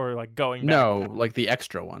story, or like going back? No, like the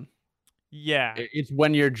extra one. Yeah, It's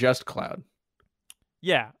when you're just Cloud.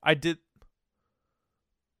 yeah, I did.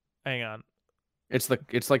 Hang on. It's like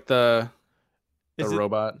the Is it-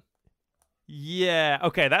 robot. Yeah,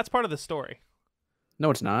 okay, that's part of the story. No,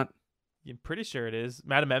 it's not. I'm pretty sure it is.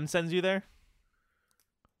 Madam M sends you there.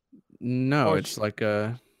 No, Or it's like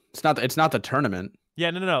it's not the tournament. Yeah,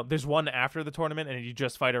 no. There's one after the tournament, and you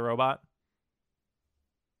just fight a robot.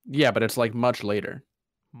 Yeah, but it's like much later.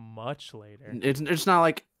 Much later. It's not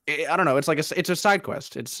like I don't know. It's like it's a side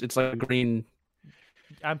quest. It's like a green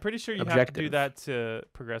I'm pretty sure you have to do objective. that to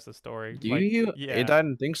progress the story. Do Like, you? Yeah. I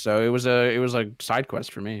didn't think so. It was a side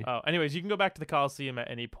quest for me. Oh, anyways, you can go back to the Coliseum at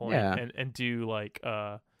any point Yeah. and do like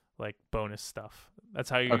bonus stuff. That's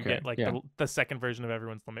how you Okay, get like yeah. the second version of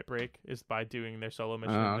everyone's limit break is by doing their solo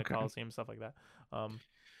mission in the okay. Coliseum, stuff like that.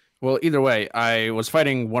 Well, either way, I was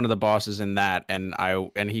fighting one of the bosses in that, and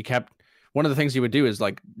he kept one of the things he would do is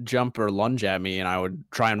like jump or lunge at me, and I would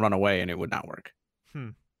try and run away, and it would not work.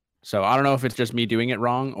 So I don't know if it's just me doing it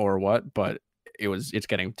wrong or what, but it's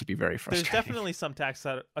getting to be very frustrating. There's definitely some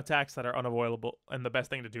attacks that are unavoidable, and the best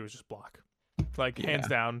thing to do is just block. Like hands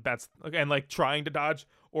down, that's and like trying to dodge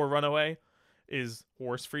or run away is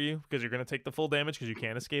worse for you because you're gonna take the full damage because you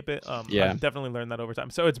can't escape it. I've definitely learned that over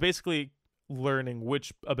time. So it's basically learning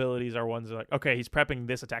which abilities are ones that are like, okay, he's prepping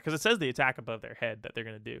this attack because it says the attack above their head that they're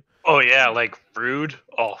gonna do. Oh yeah, like Rude.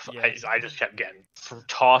 Oh, Yeah. I just kept getting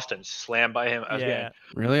tossed and slammed by him. I was getting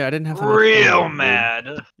Really, I didn't have that much real fun, dude.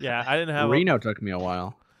 mad. Yeah, I didn't have Reno took me a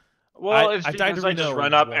while. Well, I it's died because to I just Reno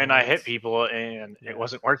run up and I once. hit people, and Yeah. it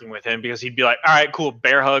wasn't working with him because he'd be like, "All right, cool,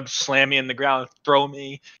 bear hug, slam me in the ground, throw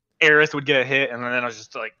me." Aerith would get a hit, and then I was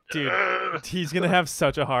just like, Dude, "Ugh." he's gonna have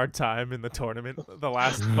such a hard time in the tournament. The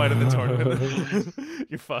last fight of the tournament,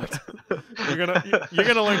 you're fucked. You're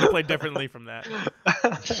gonna learn to play differently from that.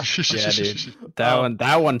 Yeah, dude.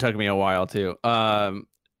 That one took me a while too.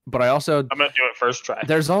 But I also I'm gonna do it first try.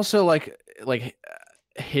 there's also like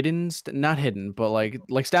not hidden, but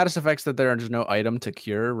like status effects that there are just no item to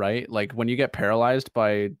cure, right? Like when you get paralyzed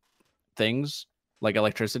by things like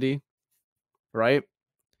electricity, right?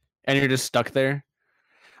 And you're just stuck there.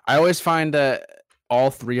 I always find that all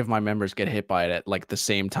three of my members get hit by it at like the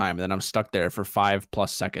same time, and then I'm stuck there for 5+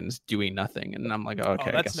 seconds doing nothing, and I'm like,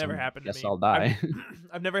 okay, that's never happened to guess me. I'll die.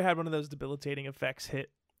 I've never had one of those debilitating effects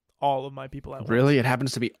hit all of my people at once. Really, it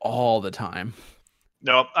happens to be all the time.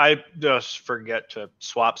 No, I just forget to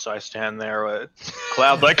swap, so I stand there with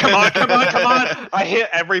Cloud like, come on. I hit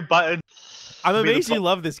every button. I'm Be the amazed you fu-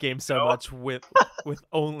 love this game so No. much with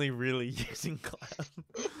only really using Cloud.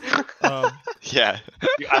 Yeah.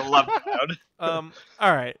 I love Cloud.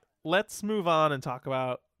 All right, let's move on and talk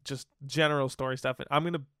about just general story stuff. I'm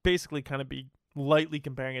gonna basically kind of be lightly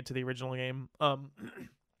comparing it to the original game.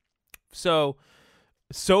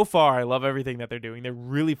 So far, I love everything that they're doing. They're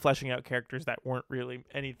really fleshing out characters that weren't really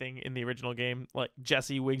anything in the original game, like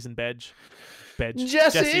Jesse, Wiggs, and Bedge.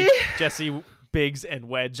 Jesse, Biggs, and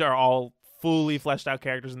Wedge are all fully fleshed out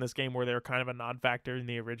characters in this game, where they were kind of a non-factor in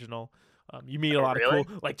the original. You meet a lot really? of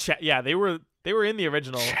cool, like yeah, they were in the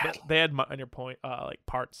original. But they had minor point like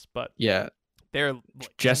parts, but Yeah, they're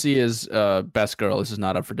like, Jessie is best girl. This is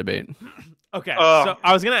not up for debate. okay. Oh. So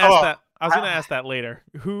I was gonna ask Oh. that. I was gonna ask that later.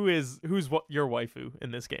 Who's your waifu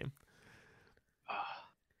in this game?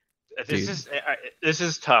 This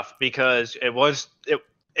is tough because it was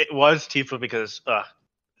Tifa because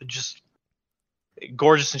just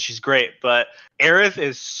gorgeous and she's great, but Aerith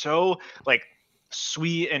is so like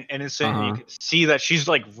sweet and innocent, and you can see that she's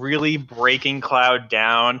like really breaking Cloud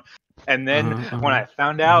down. And then when I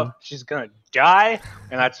found out she's gonna die,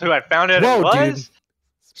 and that's who I found out it was, dude.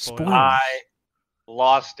 Spoilers. I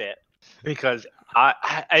lost it because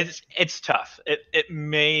it's tough. It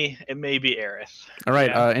may be Aerith. All right,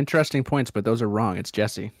 Yeah. interesting points, but those are wrong. It's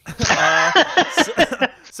Jessie.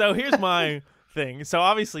 So here's my thing. So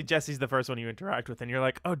obviously Jesse's the first one you interact with, and you're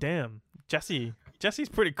like, oh damn, Jesse's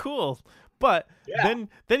pretty cool. But Yeah.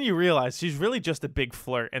 then you realize she's really just a big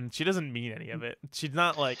flirt, and she doesn't mean any of it. She's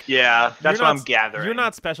not like Yeah, that's you're what not- I'm gathering. You're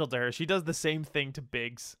not special to her. She does the same thing to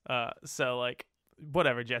Biggs. So like,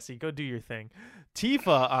 whatever, Jesse, go do your thing.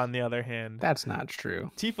 Tifa, on the other hand, That's not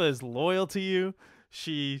true. Tifa is loyal to you.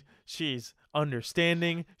 She's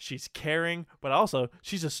understanding. She's caring, but also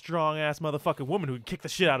she's a strong ass motherfucking woman who can kick the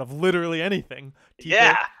shit out of literally anything.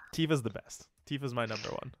 Tifa's the best. Tifa's my number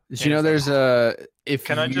one. Did you know there's a if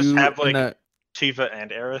Can I you just have, in like- Tifa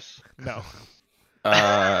and Aerith. No.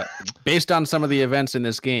 based on some of the events in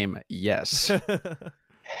this game, yes.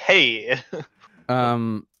 Hey.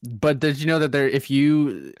 But did you know that if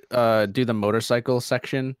you do the motorcycle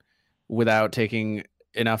section without taking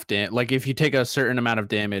enough damage, like if you take a certain amount of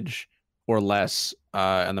damage or less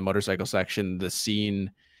in the motorcycle section, the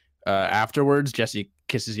scene afterwards, Jesse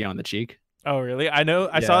kisses you on the cheek. Oh really? I know.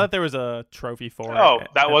 I saw that there was a trophy for it. Oh,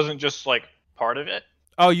 that wasn't just like part of it.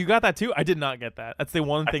 Oh, you got that too? I did not get that. That's the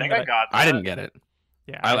one I thing think that I got that. I didn't get it.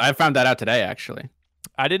 Yeah, I found that out today, actually.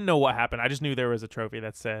 I didn't know what happened. I just knew there was a trophy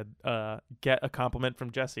that said, "Get a compliment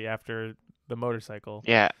from Jesse after the motorcycle."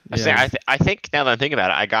 Yeah. Yeah. I think now that I'm thinking about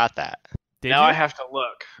it, I got that. Did Now you? I have to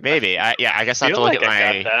look. Maybe. I guess I have feel to look like at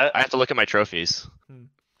I my. got that. I have to look at my trophies.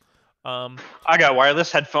 I got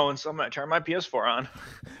wireless headphones, so I'm gonna turn my PS4 on.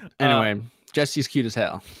 Anyway, Jesse's cute as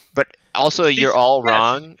hell. But also, you're She's- all yes.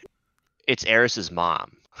 wrong. It's Eris's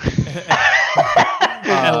mom.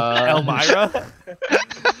 Elmira.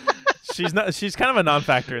 She's kind of a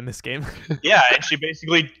non-factor in this game. Yeah, and she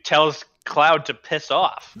basically tells Cloud to piss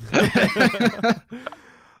off.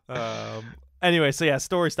 Anyway, so yeah,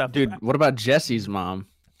 story stuff, Dude, what about Jesse's mom?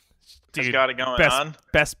 She's Dude, got it going best on.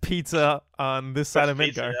 best pizza on this side of Best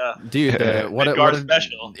pizza, Midgar. yeah. Dude, what Midgar a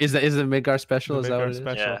special. is the Midgar special? The Is that what Midgar it is?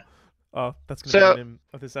 special. Yeah. Oh, that's gonna So- be the name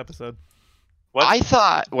of this episode. What? I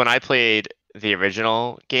thought when I played the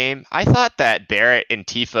original game, I thought that Barrett and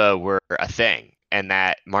Tifa were a thing, and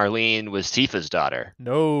that Marlene was Tifa's daughter.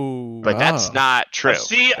 No, But that's Oh. not true.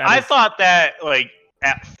 See, That I is- thought that like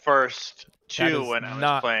at first That too is when I was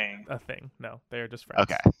not- playing, a thing. No, they're just friends.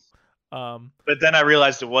 Okay. but then I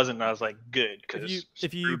realized it wasn't. And I was like, good, because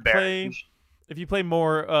if you play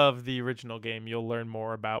more of the original game, you'll learn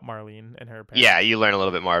more about Marlene and her parents. Yeah, you learn a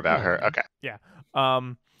little bit more about her. Okay.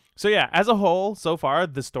 So yeah, as a whole, so far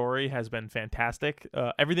the story has been fantastic.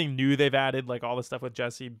 Everything new they've added, like all the stuff with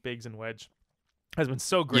Jesse, Biggs, and Wedge, has been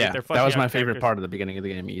so great. Yeah, They're that fleshing was out my favorite characters. part of the beginning of the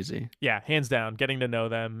game. Easy. Yeah, hands down, getting to know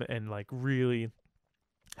them and like really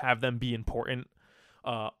have them be important.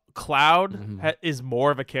 Cloud Mhm. is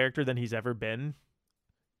more of a character than he's ever been.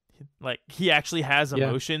 Like he actually has Yeah.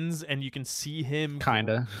 emotions, and you can see him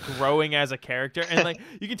Kinda. growing as a character, and like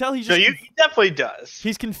you can tell he's So just he definitely does.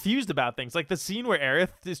 he's confused about things. Like the scene where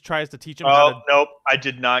Aerith just tries to teach him how Oh nope, I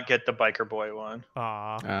did not get the biker boy one. to.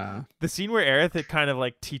 Aw. Uh, The scene where Aerith it kind of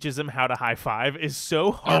like teaches him how to high five is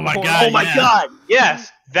so Oh my heartwarming. God, Oh my yeah. god,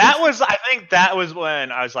 yes, that was. I think that was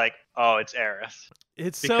when I was like, oh, it's Aerith,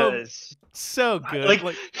 It's so because good.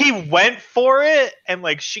 like he went for it and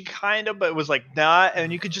like she kind of, but it was like not,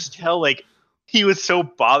 and you could just tell like he was so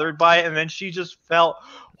bothered by it, and then she just felt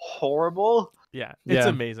horrible. yeah, it's Yeah.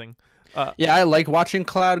 amazing. yeah, I like watching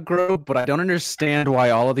Cloud grow, but I don't understand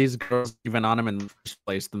why all of these girls even on him in the first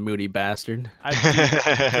place. The moody bastard.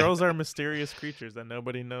 Girls are mysterious creatures that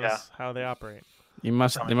nobody knows Yeah. how they operate. You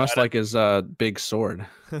must. Tell me They must about like his big sword.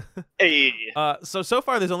 Hey, So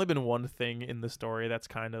far there's only been one thing in the story that's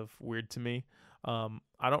kind of weird to me.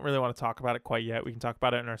 I don't really want to talk about it quite yet. We can talk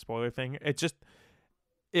about it in our spoiler thing.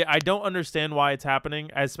 I don't understand why it's happening,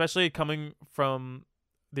 especially coming from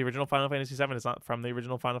the original Final Fantasy VII. It's not from the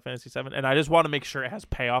original Final Fantasy VII, and I just want to make sure it has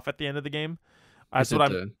payoff at the end of the game. That's Is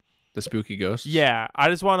what it I'm. the spooky ghosts. Yeah, I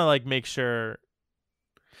just want to like make sure.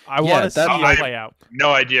 I Yeah, want to see that- it play out.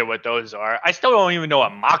 no idea what those are. I still don't even know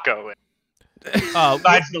what Mako is. Uh,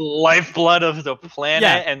 Besides the lifeblood of the planet,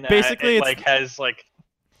 Yeah, and that basically it, it's- like has like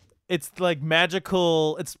it's like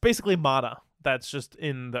magical. It's basically mana that's just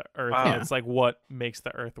in the earth. Wow. And it's like what makes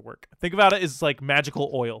the earth work. Think about it as like magical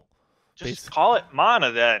oil. just call it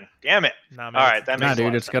mana then. Damn it! Nah, man, All right, it's- that Nah, makes a lot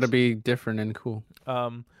dude, of it's got to sense. be different and cool.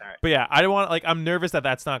 Um, Alright. but yeah, I don't want like I'm nervous that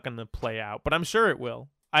that's not going to play out, but I'm sure it will.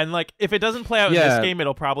 And like if it doesn't play out in Yeah. this game,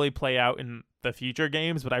 it'll probably play out in the future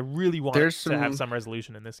games. But I really want There's to have some- some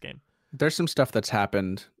resolution in this game. There's some stuff that's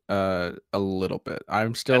happened a little bit.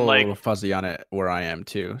 I'm still like- a little fuzzy on it where I am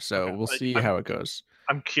too. So Okay. we'll Like, see I'm- how it goes.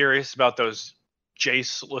 I'm curious about those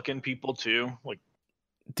Jace looking people too. Like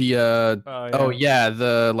The oh yeah,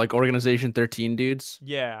 the like Organization 13 dudes.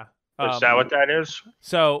 yeah. is that what that is?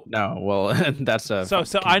 So No, well that's a so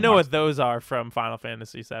fucking I know monster. what those are from Final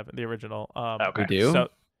Fantasy VII, the original. Okay. We do. So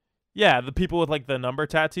yeah, the people with like the number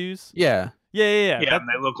tattoos. Yeah, Yeah. Yeah, that- and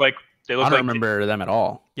they look like I like don't remember them at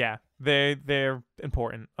all. yeah. They're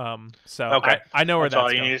important. So Okay. I know where That's all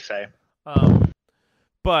that's you going. need to say.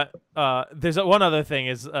 But there's one other thing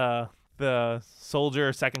is the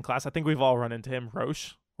soldier second class. I think we've all run into him.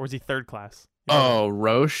 Roche, or is he third class? Oh,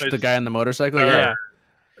 Roche, the It's- guy on the motorcycle. Third. Yeah.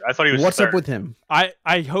 I thought he was. What's third. up with him?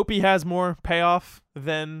 I hope he has more payoff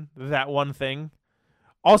than that one thing.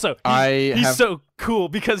 Also, he's so cool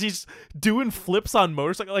because he's doing flips on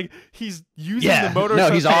motorcycle. Like he's using Yeah. the motorcycle.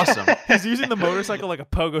 No, he's awesome. He's using the motorcycle like a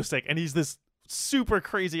pogo stick, and he's this super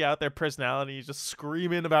crazy out there personality. He's just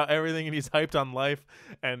screaming about everything, and he's hyped on life.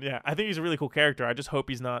 And yeah, I think he's a really cool character. I just hope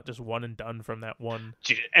he's not just one and done from that one.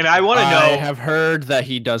 And I want to I know. have heard that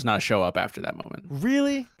he does not show up after that moment.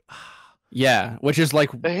 Really? Yeah, which is like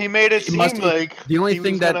He made it It must seem be- like the only he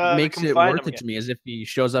thing was that gonna makes it confine worth him it to me is if he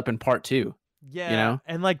shows up in part 2. Yeah, You know?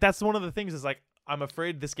 and like that's one of the things is like I'm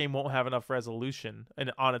afraid this game won't have enough resolution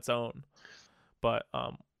and on its own, but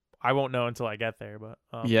I won't know until I get there. But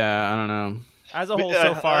Yeah, I don't know. as a But, whole,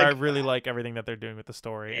 so far, I like- really like everything that they're doing with the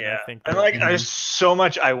story. Yeah, and I think and they're- like there's so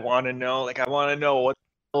much I want to know. Like I want to know what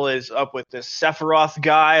the hell is up with this Sephiroth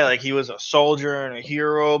guy. Like he was a soldier and a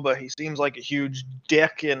hero, but he seems like a huge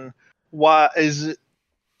dick. And what is it?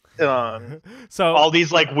 So all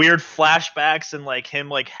these like weird flashbacks and like him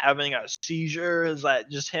like having a seizure? Is that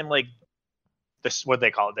just him like this what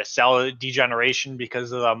they call it, the cell degeneration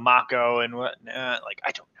because of the Mako and whatnot? Like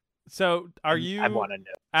I don't know. So are I you want to know.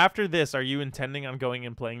 after this? Are you intending on going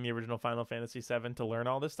and playing the original Final Fantasy VII to learn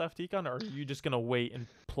all this stuff, Deacon, or are you just gonna wait and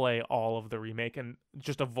play all of the remake and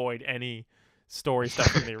just avoid any story stuff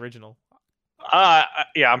from the original?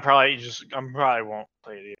 Yeah, I probably won't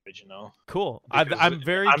play the original. Cool. Because I'm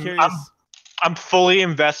very I'm- curious. I'm fully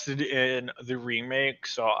invested in the remake,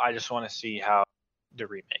 so I just want to see how the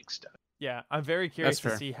remake's done. Yeah, I'm very curious to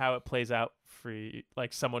fair. see how it plays out for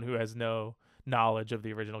like someone who has no knowledge of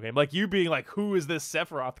the original game. Like you being like, who is this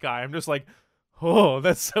Sephiroth guy? I'm just like, oh,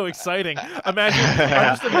 that's so exciting. I'm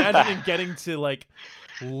just imagining getting to like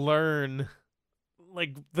learn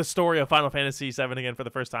like the story of Final Fantasy VII again for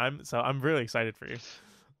the first time. So I'm really excited for you.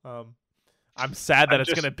 I'm sad that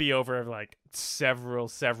it's gonna be over like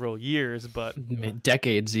several years, but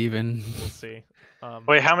Decades even. we'll see.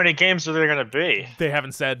 Wait, how many games are there going to be? They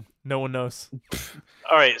haven't said. No one knows.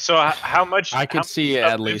 All right, so how much? I could see of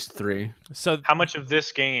at this- least 3. So How much of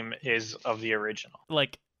this game is of the original?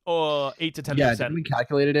 like 8 to 10%. Yeah, didn't we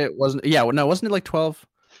calculated it? Wasn't wasn't it like 12?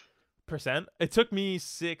 It took me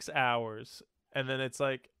 6 hours, and then it's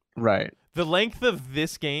like Right. the length of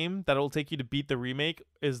this game that will take you to beat the remake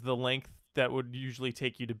is the length that would usually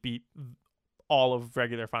take you to beat all of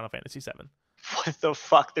regular Final Fantasy VII. What the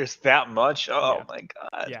fuck? There's that much? Oh Yeah. my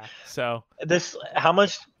god! Yeah. So This how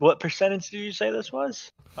much? What percentage did you say this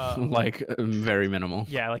was? Like very minimal.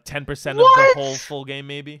 yeah, like 10% of What? the whole full game,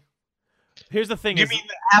 maybe. Here's the thing: You is, mean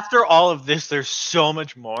after all of this, there's so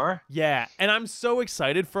much more? yeah, and I'm so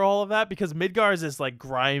excited for all of that because Midgar is this like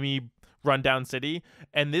grimy, rundown city,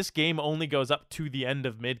 and this game only goes up to the end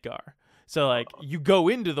of Midgar. So like you go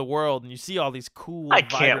into the world and you see all these cool, I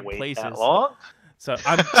can't vibrant wait places. that long. So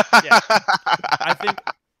I think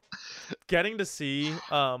getting to see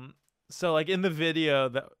so like in the video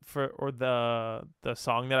the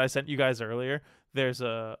song that I sent you guys earlier, there's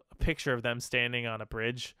a picture of them standing on a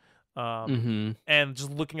bridge and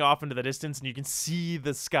just looking off into the distance, and you can see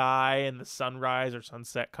the sky and the sunrise or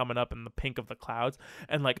sunset coming up in the pink of the clouds,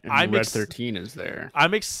 and like And Red 13 is there.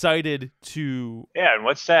 I'm excited to Yeah, and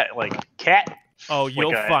what's that? Like cat?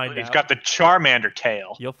 you'll find He's out. got the Charmander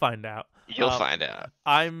tail. You'll find out. You'll find out.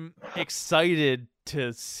 I'm excited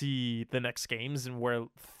to see the next games and where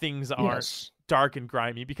things aren't Yes. dark and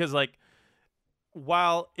grimy, because like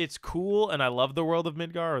while it's cool and I love the world of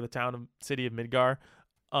Midgar, or the city of Midgar,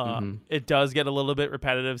 it does get a little bit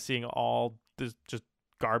repetitive seeing all this just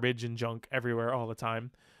garbage and junk everywhere all the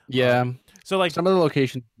time. Yeah. So like Some of the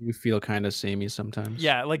locations you feel kind of samey sometimes.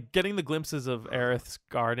 yeah, like getting the glimpses of Aerith's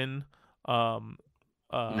garden,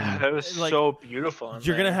 That was like, so beautiful. in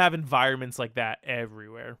you're gonna there. have environments like that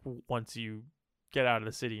everywhere once you get out of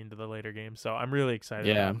the city into the later games. So I'm really excited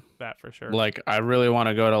Yeah. about that for sure. Like I really want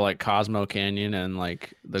to go to like Cosmo Canyon and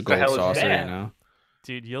like the the Gold hell is Saucer, that? you know.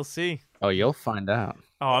 Dude, you'll see. Oh, you'll find out.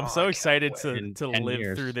 Oh, I'm Oh, so I can't excited wait. to In 10 live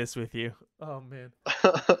years. through this with you. Oh man.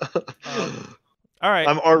 All right.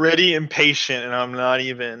 I'm already impatient, and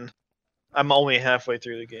I'm only halfway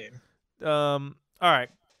through the game. All right.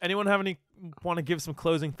 Anyone want to give some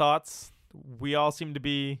closing thoughts? We all seem to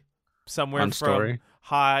be somewhere On from story.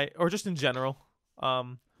 high, or just in general.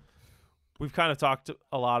 We've kind of talked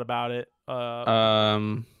a lot about it.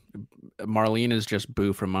 Marlene is just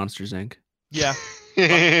Boo from Monsters Inc. Yeah.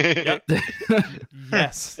 Yep.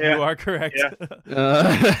 Yes, Yeah. you are correct.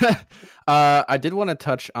 Yeah. I did want to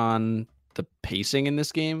touch on the pacing in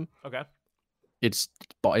this game. Okay. It's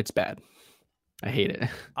bad. I hate it.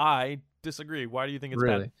 I disagree. Why do you think it's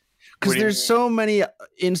Really. bad? Because do you there's mean? so many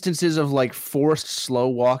instances of like forced slow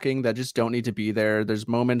walking that just don't need to be there. There's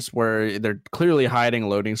moments where they're clearly hiding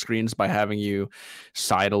loading screens by having you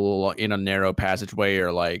sidle in a narrow passageway,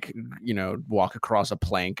 or like, you know, walk across a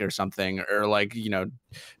plank or something, or like, you know,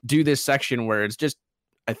 do this section where it's just,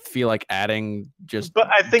 I feel like adding just But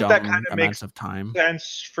I think that dumb kind of amounts makes of time.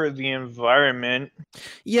 sense for the environment.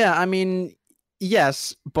 Yeah, I mean,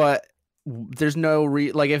 yes, but there's no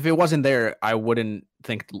like if it wasn't there, I wouldn't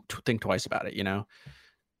think twice about it, you know.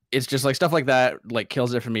 It's just like stuff like that like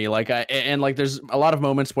kills it for me. Like like there's a lot of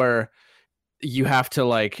moments where you have to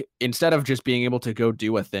like, instead of just being able to go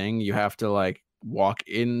do a thing, you have to like walk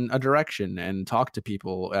in a direction and talk to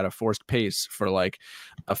people at a forced pace for like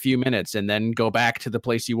a few minutes, and then go back to the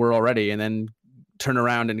place you were already, and then turn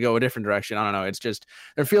around and go a different direction. I don't know. It's just,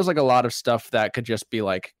 there feels like a lot of stuff that could just be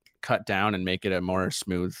like cut down and make it a more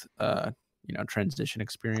smooth you know, transition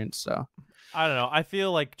experience. So I don't know. I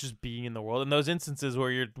feel like just being in the world, in those instances where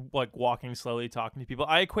you're like walking slowly, talking to people,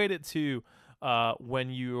 I equate it to when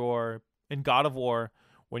you're in God of War,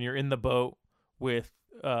 when you're in the boat with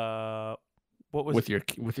what was with your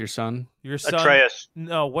son. your son? Atreus.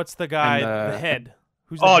 No, what's the guy? And, the head.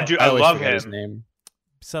 Who's the Oh, head? dude, I I always love forget his him. name.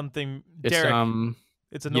 Something. It's Derek.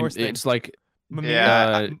 It's a Norse thing. it's like Mimir.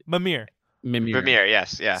 Yeah. Mimir. Mimir. Vermeer,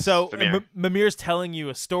 yes. So Vermeer. Mimir's telling you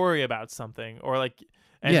a story about something, or like,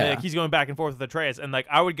 and Yeah. like, he's going back and forth with Atreus, and like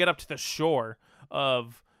I would get up to the shore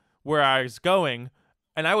of where I was going,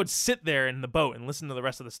 and I would sit there in the boat and listen to the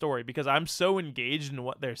rest of the story because I'm so engaged in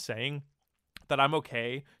what they're saying that I'm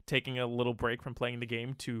okay taking a little break from playing the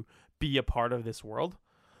game to be a part of this world.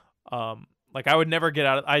 Like I would never get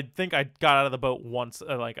out of, I think I got out of the boat once,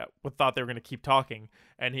 I thought they were going to keep talking,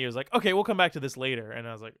 and he was like, okay, we'll come back to this later. And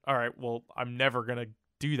I was like, all right, well, I'm never going to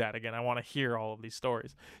do that again. I want to hear all of these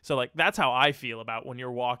stories. So like, that's how I feel about when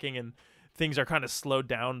you're walking and things are kind of slowed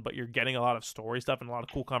down, but you're getting a lot of story stuff and a lot of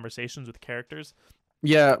cool conversations with characters.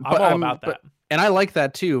 Yeah, I'm all about that. And I like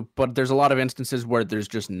that too, but there's a lot of instances where there's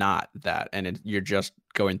just not that, and you're just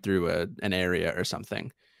going through an area or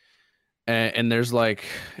something. And there's like,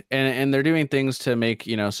 and they're doing things to make,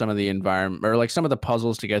 some of the environment or like some of the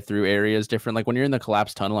puzzles to get through areas different. Like when you're in the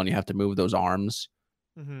collapsed tunnel and you have to move those arms.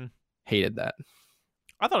 Mm-hmm. Hated that.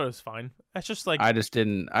 I thought it was fine. It's just like, I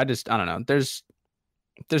don't know. There's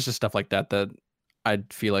just stuff like that I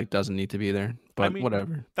feel like doesn't need to be there, but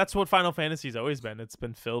whatever. That's what Final Fantasy's always been. It's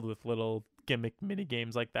been filled with little gimmick mini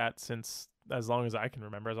games like that since as long as I can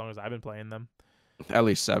remember, as long as I've been playing them. At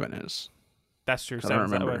least 7 is. That's true. I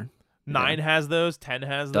don't remember. 9 has those. 10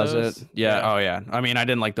 has Does those. it? Yeah. Oh yeah. I mean, I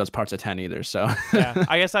didn't like those parts of 10 either. So. Yeah.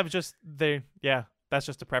 I guess that's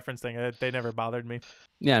just a preference thing. They never bothered me.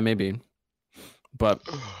 Yeah, maybe. But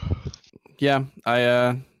yeah,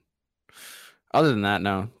 other than that,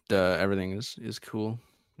 no. Everything is cool.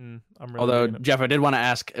 I'm really Although Jeff, I did want to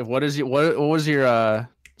ask, what was your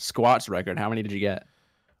squats record? How many did you get?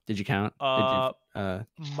 Did you count?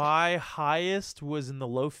 My highest was in the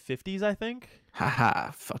low 50s, I think.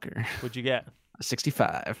 Haha, fucker. What'd you get?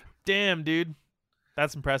 65. Damn, dude,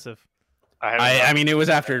 that's impressive. I mean, it was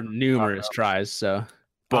after numerous tries. So,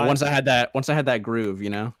 but once I had that groove,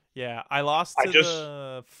 Yeah, I lost to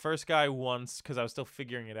the first guy once because I was still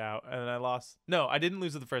figuring it out, and then I lost. No, I didn't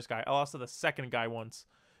lose to the first guy. I lost to the second guy once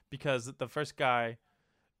because the first guy,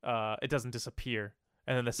 it doesn't disappear,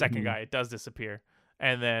 and then the second guy, it does disappear,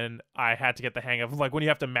 and then I had to get the hang of like when you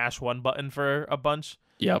have to mash one button for a bunch.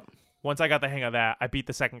 Yep. Once I got the hang of that, I beat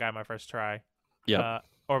the second guy my first try. Yep.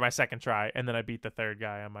 Or my second try, and then I beat the third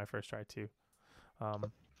guy on my first try too. I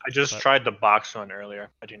just tried the box one earlier.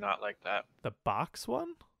 I do not like that. The box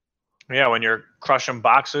one? Yeah, when you're crushing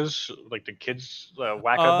boxes, like the kids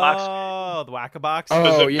Whack-A box. Oh, the Whack-A-Box?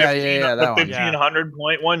 Oh, yeah, that one. The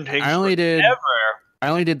 1500.1 takes I only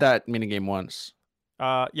forever. did that minigame once.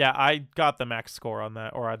 Yeah, I got the max score on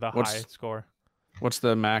that, or the high score. What's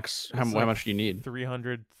the max? How It's like much do you need?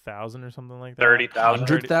 300,000 or something like that. 30,000.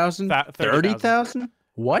 100,000? 30,000?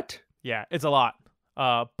 What? Yeah, it's a lot.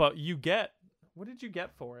 But you get, what did you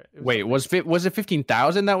get for it? Wait, was it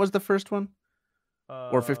 15,000? That was the first one,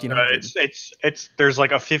 or 1,500? It's there's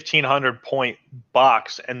like a 1,500 point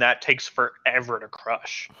box, and that takes forever to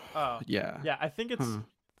crush. Oh, yeah. Yeah, I think it's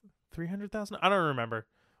 300,000. I don't remember.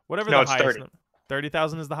 Whatever No, the it's highest. 30.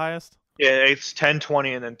 30,000 is the highest. Yeah, it's 10,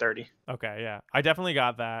 20, and then 30. Okay, yeah, I definitely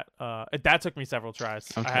got that. That took me several tries.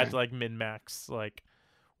 I had Okay. to like min max like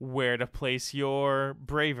where to place your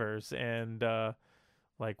bravers and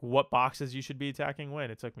like what boxes you should be attacking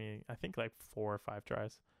when. It took me, I think, like 4 or 5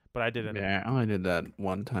 tries, but I didn't. Yeah, I only did that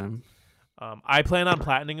one time. I plan on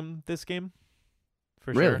platining this game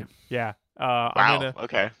for Really? sure. Yeah. Wow. I'm gonna,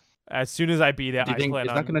 Okay. as soon as I beat it, Do you I think plan is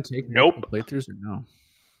on. that going to take Nope. multiple playthroughs or no?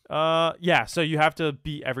 Yeah. So you have to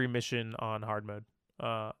beat every mission on hard mode.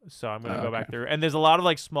 So I'm gonna go back okay. through, and there's a lot of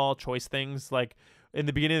like small choice things, like in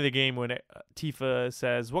the beginning of the game when Tifa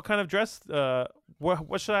says, "What kind of dress?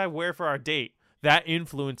 What should I wear for our date?" That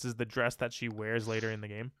influences the dress that she wears later in the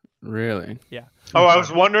game. Really? Yeah. Oh, I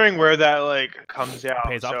was wondering where that like comes out.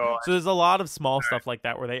 Pays off. So So there's a lot of small stuff like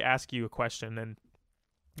that where they ask you a question and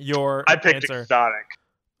your I picked answer. exotic.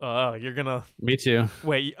 You're gonna Me too.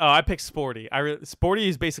 wait. Oh, I picked Sporty. Sporty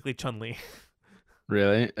is basically Chun-Li.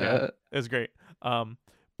 Really? Yeah. It was great.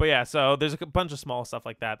 But yeah, so there's a bunch of small stuff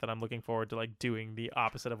like that I'm looking forward to like doing the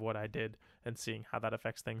opposite of what I did and seeing how that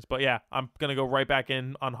affects things. But yeah, I'm gonna go right back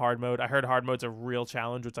in on hard mode. I heard hard mode's a real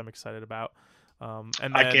challenge, which I'm excited about. And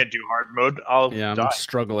then, I can't do hard mode. I'll Yeah, die. I'm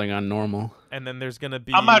struggling on normal. And then there's gonna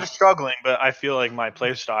be. I'm not struggling, but I feel like my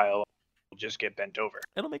play style will just get bent over.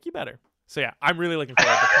 It'll make you better. So yeah, I'm really looking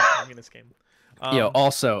forward to playing this game. Yo,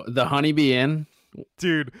 also the Honeybee Inn,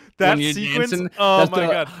 Dude, that When you're sequence. dancing, Oh that's my the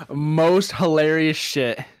god. most hilarious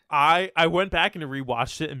shit. I went back and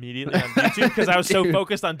rewatched it immediately on YouTube because I was so Dude.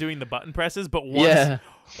 focused on doing the button presses. But once, Yeah.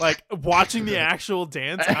 like watching the actual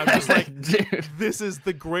dance, I'm just like, Dude. this is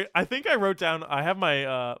the great. I think I wrote down. I have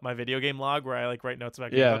my my video game log where I like write notes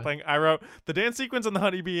about games Yeah. I'm playing. I wrote the dance sequence on the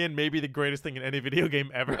Honeybee Inn may be the greatest thing in any video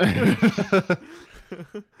game ever. Am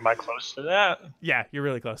I close to that? Yeah, you're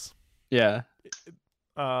really close. Yeah.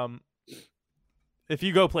 If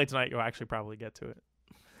you go play tonight, you'll actually probably get to it.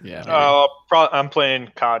 Yeah. I'm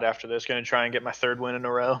playing COD after this. Going to try and get my 3rd win in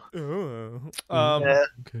a row. Ooh. Yeah.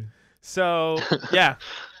 Okay. So yeah,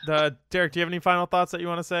 Derek, do you have any final thoughts that you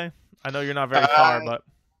want to say? I know you're not very far, but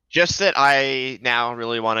Just that I now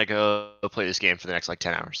really want to go play this game for the next like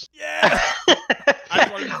 10 hours. yeah, I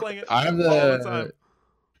just want to be playing it I have all the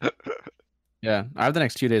time. Yeah, I have the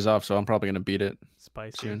next 2 days off, so I'm probably gonna beat it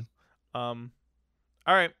Spicy. soon.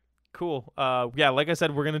 All right, cool. Yeah, like I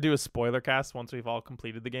said, we're gonna do a spoiler cast once we've all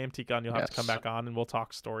completed the game. Tikon, you'll have to come Yes. back on and we'll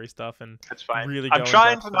talk story stuff and That's fine. really go I'm in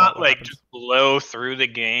trying depth to about not what like happens. just blow through the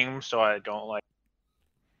game so I don't like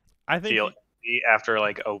I think feel empty after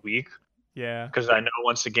like a week yeah, because I know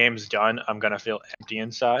once the game's done I'm gonna feel empty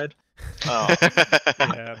inside. yeah,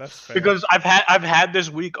 that's fair. Because I've had this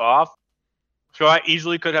week off, so I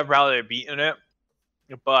easily could have probably beaten it,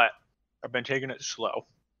 but I've been taking it slow.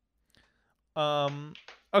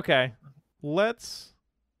 Okay, let's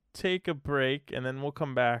take a break and then we'll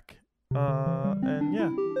come back. And yeah,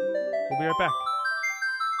 we'll be right back.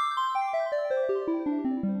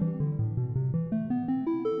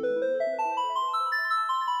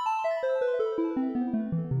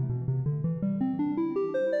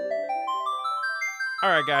 All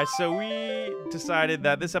right, guys. So we decided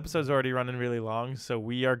that this episode's already running really long, so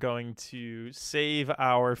we are going to save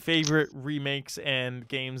our favorite remakes and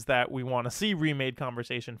games that we want to see remade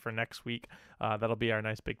conversation for next week. That'll be our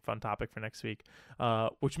nice big fun topic for next week.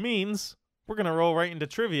 Which means we're gonna roll right into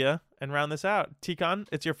trivia and round this out. Tikon,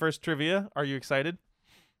 it's your first trivia. Are you excited?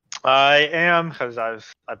 I am because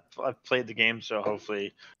I've played the game, so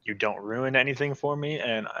hopefully you don't ruin anything for me,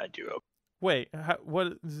 and I do. Wait,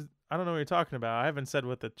 what? I don't know what you're talking about. I haven't said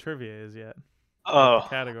what the trivia is yet. What Oh, the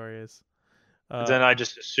category is. then I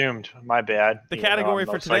just assumed. My bad. the even though category I'm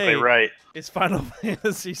for most likely today- right? It's Final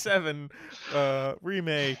Fantasy VII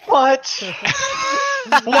remake. What?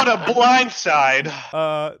 What a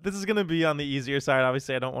blindside! This is gonna be on the easier side.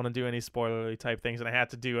 Obviously, I don't want to do any spoilerly type things, and I had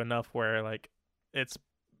to do enough where like it's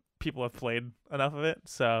people have played enough of it.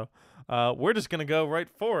 So we're just gonna go right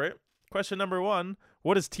for it. Question number 1: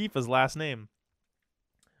 what is Tifa's last name?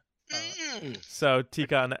 So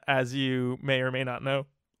Tikon, as you may or may not know,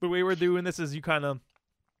 the way we're doing this is you kind of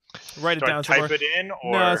write it Do I down type somewhere. it in,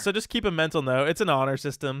 or No, so just keep a mental note. It's an honor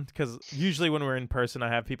system because usually when we're in person, I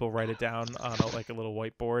have people write it down on a little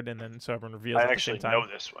whiteboard, and then so everyone reveals I at the actually same time. know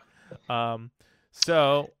this one.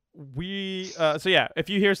 So yeah, if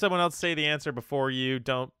you hear someone else say the answer before you,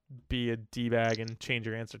 don't be a d-bag and change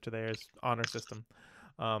your answer to theirs. Honor system.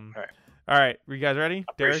 All right, you guys ready?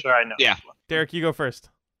 I'm pretty Derek, sure I know. Yeah. This one. Derek, you go first.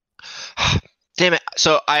 Damn it.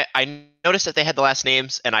 So I noticed that they had the last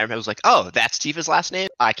names, and I was like, oh, that's Tifa's last name?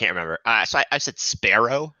 I can't remember. So I said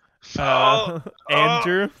Sparrow.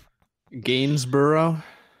 Andrew, Gainsborough.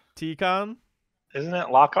 Tikon. Isn't it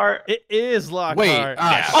Lockhart? It is Lockhart. Wait. Yeah.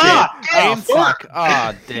 Ah, Oh, Gaines- fuck.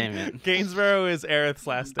 Oh, damn it. Gainsborough is Aerith's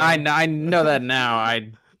last name. I know that now. I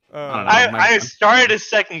don't know. I started to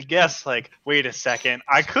second guess, like, wait a second.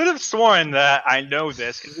 I could have sworn that I know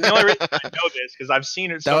this. 'Cause the only reason I know this because I've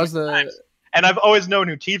seen it so that was many the times. And I've always known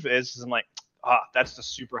who Tifa is. 'Cause I'm like, that's the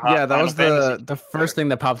super hot. yeah. That Final was Fantasy. the first thing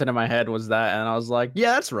that popped into my head was that, and I was like,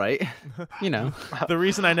 yeah, that's right. You know. The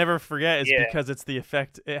reason I never forget is Yeah. because it's the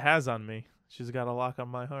effect it has on me. She's got a lock on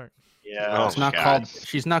my heart. Yeah. Oh It's my not God. called.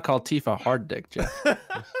 She's not called Tifa Hard Dick, Jeff.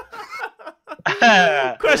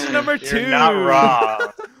 Question number You're 2. not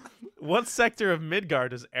wrong. What sector of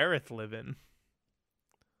Midgard does Aerith live in?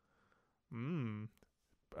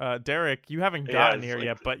 Derek, you haven't Yeah, gotten it's here like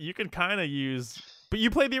yet, the- but you can kind of use. But you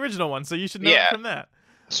played the original one, so you should know it Yeah. from that.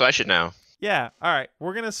 So I should know. Yeah. All right.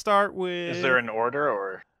 We're gonna start with. Is there an order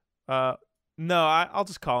or? No, I'll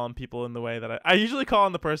just call on people in the way that I usually call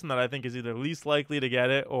on the person that I think is either least likely to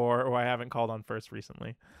get it or who I haven't called on first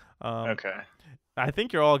recently. Okay. I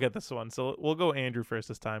think you'll all get this one, so we'll go Andrew first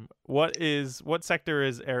this time. What sector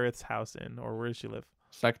is Aerith's house in, or where does she live?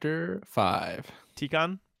 Sector 5.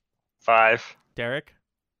 Tikon? 5. Derek?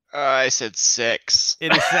 I said 6.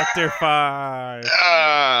 It is sector 5. Uh,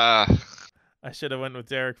 I should have went with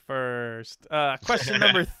Derek first. Question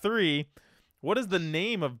number 3. What is the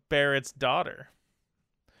name of Barrett's daughter?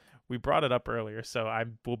 We brought it up earlier, so I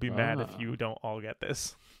will be mad if Ah. you don't all get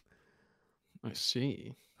this. I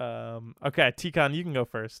see. Okay, Tikon, you can go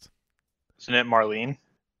first. Isn't it Marlene?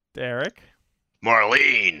 Derek,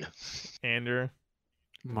 Marlene. Andrew.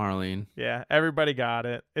 Marlene. Yeah, everybody got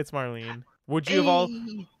it. It's Marlene. Would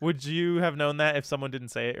you have known that if someone didn't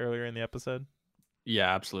say it earlier in the episode?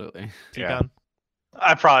 Yeah, absolutely. Yeah. Tikon?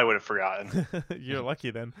 I probably would have forgotten. You're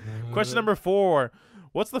lucky then. Question number 4.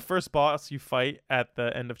 What's the first boss you fight at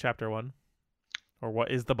the end of chapter 1? Or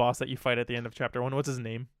what is the boss that you fight at the end of chapter 1? What's his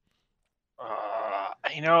name?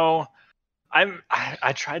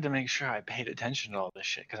 I tried to make sure I paid attention to all this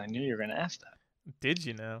shit because I knew you were going to ask that. Did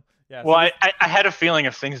you know? Yeah. Well, I had a feeling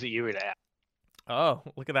of things that you would ask. Oh,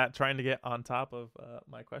 look at that. Trying to get on top of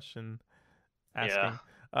my question asking. Yeah.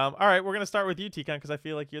 All right, we're going to start with you, Tikon, because I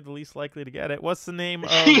feel like you're the least likely to get it. What's the name of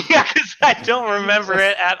Yeah, because I don't remember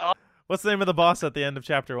it at all. What's the name of the boss at the end of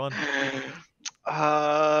chapter 1?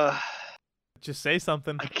 Just say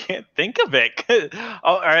something. I can't think of it. Oh,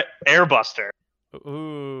 all right, Airbuster.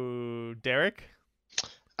 Ooh, Derek?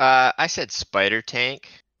 I said Spider Tank.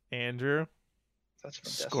 Andrew? That's from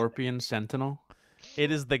Destiny. Scorpion Sentinel.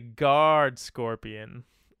 It is the Guard Scorpion.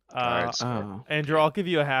 Guard Oh. Andrew, I'll give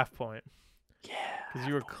you a half point Yeah. because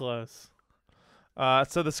you were close.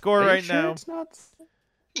 So the score Are you right sure now, it's not?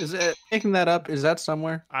 Is it making that up? Is that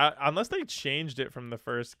somewhere? unless they changed it from the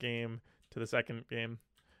first game to the second game,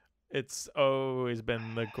 it's always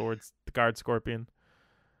been the Guard Scorpion.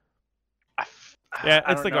 Yeah,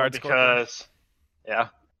 I it's don't the know Guard Scorpion. because yeah,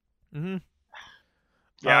 Mm-hmm.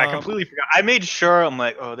 yeah, I completely forgot. I made sure. I'm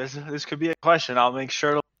like, oh, this could be a question. I'll make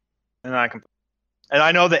sure to, and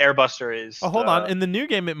I know the Airbuster is. Oh, hold on. In the new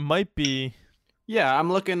game, it might be. Yeah,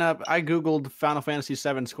 I'm looking up. I googled Final Fantasy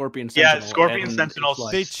VII Scorpion Sentinel. Yeah, Scorpion and Sentinel. it's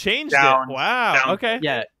like- They changed down- it. Wow. down- Okay.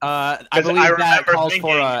 Yeah, I 'Cause believe I that remember calls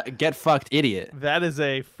for a thinking- get fucked idiot. That is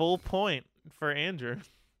a full point for Andrew.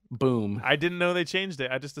 Boom. I didn't know they changed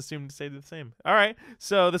it. I just assumed to say the same. All right.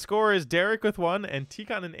 So the score is Derek with 1, and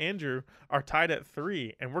Tikon and Andrew are tied at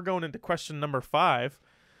 3. And we're going into question number 5.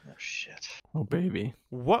 Oh shit. Oh baby.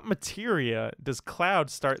 What materia does Cloud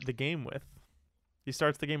start the game with? He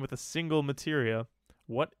starts the game with a single materia.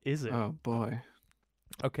 What is it? Oh boy.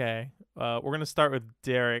 Okay. We're going to start with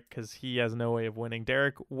Derek because he has no way of winning.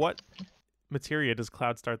 Derek, what materia does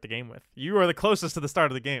Cloud start the game with? You are the closest to the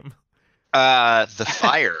start of the game. The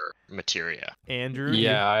fire materia. Andrew?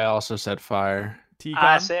 Yeah, I also said fire. Tikon?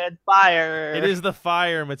 I said fire. It is the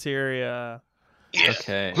fire materia.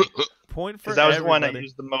 Okay. Point for Because that was the one I everybody.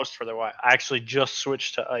 used the most for the I actually just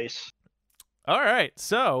switched to ice. All right,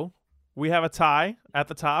 so we have a tie at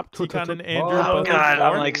the top. Tikon and Andrew Oh both with god, 4.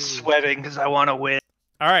 I'm like sweating because I want to win.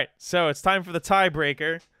 All right, so it's time for the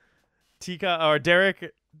tiebreaker.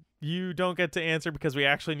 Derek, you don't get to answer because we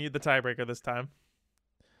actually need the tiebreaker this time.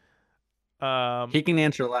 He can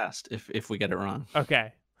answer last if we get it wrong.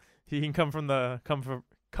 Okay, he can come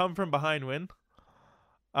from behind win.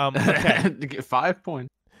 Okay, 5 points.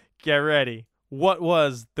 get ready. What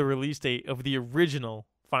was the release date of the original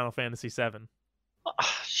Final Fantasy VII? Oh,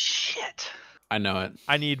 shit. I know it.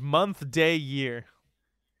 I need month, day, year.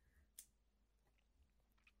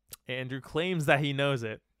 Andrew claims that he knows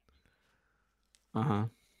it. Uh-huh.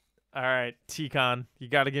 All right, Tikon, you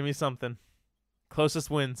got to give me something. Closest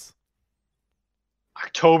wins.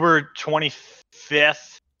 October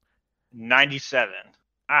 25th, 97.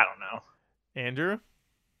 I don't know. Andrew?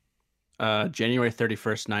 January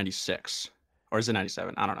 31st, 96. Or is it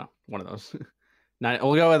 97? I don't know. One of those.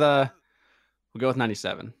 We'll go with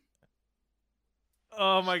 97.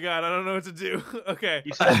 Oh my god, I don't know what to do. Okay.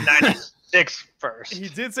 You said 96 first. He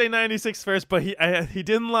did say 96 first, but he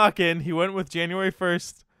didn't lock in. He went with January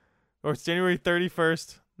 1st, or it's January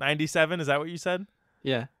 31st, 97. Is that what you said?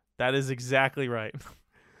 Yeah. That is exactly right.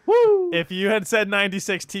 Woo! If you had said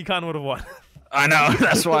 96, Tikon would have won. I know.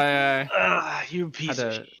 That's why You piece Had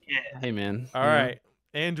of to- shit. Hey, man. All right.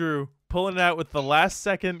 Andrew pulling it out with the last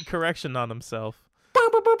second correction on himself.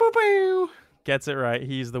 Gets it right.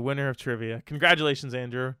 He's the winner of trivia. Congratulations,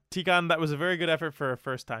 Andrew. Tikon, that was a very good effort for a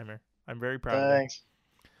first timer. I'm very proud of you. Thanks.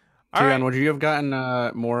 All right. Would you have gotten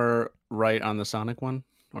more right on the Sonic one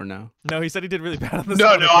or no? No, he said he did really bad on this. No,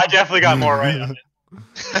 I definitely got more right on it.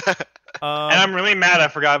 And I'm really mad I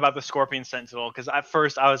forgot about the Scorpion Sentinel because at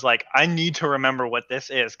first I was like, I need to remember what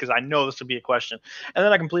this is because I know this would be a question. And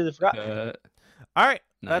then I completely forgot. All right.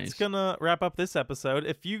 That's Nice. going to wrap up this episode.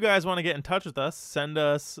 If you guys want to get in touch with us, send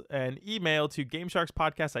us an email to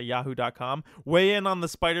gamesharkspodcast@yahoo.com. Weigh in on the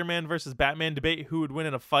Spider-Man versus Batman debate, who would win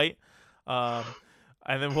in a fight. And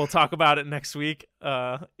then we'll talk about it next week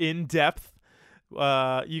in depth.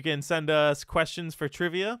 You can send us questions for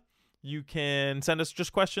trivia. you can send us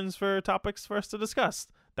just questions for topics for us to discuss.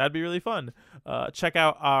 That'd be really fun. Check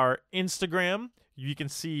out our Instagram. You can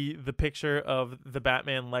see the picture of the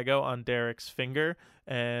Batman Lego on Derek's finger,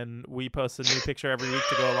 and we post a new picture every week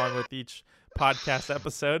to go along with each podcast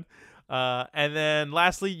episode. And then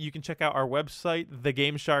lastly, you can check out our website,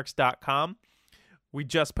 thegamesharks.com. We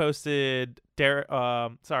just posted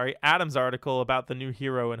Adam's article about the new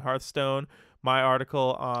hero in Hearthstone. My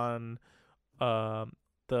article on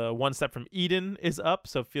the One Step from Eden is up,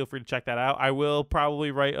 so feel free to check that out. I will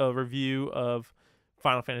probably write a review of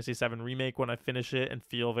Final Fantasy VII Remake when I finish it and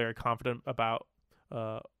feel very confident about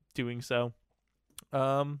doing so.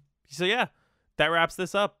 So yeah, that wraps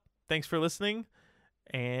this up. Thanks for listening.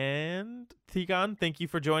 And Tigon, thank you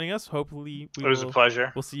for joining us. Hopefully it was a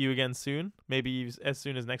pleasure. We'll see you again soon. Maybe as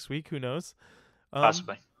soon as next week. Who knows?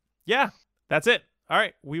 Possibly. Yeah, that's it. All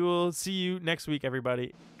right. We will see you next week,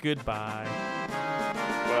 everybody. Goodbye.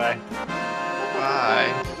 Bye.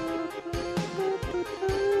 Bye.